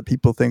words that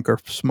people think are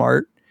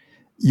smart,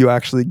 you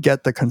actually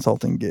get the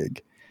consulting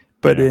gig.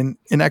 But in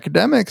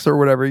academics or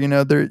whatever,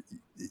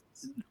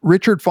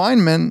 Richard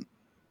Feynman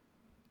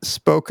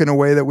spoke in a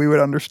way that we would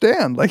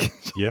understand.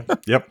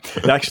 Yep.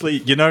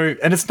 Actually,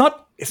 and it's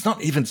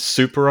not even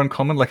super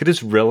uncommon. Like, it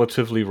is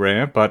relatively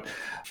rare. But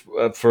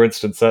for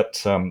instance,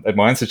 at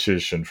my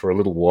institution for a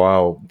little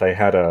while, they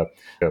had a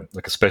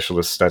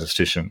specialist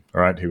statistician,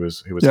 right? Who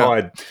was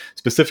hired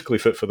specifically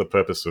for the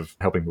purpose of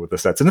helping with the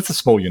stats. And it's a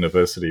small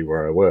university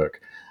where I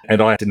work. And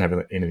I didn't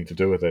have anything to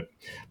do with it.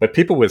 But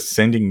people were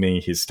sending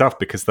me his stuff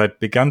because they'd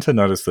begun to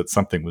notice that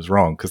something was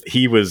wrong. Because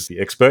he was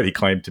the expert. He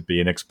claimed to be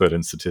an expert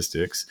in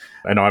statistics.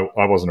 And I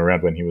wasn't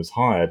around when he was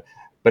hired.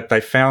 But they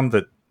found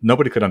that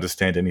nobody could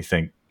understand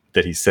anything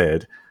that he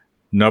said.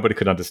 Nobody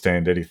could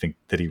understand anything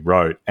that he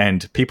wrote.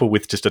 And people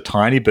with just a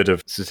tiny bit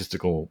of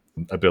statistical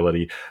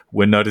ability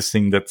were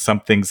noticing that some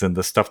things in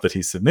the stuff that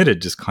he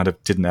submitted just kind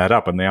of didn't add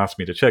up. And they asked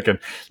me to check. And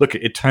look,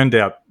 it turned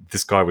out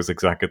this guy was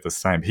exactly the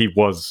same. He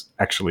was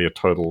actually a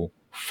total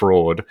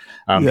fraud.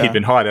 He'd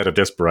been hired out of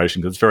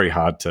desperation because it's very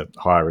hard to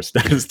hire a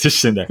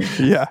statistician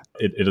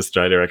in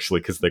Australia,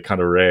 actually, because they're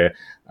kind of rare.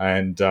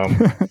 And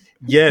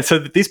so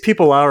these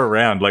people are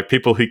around, like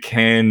people who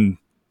can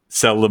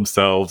sell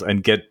themselves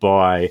and get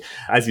by,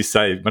 as you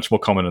say, much more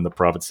common in the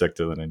private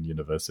sector than in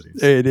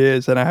universities. It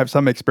is, and I have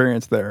some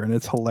experience there, and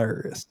it's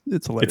hilarious.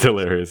 It's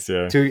hilarious,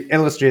 yeah. To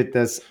illustrate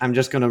this, I'm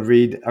just going to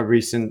read a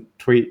recent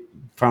tweet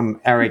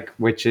from Eric,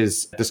 which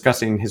is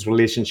discussing his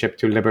relationship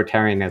to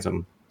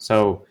libertarianism.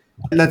 So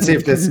let's see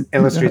if this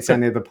illustrates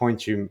any of the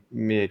points you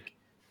make.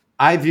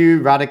 I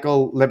view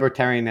radical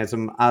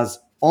libertarianism as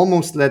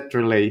almost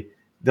literally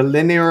the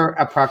linear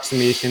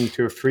approximation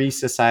to a free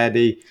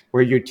society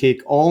where you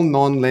take all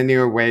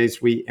non-linear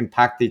ways we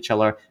impact each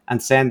other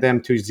and send them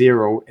to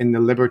zero in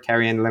the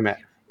libertarian limit.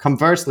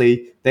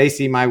 Conversely, they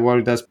see my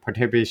world as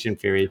perturbation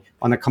theory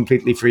on a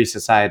completely free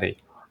society.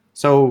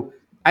 So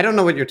I don't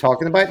know what you're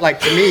talking about. Like,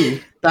 to me,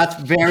 that's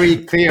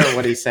very clear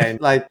what he's saying.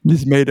 Like,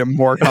 he's made it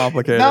more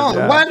complicated. No,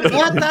 what?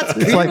 That's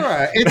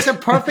clearer. It's a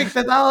perfect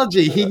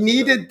analogy. He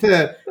needed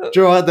to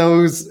draw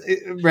those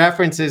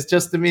references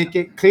just to make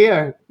it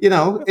clear.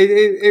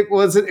 It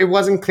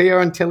wasn't clear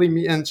until he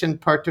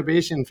mentioned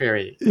perturbation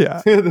theory.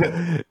 Yeah.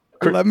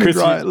 Let me Chris,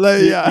 draw it.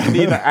 You can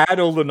either add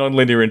all the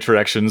nonlinear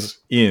interactions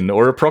in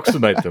or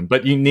approximate them,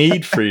 but you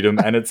need freedom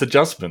and its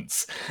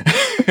adjustments.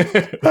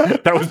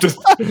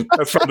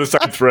 That's from the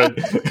same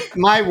thread.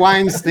 My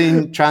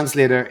Weinstein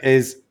translator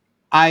is,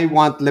 I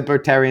want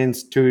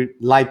libertarians to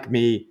like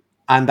me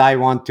and I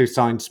want to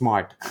sound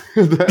smart.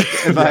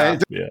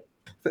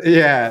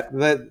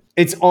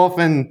 It's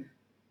often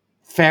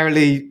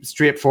fairly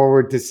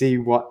straightforward to see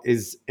what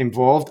is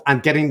involved,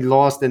 and getting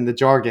lost in the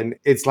jargon,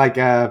 it's like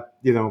a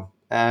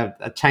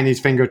Chinese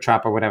finger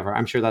trap or whatever.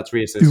 I'm sure that's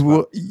racist.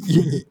 Well,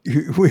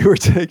 we were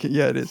taking,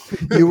 it is.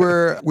 We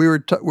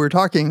were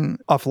talking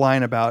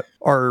offline about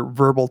our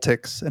verbal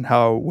tics and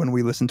how when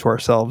we listen to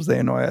ourselves, they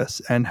annoy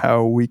us, and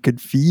how we could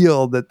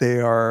feel that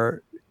they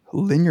are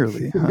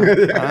linearly.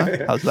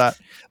 How's that?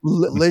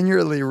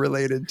 Linearly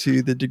related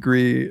to the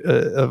degree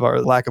of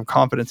our lack of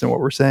confidence in what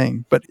we're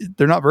saying. But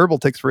they're not verbal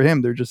tics for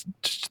him. They're just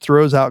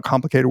throws out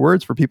complicated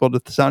words for people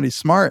to sound he's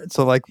smart.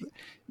 So like,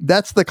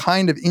 that's the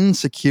kind of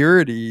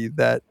insecurity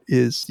that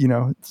is,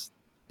 it's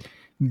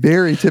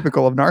very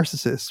typical of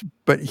narcissists.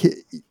 But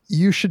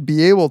you should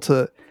be able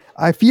to,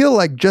 I feel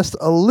like just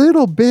a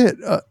little bit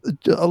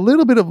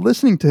of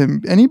listening to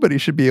him, anybody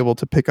should be able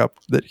to pick up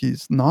that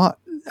he's not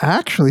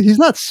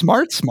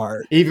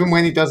smart. Even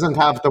when he doesn't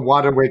have the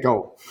water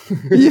wiggle.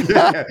 He's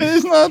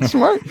not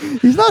smart.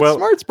 He's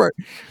not smart.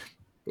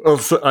 Well,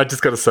 so I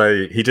just got to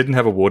say, he didn't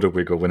have a water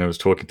wiggle when he was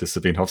talking to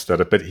Sabine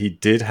Hofstadter, but he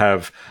did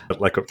have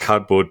like a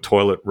cardboard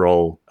toilet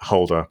roll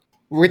holder.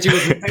 Which he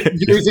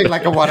was using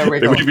like a water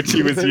wiggle. Which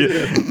he was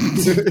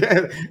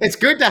It's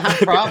good to have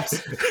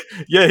props.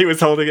 Yeah, he was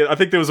holding it. I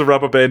think there was a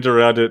rubber band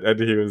around it, and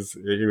he was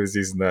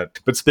using that.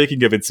 But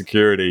speaking of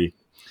insecurity,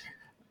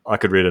 I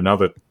could read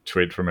another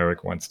tweet from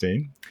Eric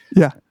Weinstein.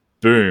 Yeah.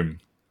 Boom.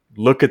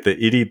 Look at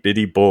the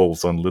itty-bitty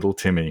balls on little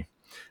Timmy.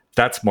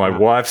 That's my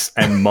wife's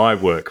and my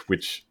work,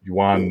 which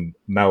Juan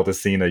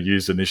Maldacena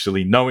used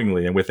initially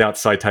knowingly and without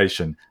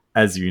citation.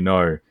 As you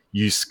know,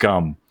 you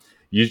scum.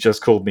 You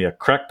just called me a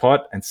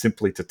crackpot and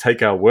simply to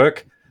take our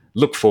work.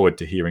 Look forward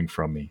to hearing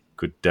from me.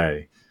 Good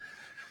day.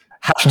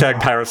 Hashtag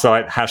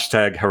parasite,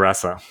 hashtag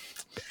harasser.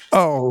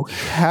 Oh,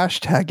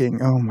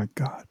 hashtagging. Oh, my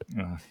God.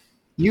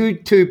 You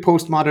two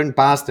postmodern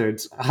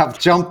bastards have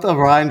jumped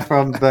around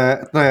from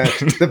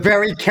the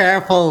very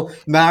careful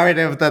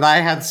narrative that I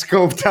had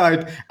scoped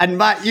out. And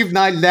Matt, you've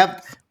now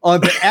leapt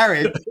onto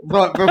Eric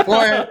but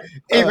before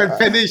even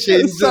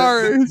finishing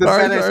the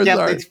Better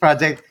Skeptics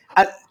project.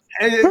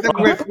 With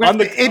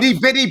the itty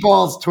bitty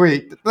balls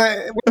tweet,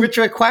 which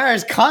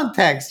requires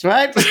context,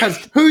 right? Because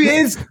who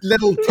is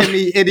little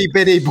Timmy itty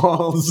bitty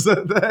balls?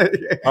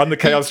 I'm the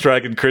Chaos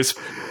Dragon, Chris.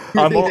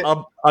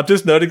 I'm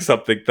just noting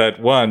something that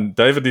one,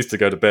 David needs to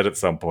go to bed at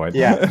some point.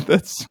 Yeah,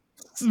 that's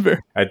very.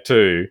 And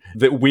two,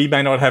 that we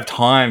may not have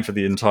time for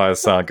the entire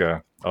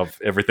saga of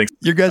everything.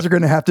 You guys are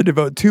going to have to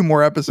devote 2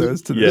 more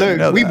episodes to this.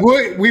 Look,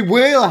 we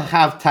will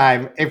have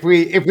time if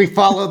we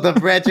follow the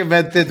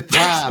regimented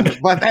plan.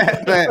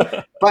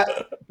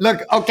 But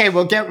look, okay,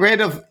 we'll get rid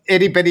of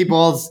itty bitty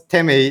balls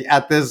Timmy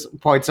at this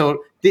point.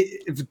 So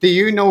do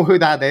you know who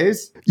that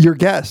is? Your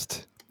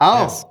guest.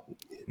 Oh. Yes.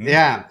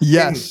 Yeah.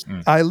 Yes.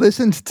 I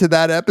listened to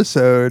that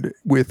episode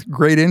with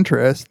great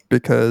interest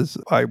because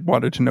I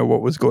wanted to know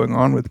what was going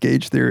on with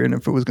gauge theory and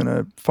if it was going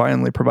to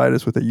finally provide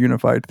us with a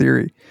unified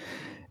theory.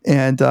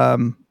 And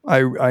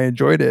I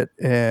enjoyed it.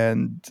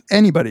 And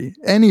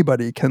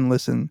anybody can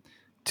listen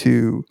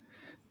to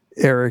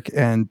Eric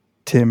and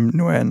Tim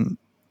Nguyen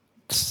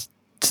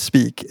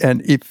speak.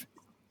 And if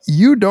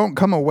you don't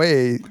come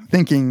away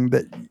thinking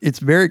that it's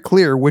very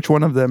clear which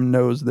one of them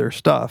knows their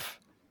stuff,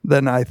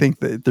 then I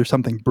think that there's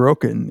something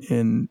broken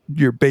in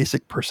your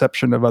basic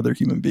perception of other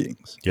human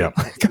beings. Yeah.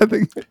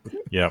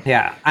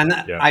 Yeah. And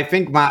I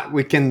think, Matt,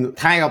 we can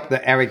tie up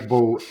the Eric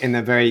bow in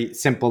a very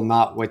simple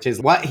knot, which is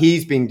what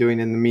he's been doing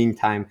in the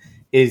meantime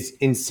is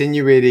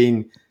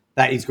insinuating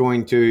that he's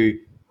going to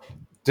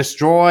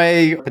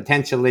destroy,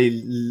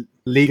 potentially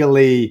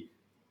legally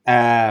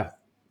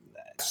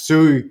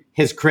sue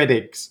his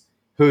critics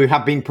who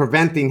have been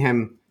preventing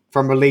him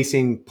from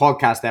releasing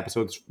podcast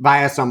episodes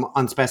via some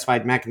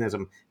unspecified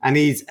mechanism. And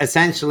he's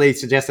essentially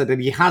suggested that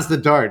he has the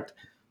dirt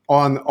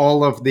on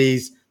all of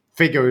these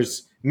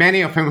figures,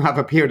 many of whom have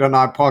appeared on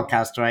our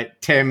podcast, right?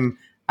 Tim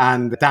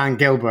and Dan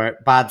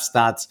Gilbert, Bad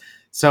Stats.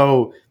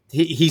 So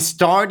he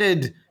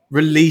started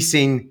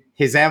releasing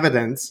his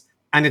evidence,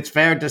 and it's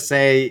fair to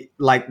say,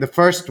 like, the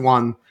first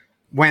one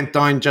went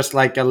down just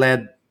like a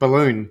lead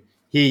balloon.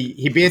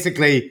 He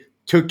basically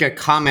took a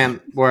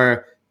comment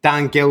where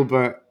Dan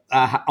Gilbert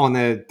on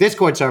a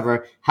Discord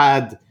server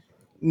had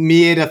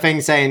made a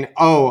thing saying,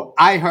 oh,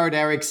 I heard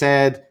Eric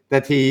said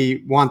that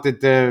he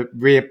wanted to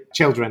rape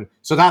children.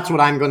 So that's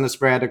what I'm going to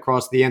spread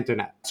across the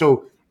internet.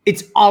 So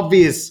it's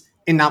obvious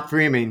in that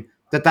framing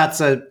that that's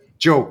a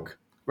joke,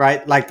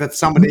 right? Like that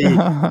somebody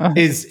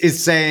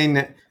is saying,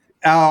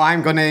 oh,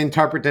 I'm going to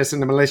interpret this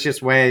in a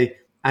malicious way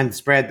and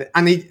spread.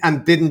 And he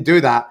didn't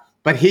do that.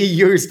 But he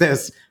used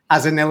this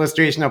as an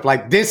illustration of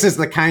like, this is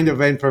the kind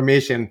of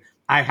information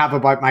I have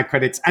about my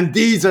critics. And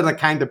these are the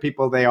kind of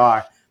people they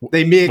are.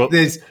 They make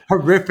these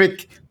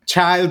horrific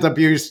child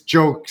abuse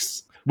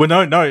jokes.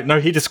 Well, no.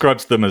 He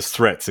describes them as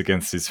threats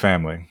against his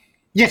family.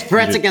 Yes,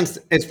 threats against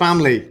his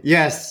family.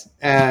 Yes.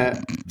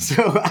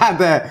 So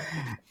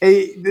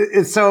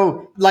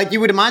like you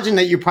would imagine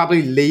that you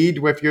probably lead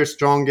with your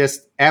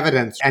strongest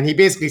evidence. And he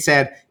basically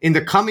said, in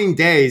the coming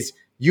days,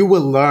 you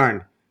will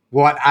learn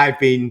what I've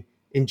been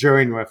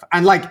enduring with.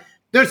 And like,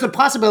 there's a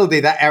possibility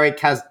that Eric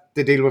has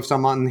to deal with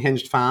some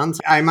unhinged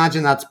fans. I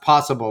imagine that's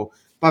possible.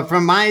 But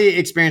from my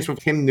experience with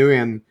Tim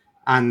Nguyen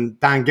and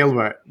Dan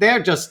Gilbert,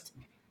 they're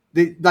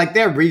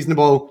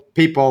reasonable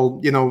people,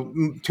 you know,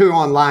 too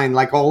online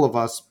like all of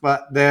us,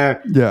 but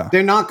they're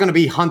not going to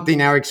be hunting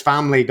Eric's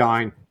family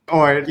down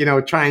or, you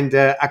know, trying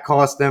to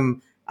accost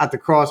them at the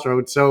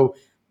crossroads. So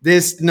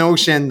this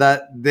notion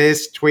that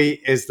this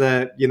tweet is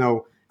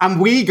and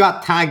we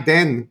got tagged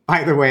in,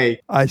 by the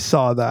way. I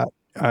saw that.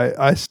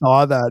 I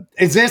saw that.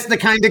 Is this the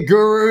kind of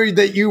guru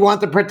that you want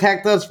to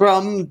protect us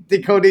from?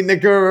 Decoding the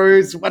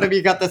gurus. What have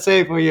you got to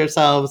say for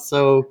yourselves?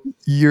 So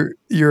you're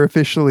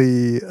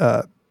officially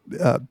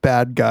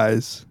bad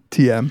guys,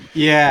 TM.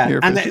 Yeah,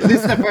 and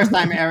this is the first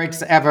time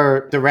Eric's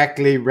ever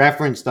directly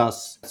referenced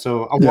us.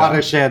 So a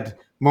watershed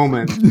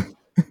moment.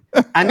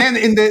 And then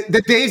in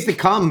the days to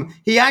come,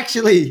 he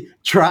actually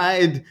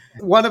tried.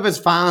 One of his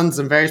fans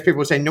and various people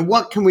were saying, "No,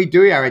 what can we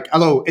do, Eric?"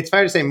 Although it's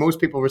fair to say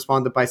most people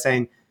responded by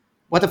saying,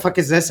 what the fuck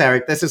is this,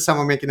 Eric? This is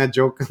someone making a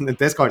joke on the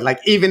Discord. Like,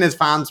 even his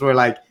fans were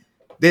like,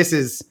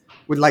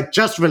 would like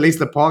just release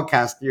the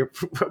podcast.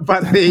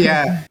 But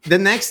the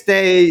next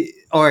day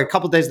or a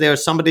couple of days later,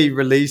 he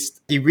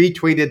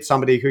retweeted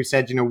somebody who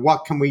said,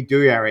 what can we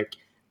do, Eric?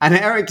 And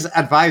Eric's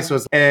advice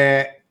was,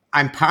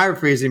 I'm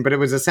paraphrasing, but it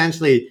was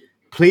essentially,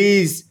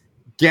 please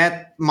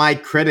get my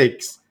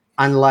critics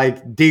and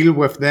like deal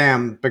with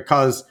them,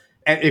 because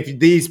if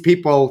these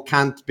people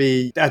can't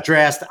be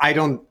addressed, I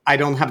don't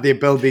have the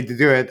ability to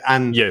do it.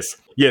 And yes.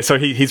 Yeah, so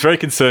he's very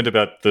concerned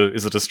about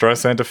is it a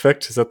Streisand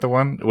effect? Is that the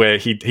one where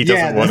he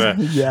doesn't want to?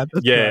 Yeah,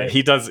 that's right.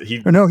 He does.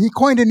 No, he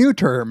coined a new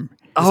term.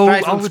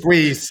 Streisand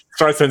squeeze.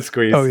 Streisand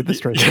squeeze. Oh, the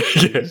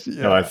Streisand.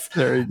 Yeah. Nice.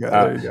 There you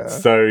go.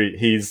 So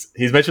he's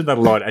mentioned that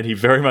a lot, and he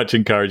very much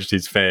encouraged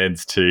his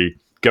fans to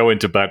go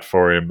into bat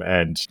for him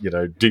and,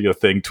 do your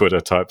thing,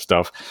 Twitter type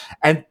stuff.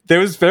 And there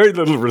was very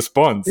little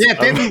response. Yeah,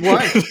 it didn't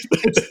work.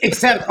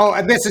 Except,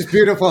 this is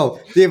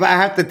beautiful. Dave, I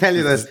have to tell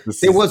you this.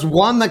 There was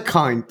one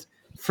account,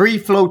 Free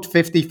Float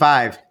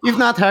 55. You've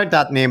not heard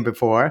that name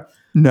before.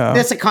 No.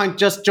 This account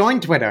just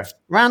joined Twitter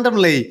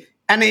randomly.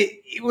 And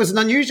it was an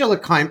unusual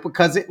account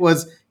because it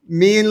was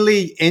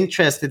mainly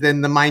interested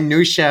in the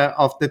minutiae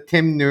of the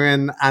Tim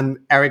Nguyen and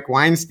Eric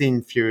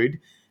Weinstein feud.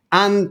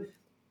 And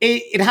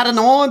it had an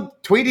odd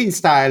tweeting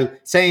style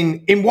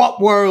saying, in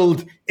what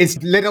world is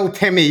little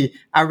Timmy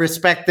a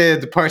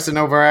respected person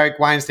over Eric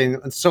Weinstein,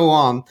 and so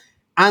on.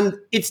 And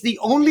it's the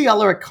only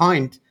other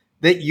account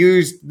that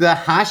used the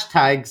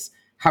hashtags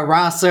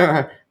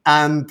harasser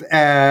and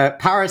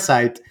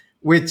parasite,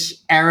 which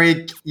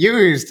Eric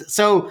used.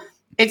 So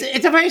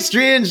it's a very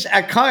strange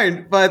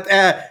account, but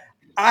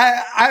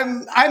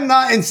I'm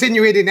not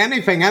insinuating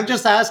anything. I'm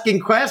just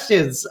asking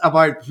questions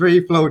about Free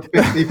Float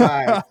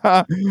 55.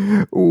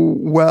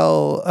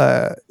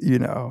 Well,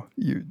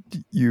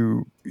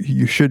 you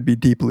should be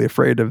deeply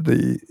afraid of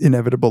the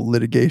inevitable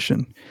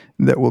litigation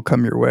that will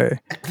come your way.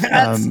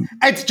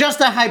 It's just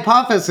a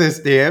hypothesis,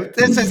 Dave.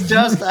 This is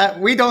just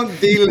we don't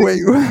deal with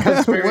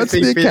conspiracy what's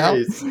the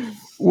theories. Account?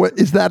 What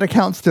is that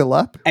account still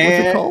up? What's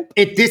it called?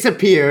 It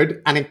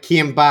disappeared and it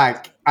came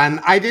back, and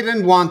I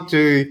didn't want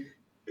to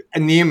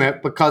name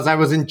it because I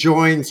was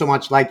enjoying so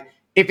much. Like,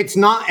 if it's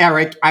not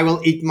Eric, I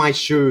will eat my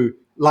shoe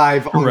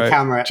live on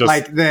camera.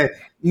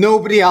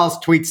 Nobody else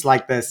tweets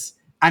like this,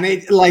 and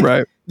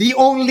the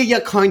only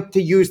account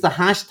to use the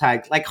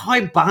hashtag. Like,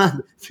 how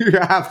bad do you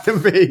have to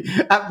be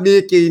at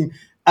making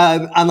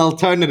an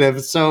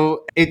alternative?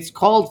 So it's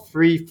called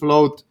Free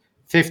Float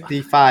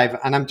 55,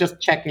 and I'm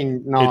just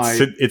checking now.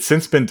 It's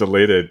since been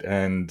deleted,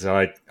 and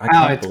I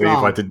can't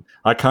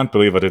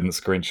believe I didn't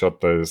screenshot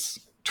those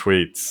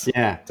tweets,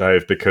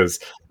 Dave, because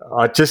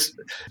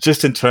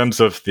just in terms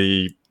of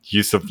the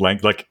use of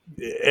language, like,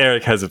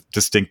 Eric has a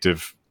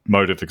distinctive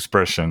mode of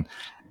expression,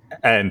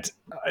 and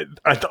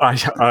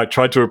I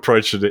tried to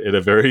approach it in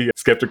a very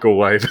skeptical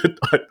way,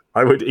 but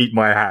I would eat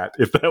my hat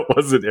if that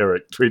wasn't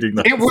Eric tweeting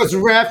that. It was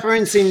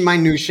referencing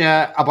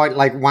minutiae about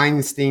like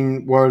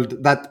Weinstein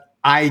world that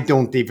I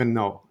don't even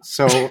know.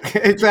 So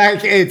it's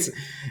like it's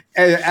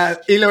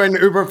either an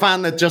Uber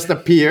fan that just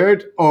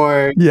appeared,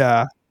 or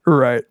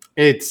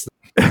it's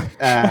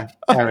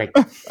Eric.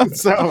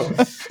 So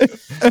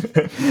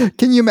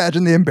can you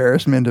imagine the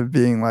embarrassment of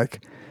being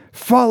like,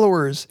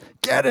 followers,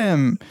 get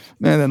him,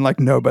 and then like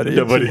nobody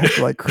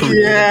like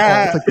create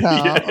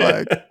account,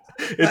 like,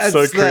 it's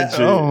so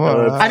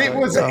cringy. And it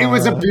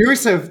was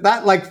abusive.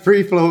 That like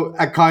Free Flow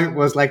account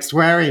was like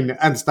swearing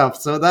and stuff.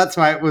 So that's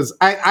why it was.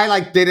 I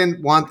like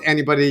didn't want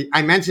anybody.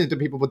 I mentioned it to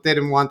people, but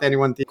didn't want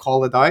anyone to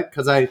call it out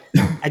because I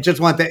just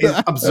want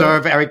to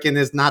observe Eric in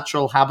his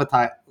natural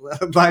habitat,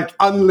 like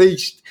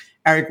unleashed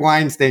Eric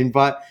Weinstein.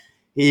 But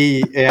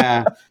he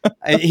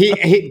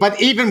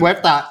but even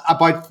with that,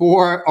 about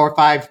 4 or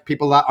 5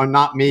 people that are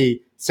not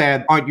me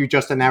said, "Aren't you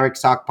just an Eric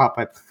sock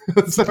puppet?"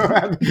 So,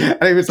 and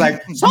he was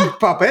like,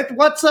 "Sock puppet?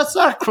 What's a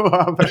sock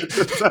puppet?"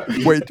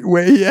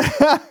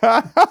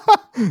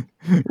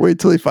 Wait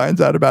till he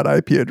finds out about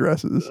IP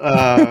addresses.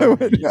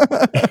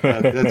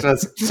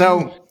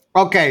 So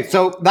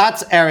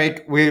that's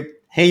Eric.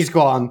 He's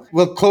gone.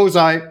 We'll close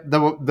out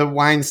the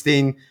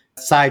Weinstein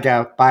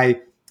saga by.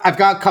 I've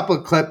got a couple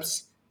of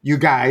clips. You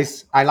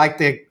guys, I like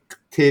to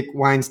take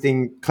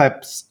Weinstein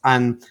clips,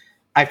 and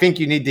I think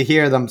you need to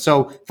hear them.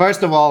 So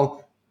first of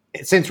all,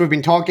 since we've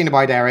been talking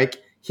about Eric,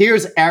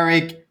 here's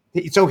Eric.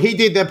 So he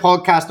did the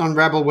podcast on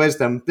Rebel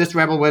Wisdom. This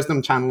Rebel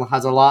Wisdom channel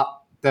has a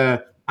lot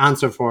to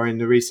answer for in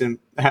the recent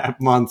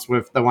months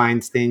with the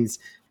Weinsteins.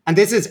 And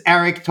this is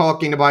Eric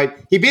talking about,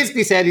 he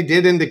basically said he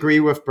didn't agree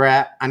with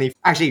Brett. And the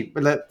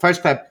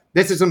first clip,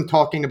 this is him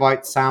talking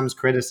about Sam's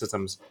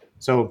criticisms.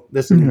 So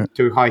listen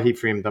to how he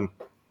framed them.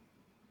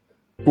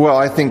 Well,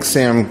 I think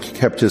Sam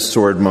kept his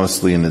sword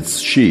mostly in its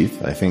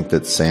sheath. I think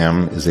that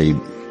Sam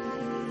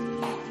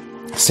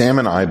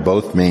and I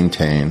both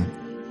maintain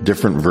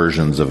different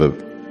versions of a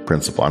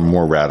principle. I'm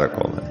more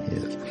radical than he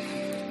is.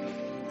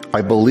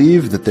 I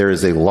believe that there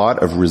is a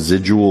lot of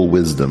residual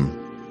wisdom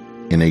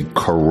in a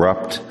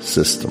corrupt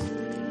system.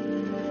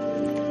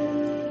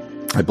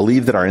 I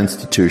believe that our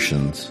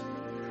institutions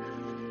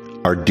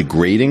are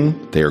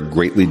degrading. They are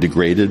greatly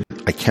degraded.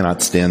 I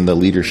cannot stand the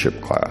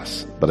leadership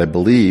class. But I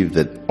believe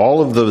that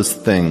all of those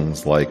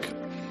things, like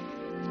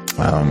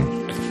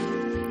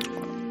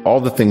all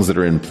the things that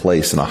are in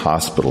place in a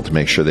hospital to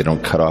make sure they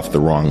don't cut off the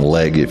wrong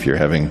leg if you're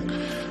having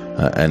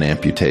an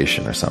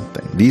amputation or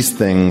something, these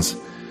things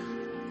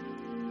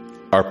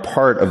are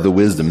part of the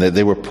wisdom.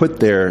 They were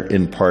put there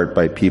in part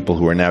by people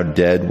who are now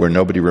dead, where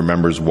nobody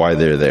remembers why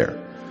they're there.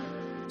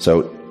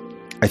 So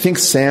I think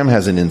Sam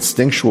has an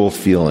instinctual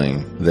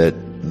feeling that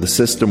the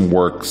system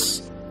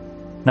works.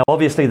 Now,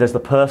 obviously, there's the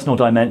personal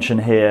dimension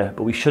here,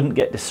 but we shouldn't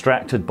get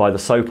distracted by the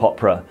soap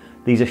opera.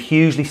 These are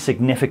hugely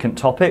significant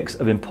topics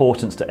of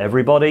importance to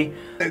everybody.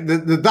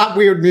 That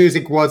weird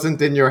music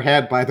wasn't in your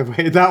head, by the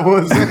way. That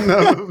was in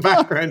the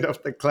background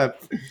of the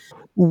clip.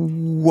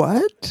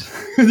 What?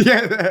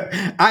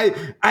 Yeah,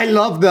 I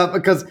love that,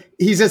 because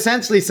he's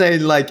essentially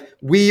saying, like,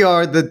 we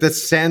are the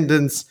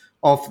descendants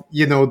of,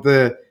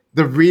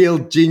 the real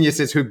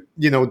geniuses who,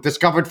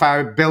 discovered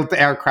fire, built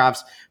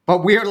aircrafts,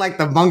 but we're like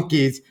the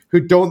monkeys who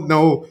don't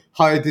know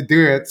how to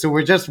do it. So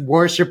we're just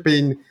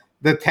worshiping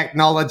the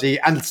technology,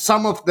 and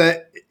some of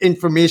the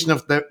information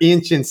of the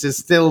ancients is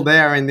still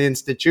there in the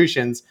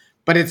institutions,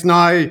 but it's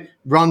now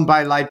run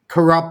by like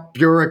corrupt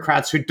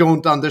bureaucrats who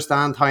don't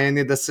understand how any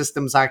of the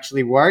systems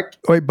actually work.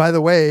 Wait, by the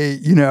way,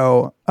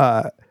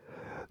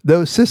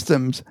 those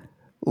systems,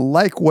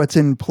 like what's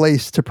in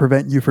place to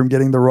prevent you from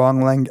getting the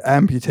wrong leg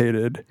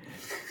amputated,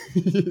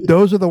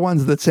 those are the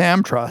ones that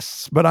Sam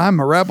trusts, but I'm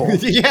a rebel.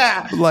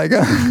 Yeah. Like, I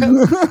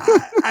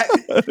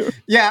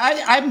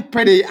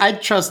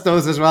trust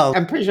those as well.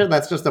 I'm pretty sure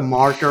that's just a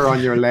marker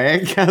on your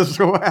leg as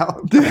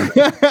well.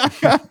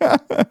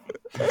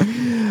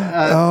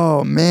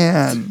 Oh,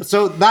 man.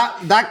 So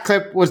that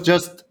clip was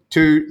just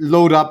to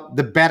load up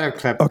the better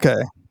clip. Okay.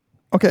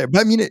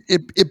 But I mean,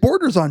 it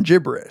borders on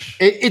gibberish.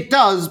 It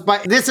does,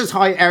 but this is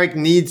how Eric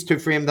needs to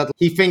frame that.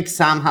 He thinks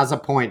Sam has a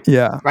point.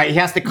 Yeah. Right? He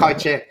has to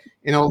couch it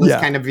in all this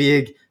kind of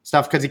vague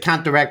stuff, because he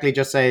can't directly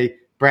just say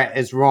Brett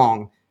is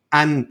wrong.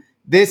 And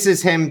this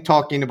is him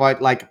talking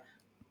about, like,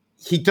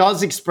 he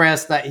does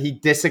express that he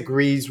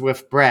disagrees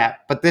with Brett,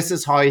 but this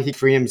is how he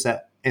frames it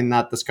in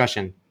that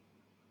discussion.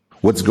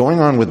 What's going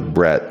on with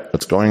Brett,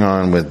 what's going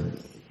on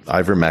with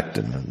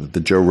ivermectin, the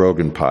Joe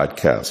Rogan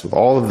podcast, with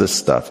all of this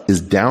stuff, is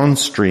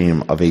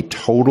downstream of a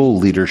total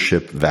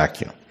leadership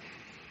vacuum.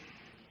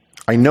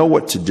 I know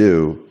what to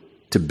do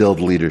to build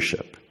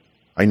leadership.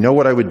 I know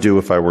what I would do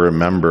if I were a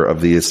member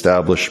of the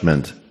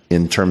establishment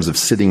in terms of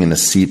sitting in a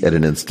seat at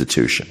an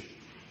institution.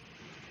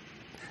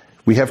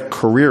 We have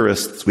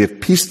careerists, we have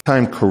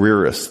peacetime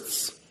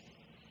careerists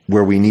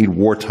where we need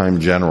wartime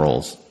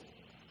generals.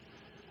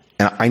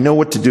 And I know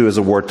what to do as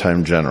a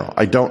wartime general.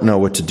 I don't know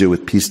what to do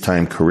with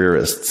peacetime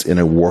careerists in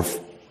a war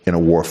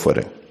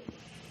footing.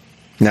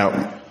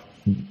 Now,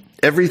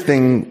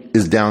 everything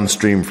is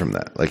downstream from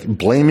that. Like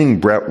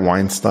blaming Brett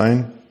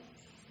Weinstein.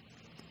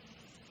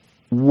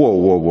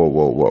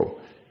 Whoa.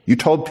 You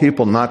told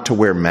people not to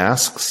wear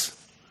masks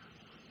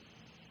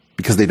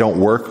because they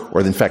don't work,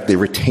 or in fact, they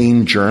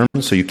retain germs,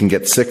 so you can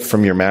get sick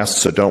from your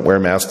masks, so don't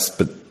wear masks,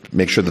 but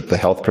make sure that the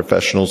health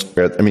professionals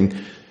wear. I mean,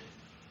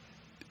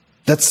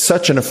 that's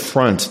such an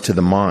affront to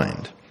the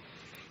mind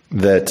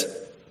that,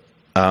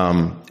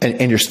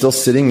 and you're still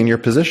sitting in your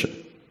position.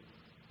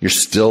 You're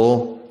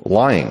still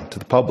lying to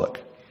the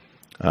public.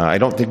 I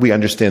don't think we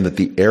understand that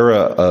the era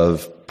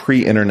of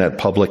pre-internet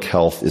public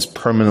health is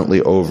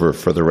permanently over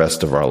for the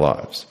rest of our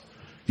lives.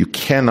 You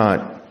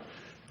cannot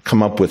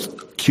come up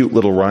with cute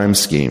little rhyme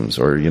schemes,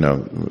 or,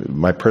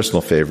 my personal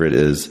favorite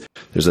is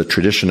there's a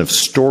tradition of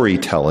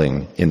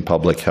storytelling in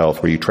public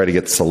health where you try to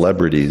get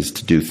celebrities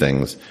to do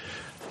things.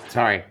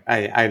 Sorry,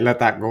 I let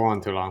that go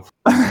on too long.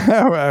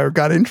 It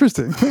got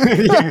interesting.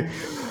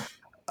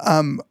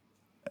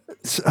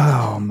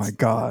 Oh my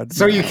God.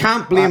 So you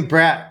can't blame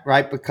Brett,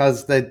 right?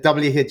 Because the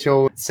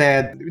WHO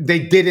said they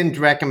didn't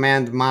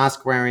recommend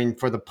mask wearing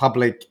for the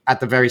public at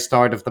the very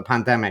start of the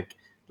pandemic.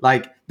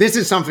 Like, this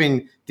is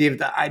something, Dave,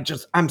 that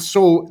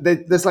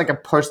there's like a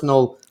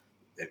personal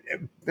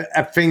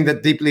a thing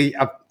that deeply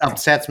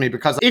upsets me,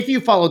 because if you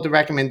followed the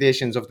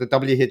recommendations of the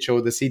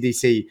WHO, the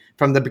CDC,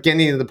 from the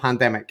beginning of the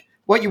pandemic,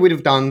 what you would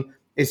have done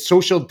is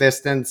social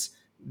distance,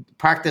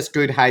 practice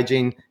good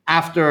hygiene.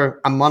 After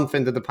a month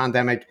into the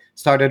pandemic,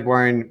 started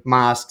wearing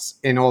masks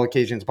in all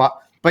occasions.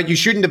 But you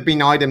shouldn't have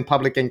been out in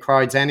public in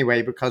crowds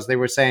anyway, because they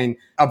were saying,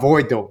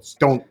 avoid those,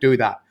 don't do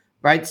that,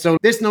 right? So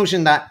this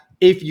notion that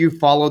if you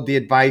followed the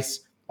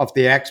advice of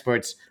the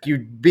experts, you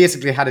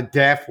basically had a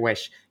death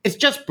wish, it's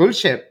just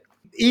bullshit.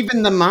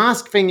 Even the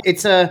mask thing,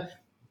 it's a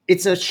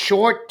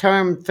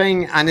short-term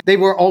thing, and they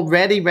were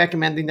already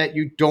recommending that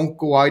you don't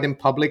go out in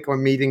public or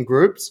meet in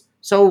groups.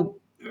 So,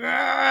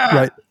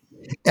 right.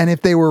 And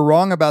if they were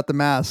wrong about the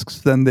masks,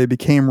 then they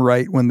became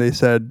right when they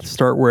said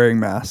start wearing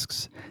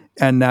masks.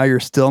 And now you're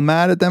still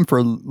mad at them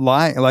for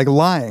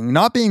lying,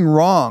 not being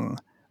wrong,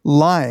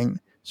 lying.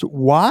 So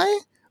why?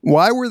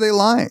 Why were they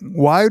lying?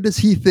 Why does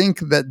he think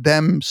that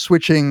them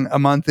switching a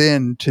month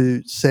in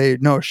to say,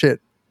 no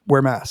shit,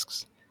 wear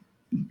masks?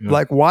 Yeah.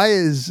 Like, why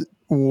is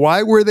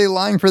why were they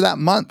lying for that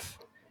month?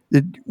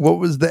 What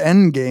was the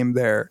end game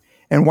there?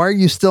 And why are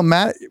you still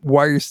mad?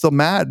 Why are you still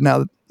mad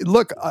now?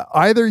 Look,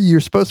 either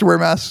you're supposed to wear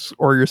masks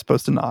or you're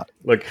supposed to not.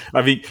 Look,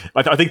 I mean,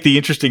 I think the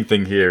interesting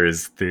thing here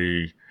is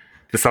the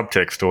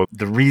subtext or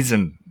the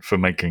reason for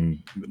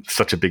making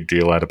such a big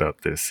deal out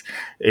about this.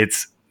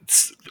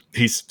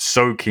 He's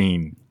so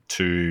keen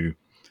to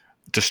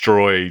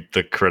destroy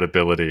the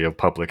credibility of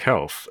public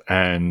health,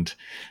 and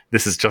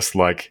this is just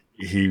like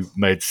he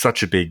made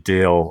such a big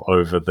deal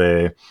over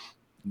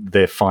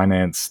their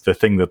finance, the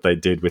thing that they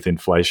did with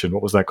inflation.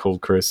 What was that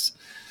called, Chris?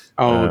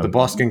 The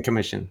Boston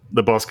Commission.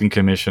 The Boston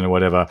Commission or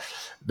whatever.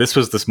 This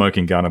was the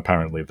smoking gun,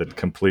 apparently, that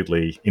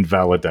completely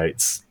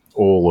invalidates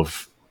all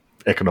of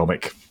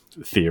economic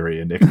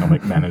theory and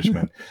economic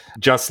management.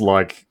 Just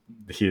like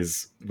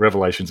his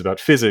revelations about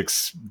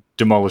physics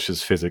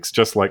demolishes physics,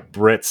 just like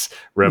Brett's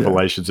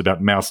revelations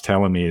about mouse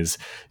telomeres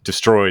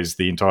destroys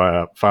the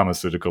entire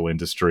pharmaceutical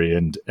industry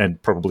and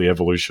probably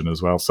evolution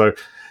as well. So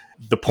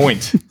the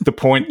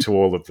point to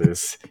all of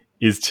this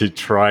is to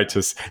try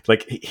to,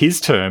 like,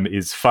 his term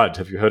is FUD.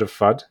 Have you heard of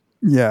FUD?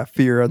 Yeah,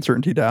 fear,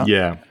 uncertainty, doubt.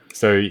 Yeah.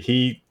 So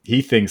he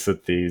thinks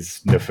that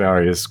these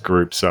nefarious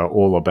groups are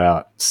all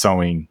about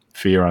sowing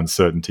fear,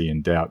 uncertainty,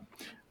 and doubt.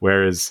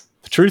 Whereas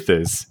the truth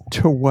is,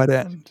 to what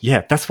end?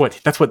 Yeah, that's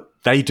what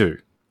they do.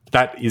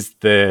 That is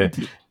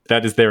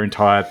their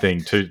entire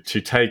thing, to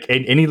take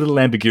any little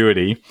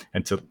ambiguity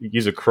and to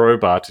use a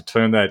crowbar to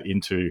turn that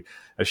into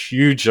a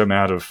huge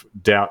amount of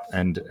doubt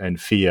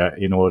and fear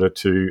in order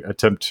to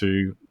attempt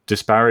to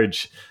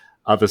disparage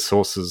other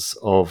sources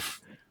of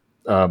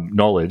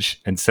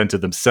knowledge and center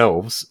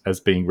themselves as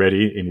being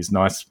ready in his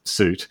nice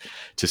suit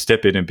to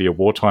step in and be a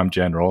wartime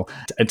general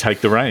and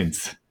take the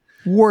reins.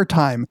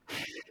 Wartime.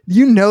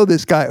 You know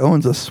this guy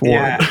owns a sword.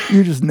 Yeah.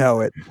 You just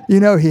know it. You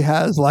know he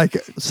has like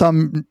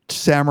some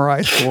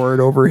samurai sword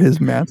over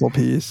his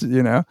mantelpiece,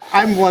 you know.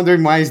 I'm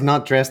wondering why he's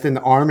not dressed in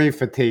army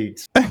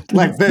fatigues.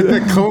 Like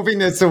the clothing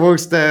is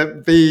supposed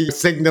to be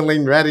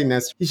signaling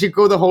readiness. He should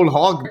go the whole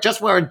hog. Just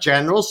wear a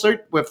general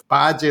suit with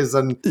badges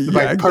and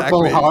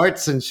purple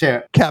hearts and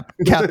shit.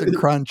 Captain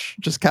Crunch.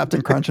 Just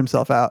Captain Crunch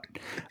himself out.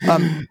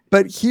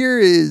 But here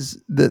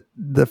is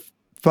the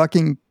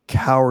fucking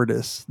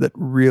cowardice that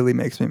really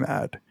makes me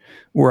mad,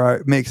 where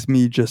it makes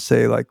me just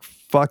say, like,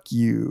 fuck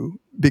you,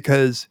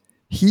 because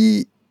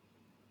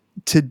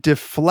to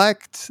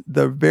deflect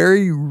the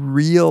very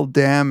real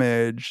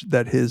damage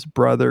that his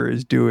brother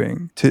is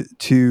doing,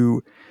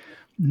 to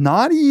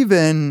not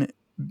even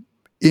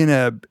in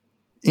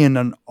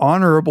an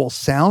honorable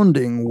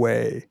sounding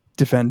way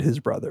defend his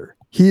brother.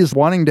 He is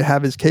wanting to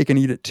have his cake and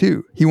eat it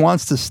too. He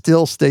wants to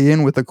still stay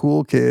in with the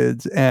cool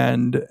kids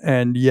and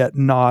yet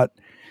not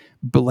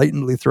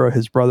blatantly throw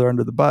his brother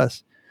under the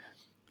bus.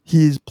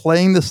 He's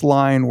playing this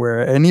line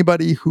where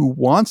anybody who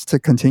wants to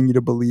continue to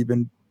believe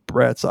in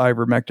Brett's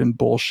ivermectin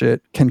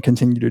bullshit can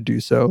continue to do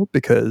so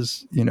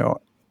because, you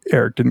know,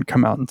 Eric didn't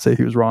come out and say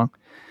he was wrong.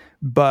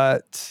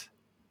 But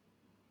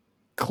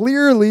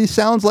clearly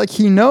sounds like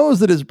he knows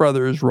that his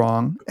brother is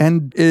wrong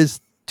and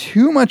is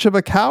too much of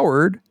a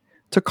coward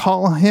to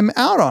call him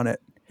out on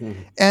it.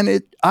 Mm-hmm.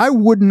 And I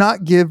would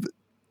not give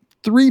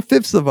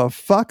 3/5 of a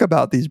fuck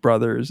about these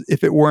brothers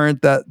if it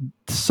weren't that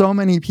so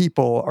many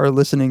people are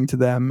listening to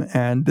them,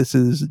 and this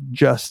is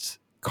just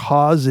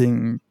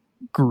causing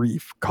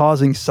grief,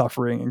 causing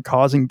suffering, and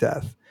causing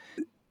death.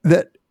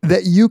 That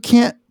you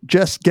can't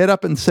just get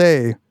up and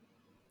say,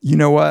 you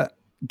know what,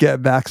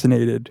 get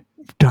vaccinated.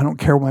 I don't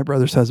care what my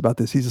brother says about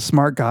this. He's a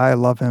smart guy. I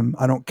love him.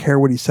 I don't care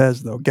what he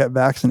says, though. Get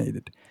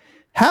vaccinated.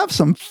 Have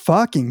some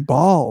fucking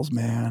balls,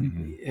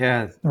 man.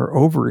 Yeah. Or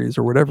ovaries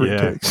or whatever it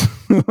takes.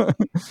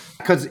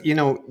 Because, you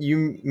know,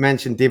 you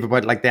mentioned, Dave,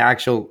 about like the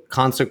actual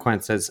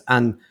consequences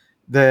and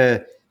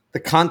the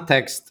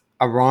context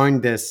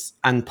around this.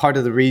 And part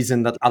of the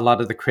reason that a lot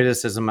of the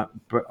criticism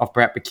of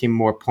Brett became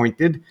more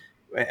pointed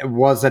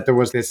was that there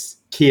was this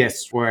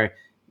case where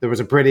there was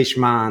a British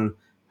man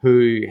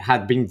who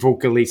had been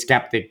vocally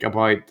skeptic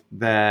about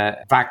the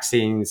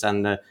vaccines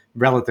and the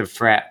relative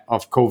threat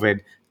of COVID.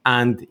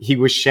 And he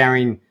was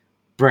sharing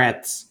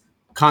Brett's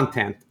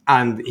content,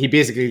 and he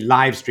basically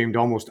live streamed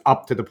almost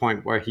up to the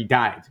point where he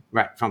died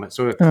right from it.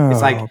 So it's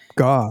like,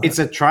 God, it's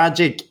a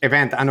tragic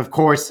event. And of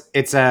course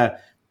it's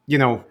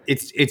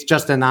it's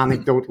just an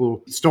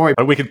anecdotal story.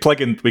 We can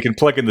plug in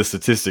the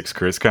statistics,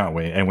 Chris, can't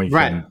we? And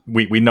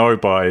we know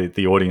by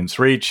the audience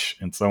reach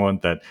and so on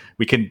that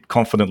we can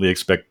confidently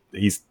expect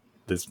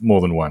there's more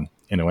than one.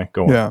 Anyway,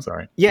 go on.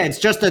 Sorry. Yeah,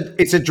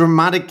 it's a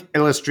dramatic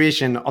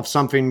illustration of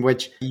something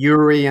which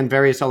Yuri and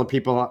various other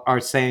people are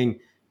saying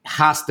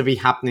has to be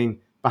happening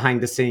behind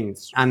the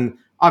scenes. And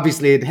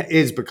obviously it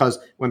is, because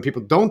when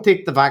people don't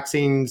take the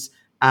vaccines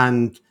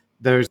and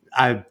there's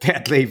a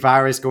deadly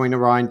virus going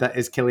around that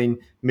is killing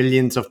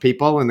millions of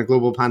people in a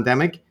global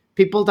pandemic,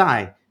 people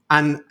die.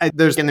 And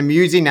there's an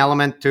amusing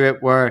element to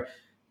it where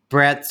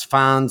Brett's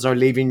fans are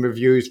leaving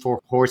reviews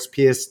for horse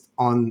paste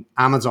on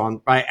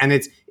Amazon, right? And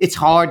it's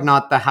hard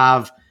not to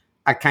have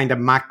a kind of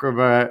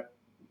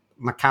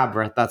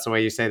macabre, that's the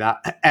way you say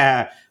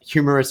that,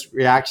 humorous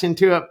reaction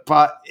to it.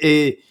 But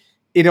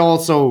it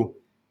also,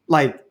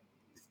 like,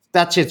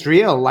 that shit's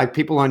real. Like,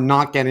 people are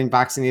not getting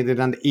vaccinated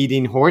and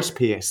eating horse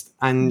paste.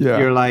 And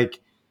you're like,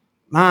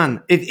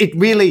 man, it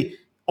really,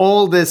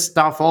 all this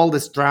stuff, all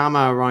this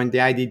drama around the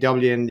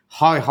IDW and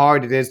how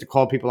hard it is to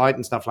call people out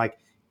and stuff, like,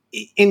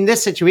 in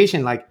this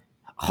situation, like,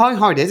 how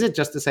hard is it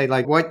just to say,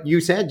 like, what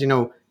you said, you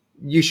know,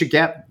 you should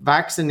get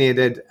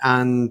vaccinated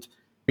and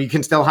you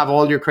can still have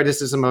all your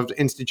criticism of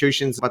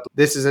institutions, but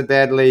this is a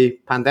deadly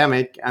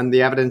pandemic and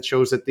the evidence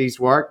shows that these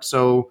work.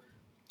 So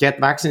get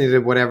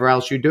vaccinated, whatever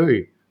else you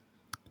do.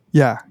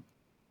 Yeah.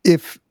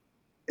 If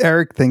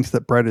Eric thinks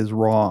that Brett is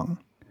wrong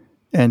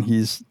and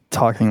he's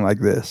talking like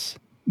this,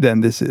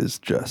 then this is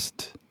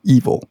just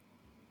evil.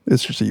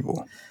 It's just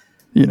evil.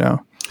 You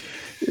know,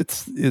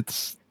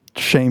 it's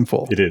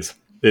shameful. It is.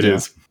 It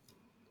is.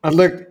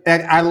 Look,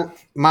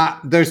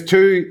 there's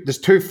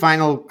two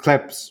final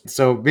clips,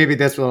 so maybe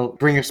this will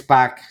bring us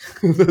back.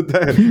 We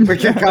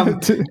can come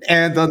to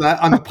end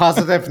on a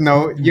positive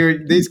note.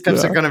 These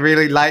clips are going to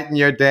really lighten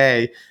your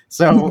day.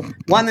 So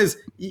one is,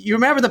 you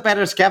remember the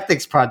Better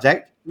Skeptics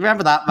project?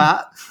 Remember that,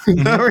 Matt?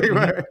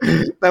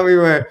 that we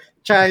were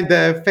trying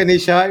to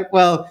finish out.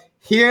 Well,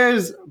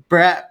 here's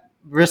Brett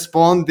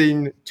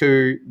responding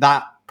to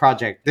that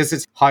project. This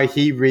is how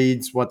he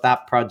reads what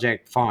that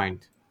project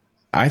found.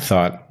 I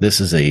thought this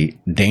is a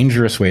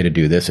dangerous way to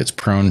do this. It's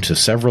prone to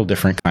several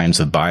different kinds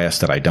of bias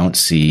that I don't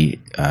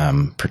see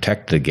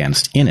protected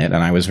against in it.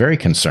 And I was very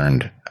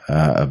concerned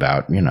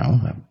about,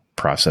 a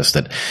process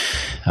that,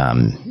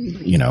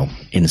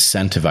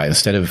 incentivized,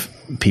 instead of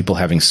people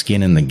having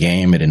skin in the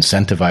game, it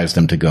incentivized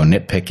them to go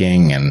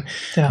nitpicking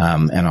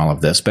and all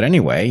of this. But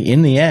anyway,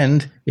 in the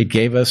end, it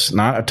gave us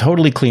not a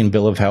totally clean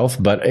bill of health,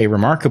 but a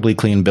remarkably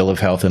clean bill of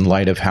health in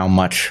light of how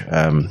much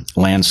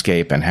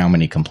landscape and how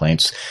many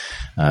complaints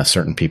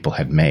certain people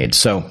had made.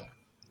 So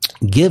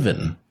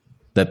given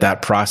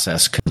that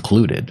process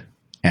concluded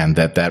and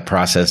that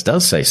process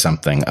does say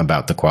something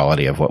about the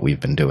quality of what we've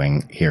been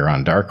doing here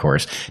on Dark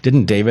Horse,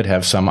 didn't David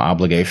have some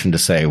obligation to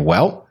say,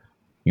 well,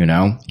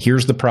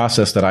 here's the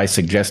process that I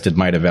suggested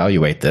might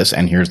evaluate this,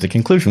 and here's the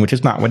conclusion, which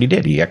is not what he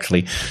did. He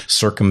actually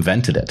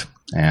circumvented it.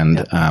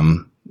 And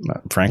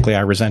frankly,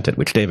 I resent it,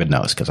 which David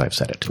knows because I've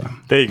said it to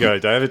him. There you go,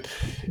 David.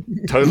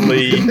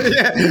 Totally.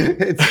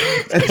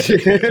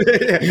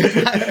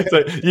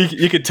 So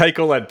you could take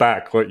all that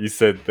back, what you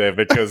said there,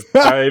 because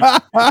Dave.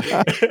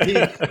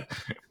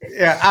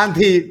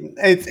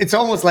 It's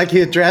almost like he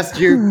addressed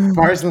you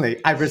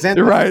personally. I resent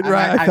it. Right.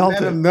 I felt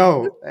let it. him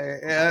know.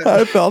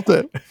 I felt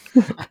it.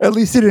 At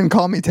least he didn't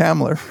call me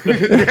Tamler.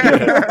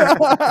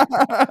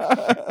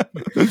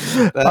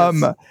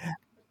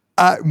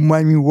 I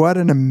mean, what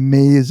an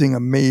amazing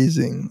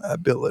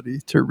ability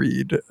to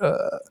read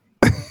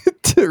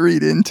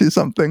into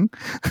something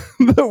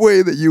the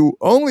way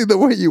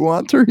you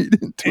want to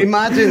read into it.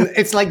 Imagine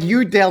it's like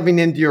you delving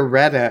into your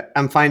Reddit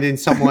and finding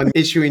someone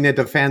issuing a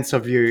defense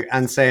of you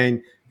and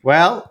saying,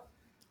 well,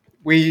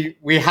 we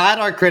had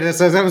our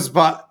criticisms,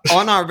 but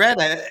on our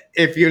Reddit,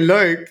 if you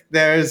look,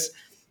 there's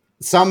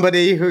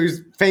somebody who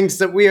thinks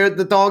that we are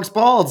the dog's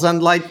balls,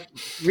 and like,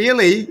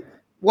 really,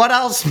 what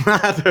else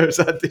matters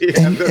at the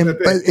end of the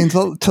day? And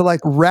to like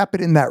wrap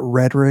it in that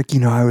rhetoric,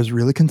 I was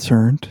really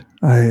concerned.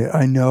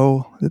 I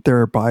know that there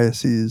are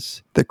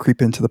biases that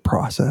creep into the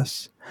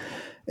process.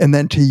 And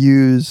then to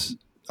use,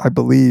 I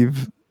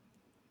believe,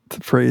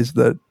 the phrase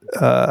that,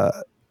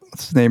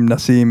 what's his name,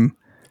 Nassim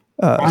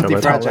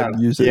Anti-fragile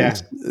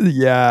uses.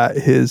 Yeah,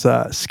 his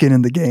skin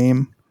in the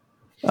game,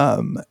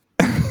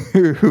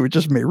 who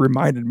just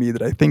reminded me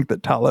that I think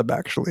that Taleb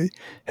actually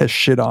has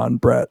shit on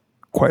Brett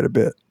quite a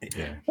bit.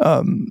 Yeah.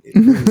 It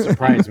wouldn't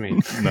surprise me.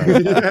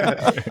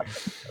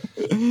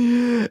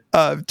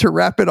 To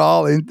wrap it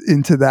all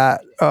into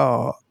that,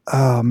 oh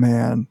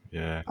man.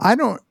 Yeah.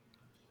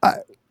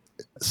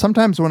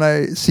 Sometimes when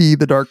I see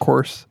the Dark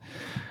Horse,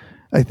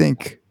 I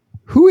think,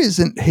 who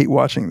isn't hate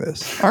watching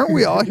this? Aren't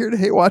we all here to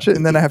hate watch it?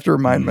 And then I have to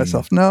remind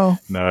myself, no.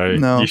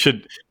 You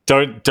should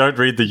don't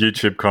read the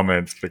YouTube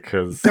comments,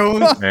 because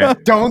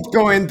don't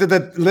go into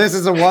this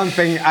is the one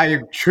thing I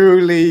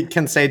truly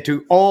can say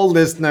to all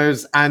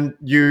listeners, and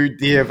you,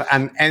 Dave,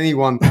 and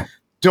anyone,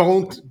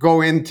 don't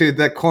go into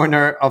the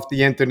corner of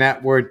the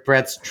internet where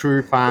Brett's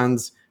true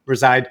fans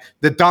reside.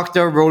 The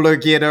Dr. Roller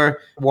Gator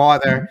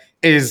water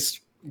is,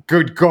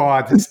 good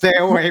God, stay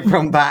away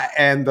from that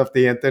end of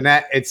the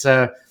internet. It's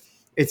a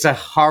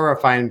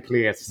horrifying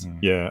place.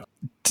 Yeah.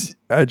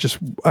 I just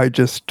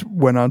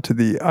went onto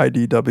the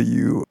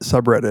IDW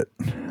subreddit,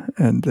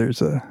 and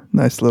there's a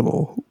nice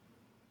little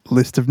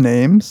list of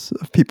names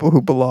of people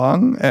who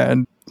belong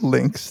and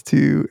links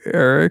to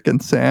Eric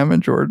and Sam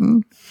and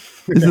Jordan.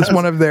 Is this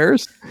one of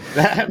theirs?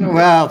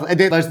 Well,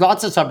 there's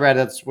lots of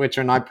subreddits which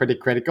are now pretty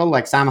critical.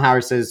 Like Sam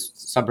Harris's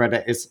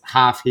subreddit is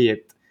half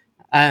hate.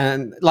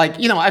 And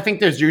I think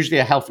there's usually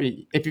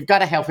if you've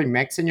got a healthy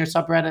mix in your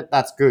subreddit,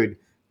 that's good.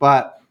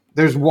 But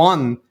there's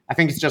one, I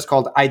think it's just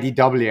called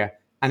IDW,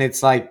 and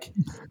it's like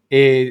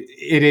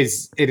it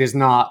is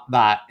not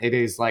that. It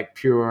is like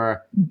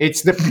pure.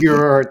 It's the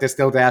pure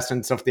distilled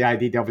essence of the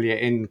IDW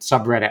in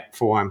subreddit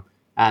form.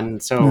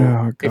 And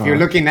so, if you're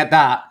looking at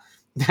that,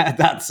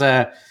 that's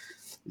a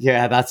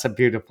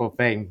beautiful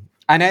thing.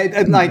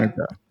 And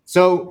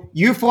so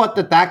you thought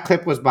that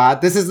clip was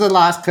bad. This is the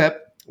last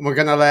clip. We're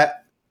gonna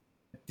let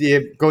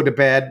you go to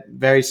bed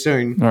very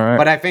soon. All right.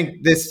 But I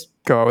think this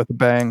go with a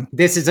bang.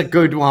 This is a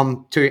good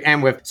one to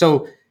end with.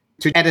 So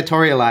to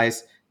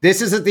editorialize,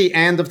 this is at the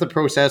end of the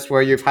process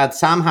where you've had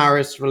Sam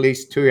Harris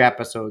release 2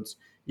 episodes.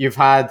 You've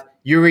had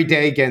Yuri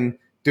Dagan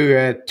do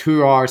a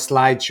 2-hour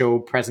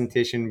slideshow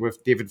presentation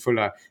with David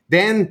Fuller.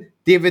 Then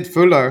David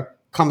Fuller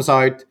comes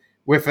out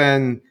with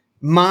a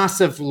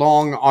massive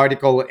long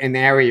article in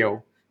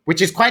Aereo,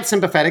 which is quite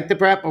sympathetic to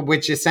Brett, but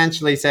which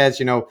essentially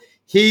says,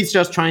 he's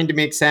just trying to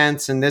make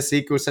sense in this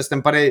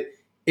ecosystem, but it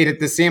at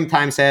the same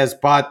time says,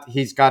 but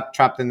he's got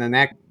trapped in the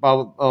neck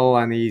bubble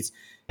and he's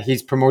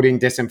promoting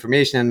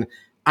disinformation.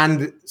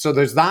 And so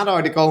there's that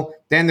article.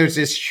 Then there's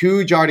this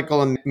huge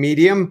article in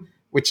Medium,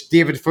 which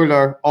David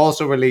Fuller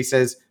also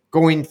releases,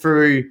 going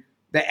through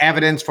the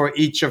evidence for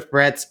each of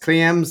Brett's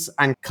claims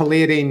and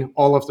collating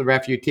all of the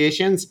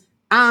refutations.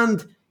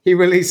 And he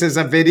releases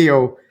a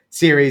video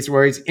series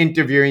where he's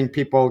interviewing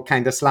people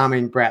kind of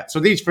slamming Brett.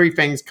 So these 3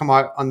 things come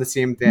out on the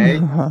same day.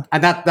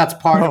 And that's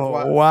part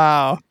of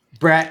what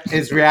Brett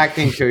is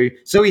reacting to.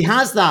 So he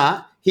has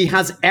that. He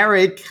has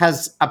Eric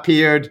has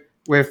appeared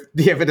with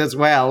David as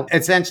well,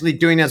 essentially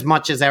doing as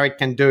much as Eric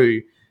can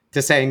do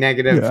to say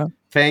negative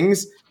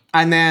things.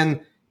 And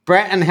then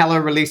Brett and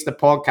Heller released a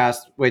podcast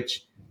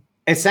which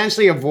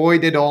essentially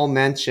avoided all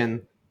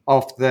mention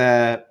of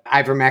the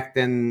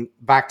ivermectin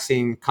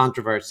vaccine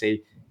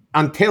controversy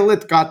until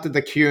it got to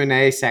the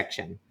Q&A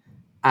section.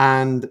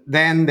 And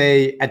then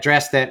they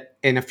addressed it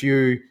in a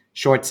few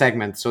short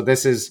segments. So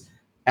this is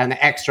an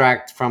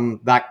extract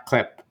from that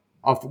clip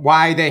of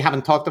why they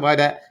haven't talked about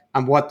it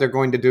and what they're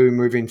going to do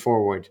moving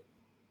forward.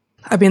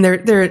 I mean,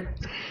 there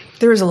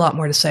is a lot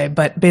more to say,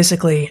 but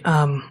basically,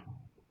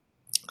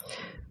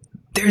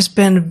 there's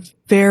been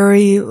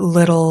very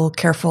little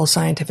careful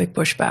scientific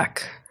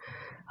pushback.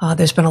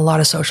 There's been a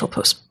lot of social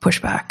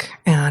pushback.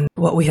 And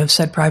what we have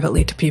said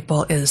privately to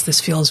people is this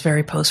feels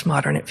very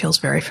postmodern. It feels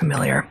very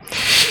familiar.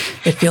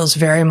 It feels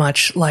very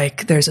much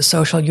like there's a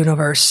social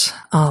universe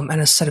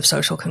and a set of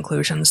social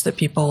conclusions that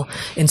people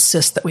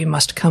insist that we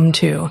must come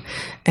to.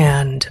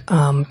 And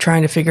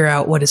trying to figure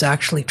out what is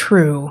actually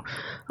true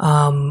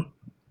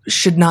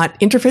should not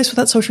interface with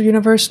that social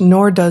universe,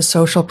 nor does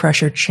social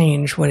pressure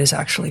change what is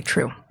actually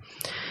true.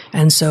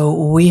 And so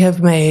we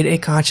have made a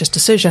conscious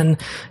decision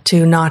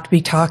to not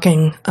be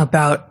talking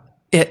about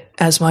it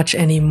as much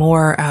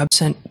anymore,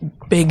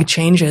 absent big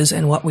changes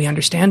in what we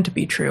understand to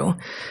be true.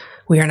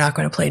 We are not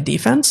going to play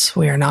defense.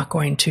 We are not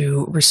going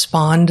to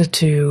respond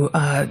to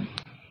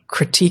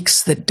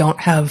critiques that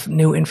don't have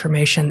new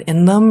information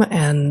in them,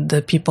 and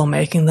the people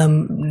making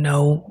them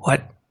know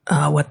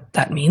what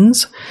that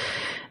means.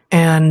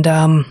 And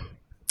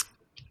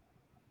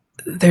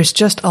there's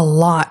just a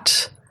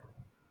lot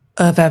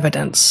of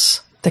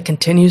evidence that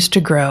continues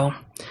to grow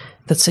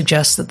that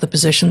suggests that the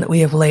position that we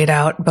have laid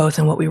out, both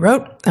in what we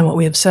wrote and what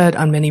we have said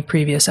on many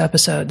previous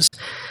episodes,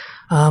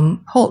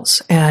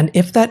 holds. And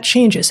if that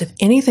changes, if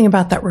anything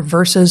about that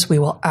reverses, we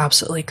will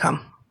absolutely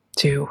come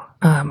to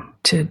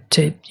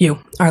you,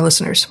 our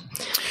listeners.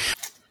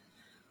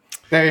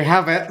 There you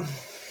have it.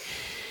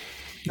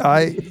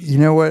 You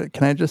know what?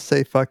 Can I just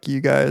say fuck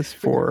you guys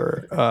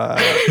for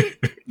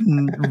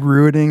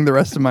ruining the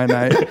rest of my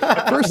night?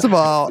 First of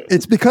all,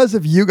 it's because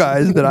of you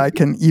guys that I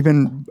can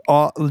even,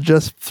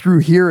 just through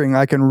hearing,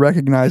 I can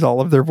recognize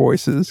all of their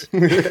voices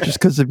just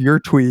because of your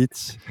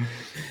tweets.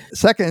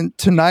 Second,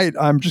 tonight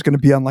I'm just going to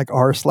be on like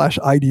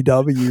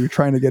r/IDW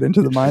trying to get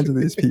into the minds of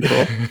these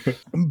people.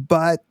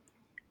 But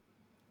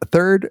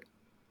third,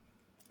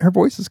 her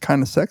voice is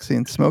kind of sexy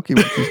and smoky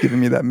when she's giving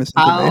me that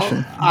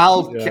misinformation.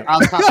 I'll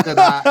talk to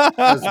that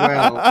as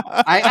well.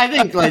 I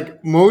think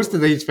like most of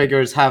these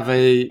figures have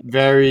a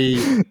very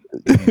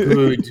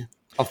good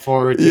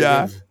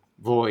authoritative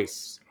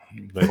voice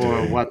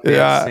for what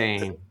they're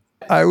saying.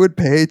 I would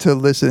pay to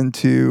listen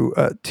to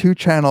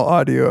 2-channel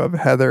audio of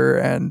Heather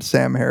and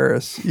Sam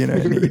Harris,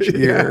 in each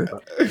ear,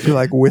 to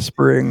like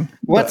whispering,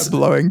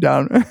 blowing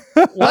down.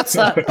 What's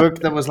that book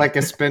that was like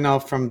a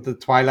spin-off from the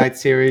Twilight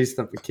series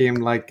that became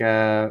like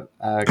a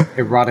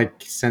erotic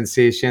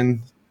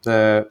sensation?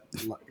 The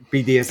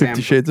BDSM.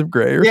 50 Shades of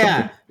Grey or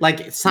something?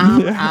 Like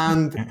Sam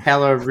and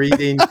Heller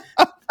reading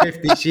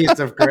 50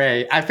 Shades of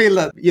Grey. I feel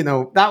that,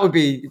 that would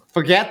be,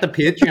 forget the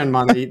Patreon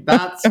money.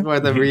 That's where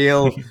the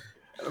real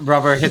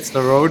rubber hits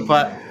the road.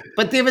 But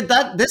David,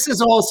 this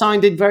is all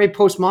sounding very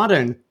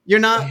postmodern. You're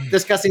not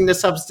discussing the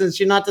substance.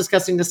 You're not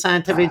discussing the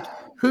scientific.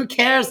 Who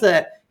cares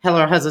that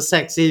Heller has a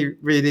sexy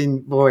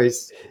reading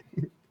voice?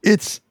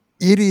 It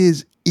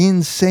is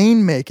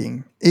insane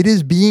making. It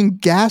is being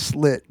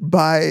gaslit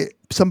by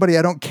somebody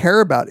I don't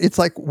care about. It's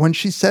like when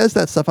she says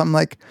that stuff, I'm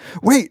like,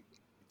 wait,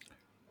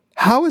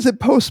 how is it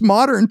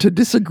postmodern to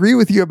disagree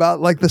with you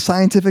about like the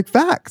scientific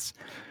facts?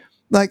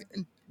 Like,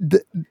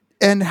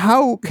 And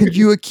how could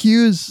you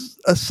accuse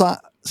a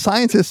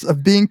scientist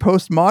of being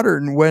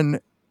postmodern when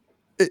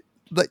it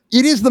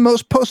is the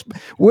most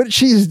what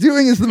she's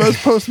doing is the most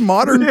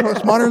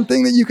postmodern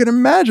thing that you can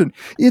imagine.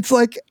 It's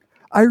like,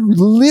 I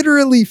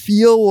literally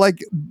feel like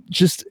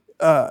just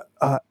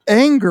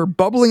anger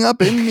bubbling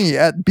up in me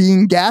at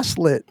being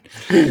gaslit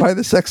by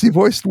the sexy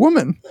voiced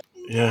woman.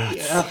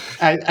 Yeah.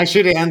 I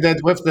should have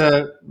ended with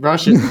the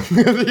Russian.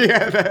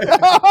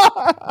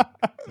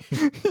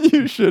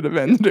 You should have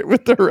ended it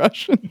with the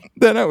Russian.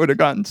 Then I would have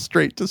gotten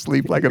straight to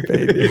sleep like a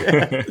baby.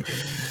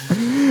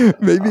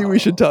 Maybe we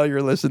should tell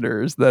your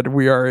listeners that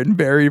we are in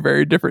very,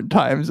 very different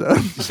time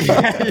zones.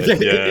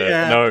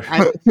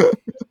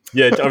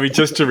 Yeah, I mean,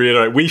 just to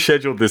reiterate, we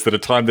scheduled this at a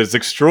time that's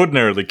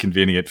extraordinarily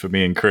convenient for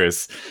me and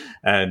Chris,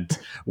 and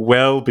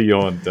well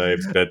beyond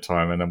Dave's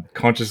bedtime, and I'm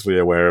consciously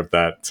aware of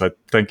that. So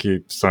thank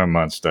you so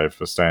much, Dave,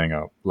 for staying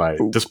up late,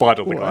 despite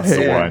all the glasses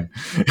of wine.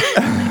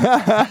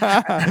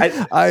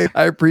 I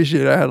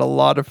appreciate it. I had a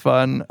lot of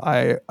fun.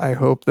 I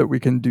hope that we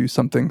can do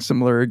something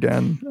similar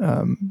again.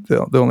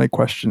 The only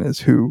question is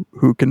who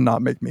can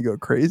not make me go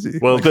crazy.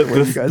 Well,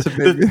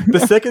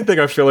 the second thing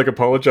I feel like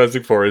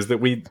apologizing for is that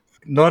we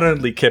not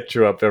only kept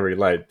you up very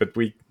late, but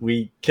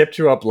we kept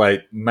you up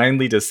late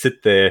mainly to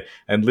sit there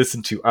and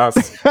listen to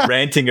us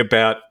ranting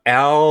about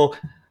our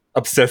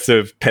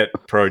obsessive pet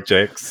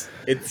projects.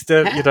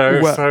 Instead,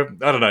 so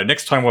I don't know.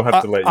 Next time we'll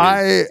have to let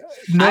you.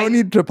 No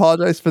need to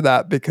apologize for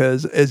that,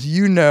 because as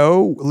you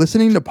know,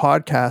 listening to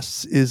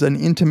podcasts is an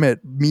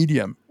intimate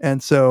medium.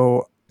 And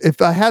so if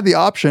I had the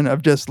option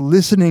of just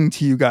listening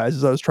to you guys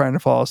as I was trying to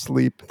fall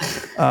asleep,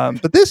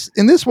 but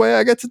in this way,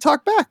 I get to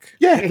talk back.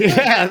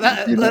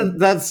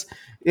 That's,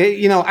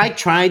 I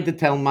tried to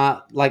tell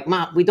Matt,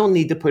 we don't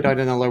need to put out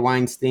another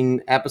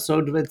Weinstein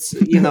episode. It's,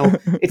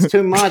 it's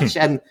too much.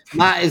 And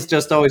Matt is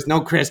just always,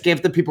 no, Chris,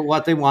 give the people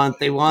what they want.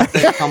 They want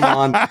to come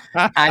on.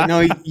 I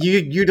know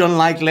you don't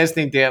like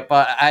listening to it,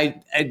 but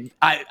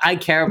I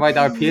care about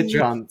our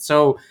Patreon.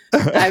 So,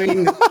 I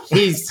mean,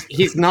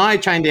 he's now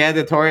trying to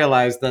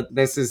editorialize that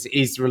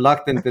he's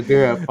reluctant to do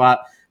it.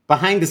 But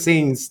behind the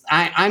scenes,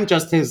 I'm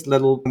just his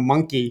little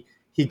monkey.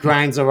 He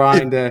grinds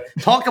around to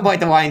talk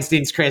about the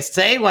Weinsteins, Chris.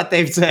 Say what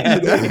they've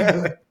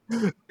said.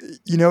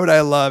 You know what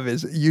I love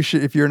is you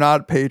should, if you're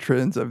not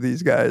patrons of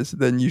these guys,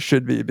 then you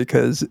should be,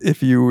 because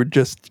if you would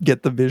just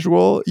get the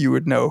visual, you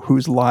would know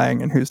who's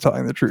lying and who's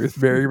telling the truth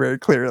very, very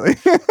clearly.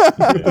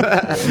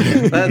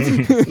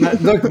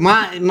 Look,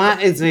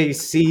 Matt is a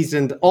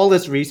seasoned, all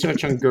this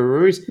research on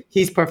gurus.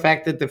 He's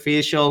perfected the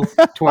facial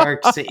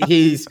twerks.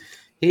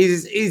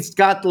 He's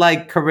got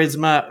like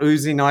charisma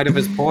oozing out of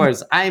his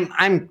pores.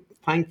 I'm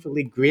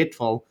thankfully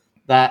grateful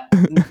that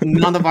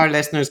none of our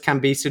listeners can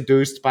be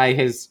seduced by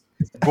his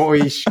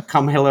boyish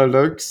come hither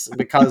looks,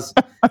 because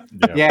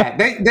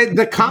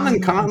the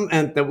common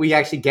comment that we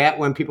actually get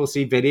when people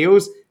see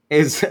videos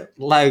is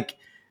like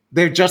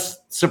they're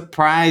just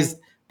surprised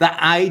that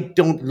I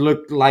don't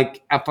look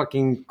like a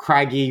fucking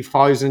craggy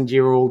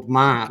 1,000-year-old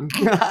man.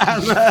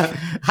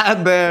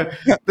 and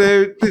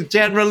they're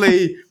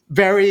generally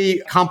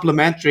very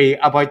complimentary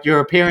about your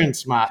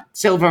appearance, Matt.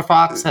 Silver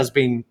Fox has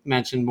been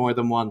mentioned more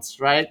than once,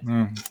 right?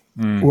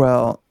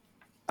 Well,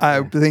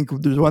 I think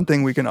there's one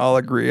thing we can all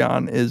agree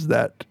on is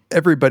that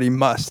everybody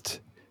must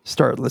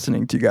start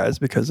listening to you guys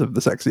because of the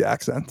sexy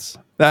accents.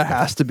 That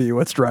has to be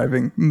what's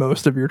driving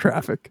most of your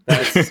traffic.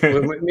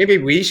 Maybe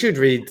we should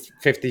read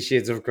 50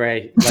 Shades of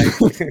Grey.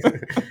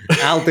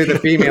 I'll do the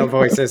female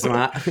voices,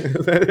 Matt.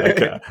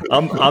 Okay.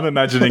 I'm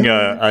imagining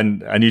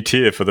a new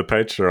tier for the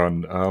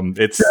Patreon.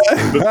 It's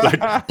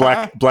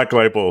like black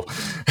label.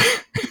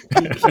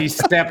 He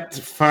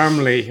stepped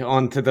firmly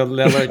onto the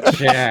leather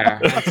chair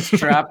and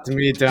strapped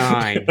me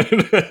down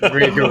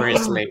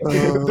rigorously.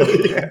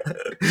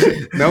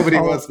 Nobody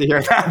wants to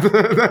hear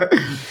that.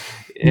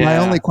 My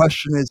only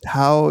question is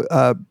how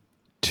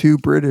two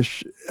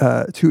English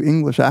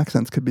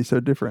accents could be so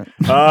different.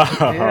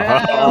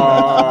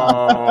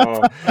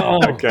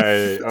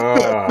 Okay.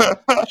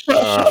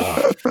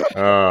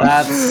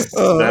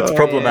 That's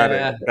problematic.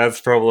 Yeah.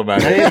 That's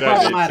problematic. It is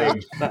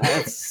problematic.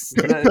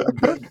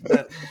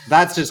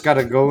 That's just got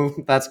to go.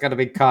 That's got to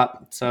be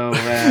cut. So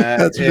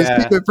that's just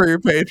keep it for your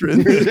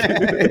patrons.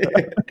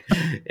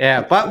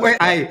 Yeah, but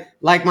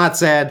like Matt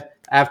said,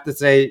 I have to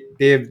say,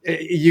 Dave,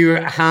 you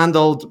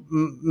handled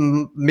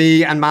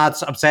me and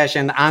Matt's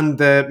obsession and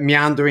the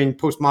meandering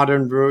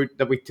postmodern route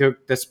that we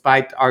took,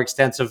 despite our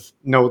extensive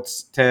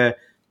notes to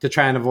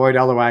try and avoid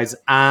otherwise.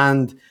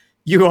 And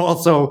you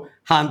also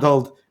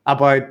handled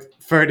about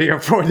 30 or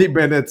 40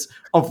 minutes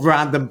of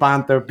random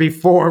banter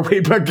before we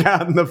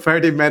began the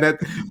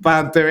 30-minute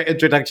banter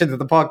introduction to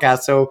the podcast.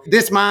 So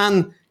this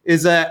man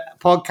is a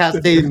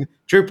podcasting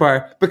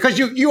trooper, because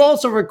you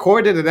also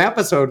recorded an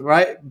episode,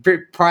 right?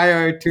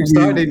 Prior to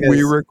starting this.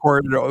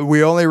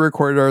 We only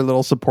recorded our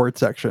little support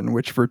section,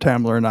 which for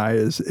Tamler and I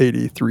is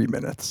 83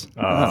 minutes.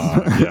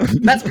 Yeah.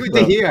 That's good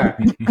to hear.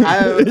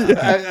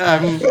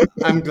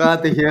 I'm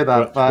glad to hear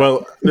that. But.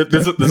 Well,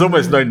 there's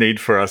almost no need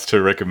for us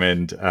to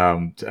recommend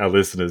to our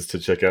listeners to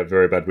check out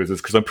Very Bad Wizards,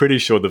 because I'm pretty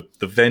sure the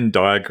Venn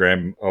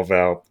diagram of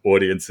our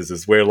audiences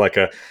is we're like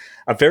a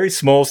very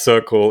small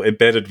circle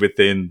embedded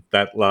within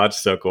that large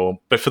circle.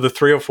 But for the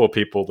 3 or 4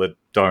 people that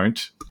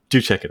don't,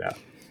 do check it out.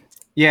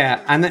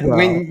 Yeah, and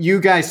when you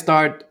guys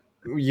start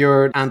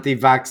your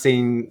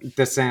anti-vaccine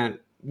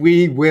descent,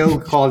 we will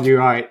call you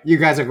out. You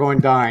guys are going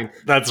down.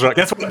 That's right.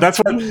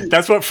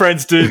 That's what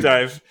friends do,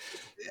 Dave.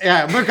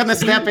 Yeah, we're gonna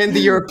step into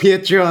your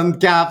Patreon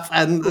gap,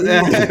 and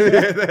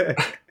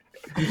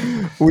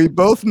we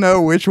both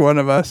know which one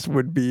of us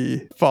would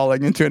be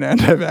falling into an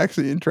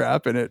anti-vaccine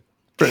trap in it.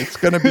 But it's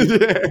gonna be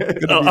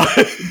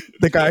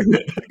the guy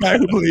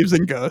who believes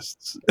in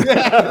ghosts.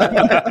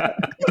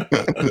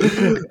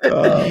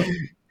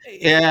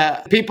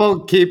 Yeah,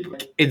 people keep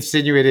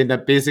insinuating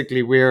that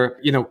basically we're,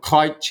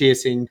 clout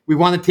chasing. We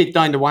want to take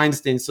down the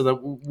Weinstein so that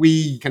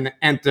we can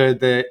enter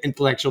the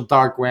intellectual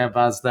dark web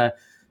as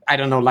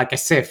like a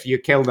Sith. You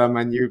kill them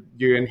and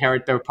you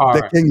inherit their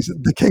power.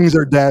 The kings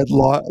are dead.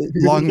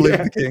 Long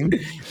live the king.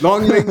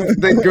 Long live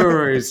the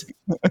gurus.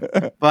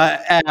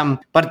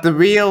 But the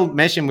real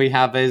mission we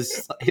have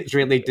is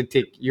really to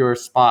take your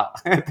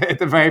spot at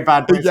the Very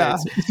Bad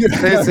Wizards.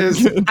 Yeah.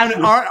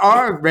 And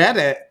our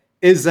Reddit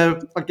is a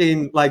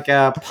fucking like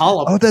a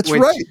polyp. Oh, that's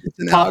right. It's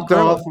an popped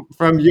off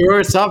from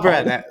your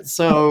subreddit.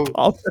 So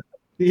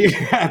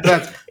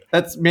yeah,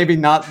 that's maybe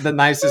not the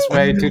nicest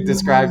way to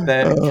describe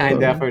the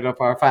kind effort of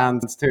our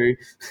fans to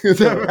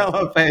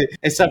develop a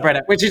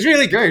subreddit, which is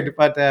really good.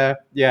 But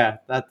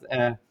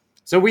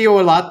so we owe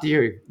a lot to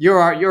you.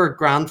 You're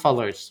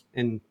grandfathers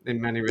in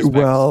many respects.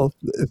 Well,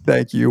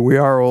 thank you. We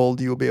are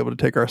old. You'll be able to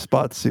take our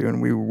spot soon.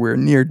 We're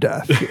near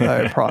death,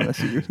 I promise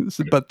you.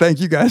 But thank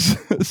you guys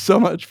so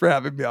much for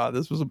having me on.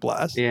 This was a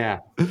blast.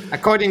 Yeah.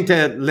 According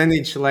to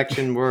lineage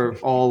selection, we're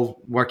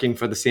all working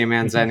for the same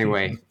ends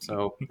anyway.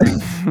 So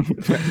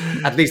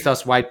at least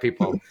us white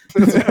people.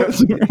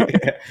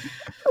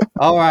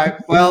 All right.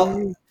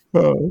 Well,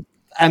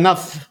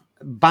 enough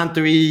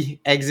bantery,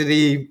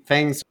 exity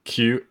things.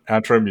 Cue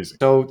outro music.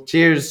 So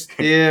cheers,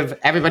 Dave.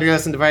 Everybody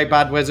listen to Very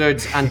Bad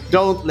Wizards, and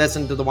don't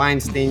listen to the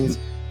Weinsteins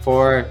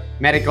for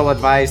medical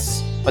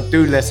advice, but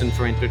do listen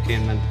for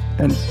entertainment.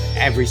 And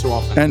every so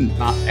often, and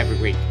not every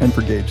week. And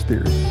for gauge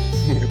theory.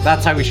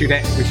 That's how we should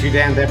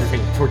end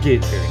everything, for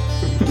gauge theory.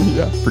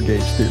 Yeah, for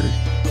gauge theory.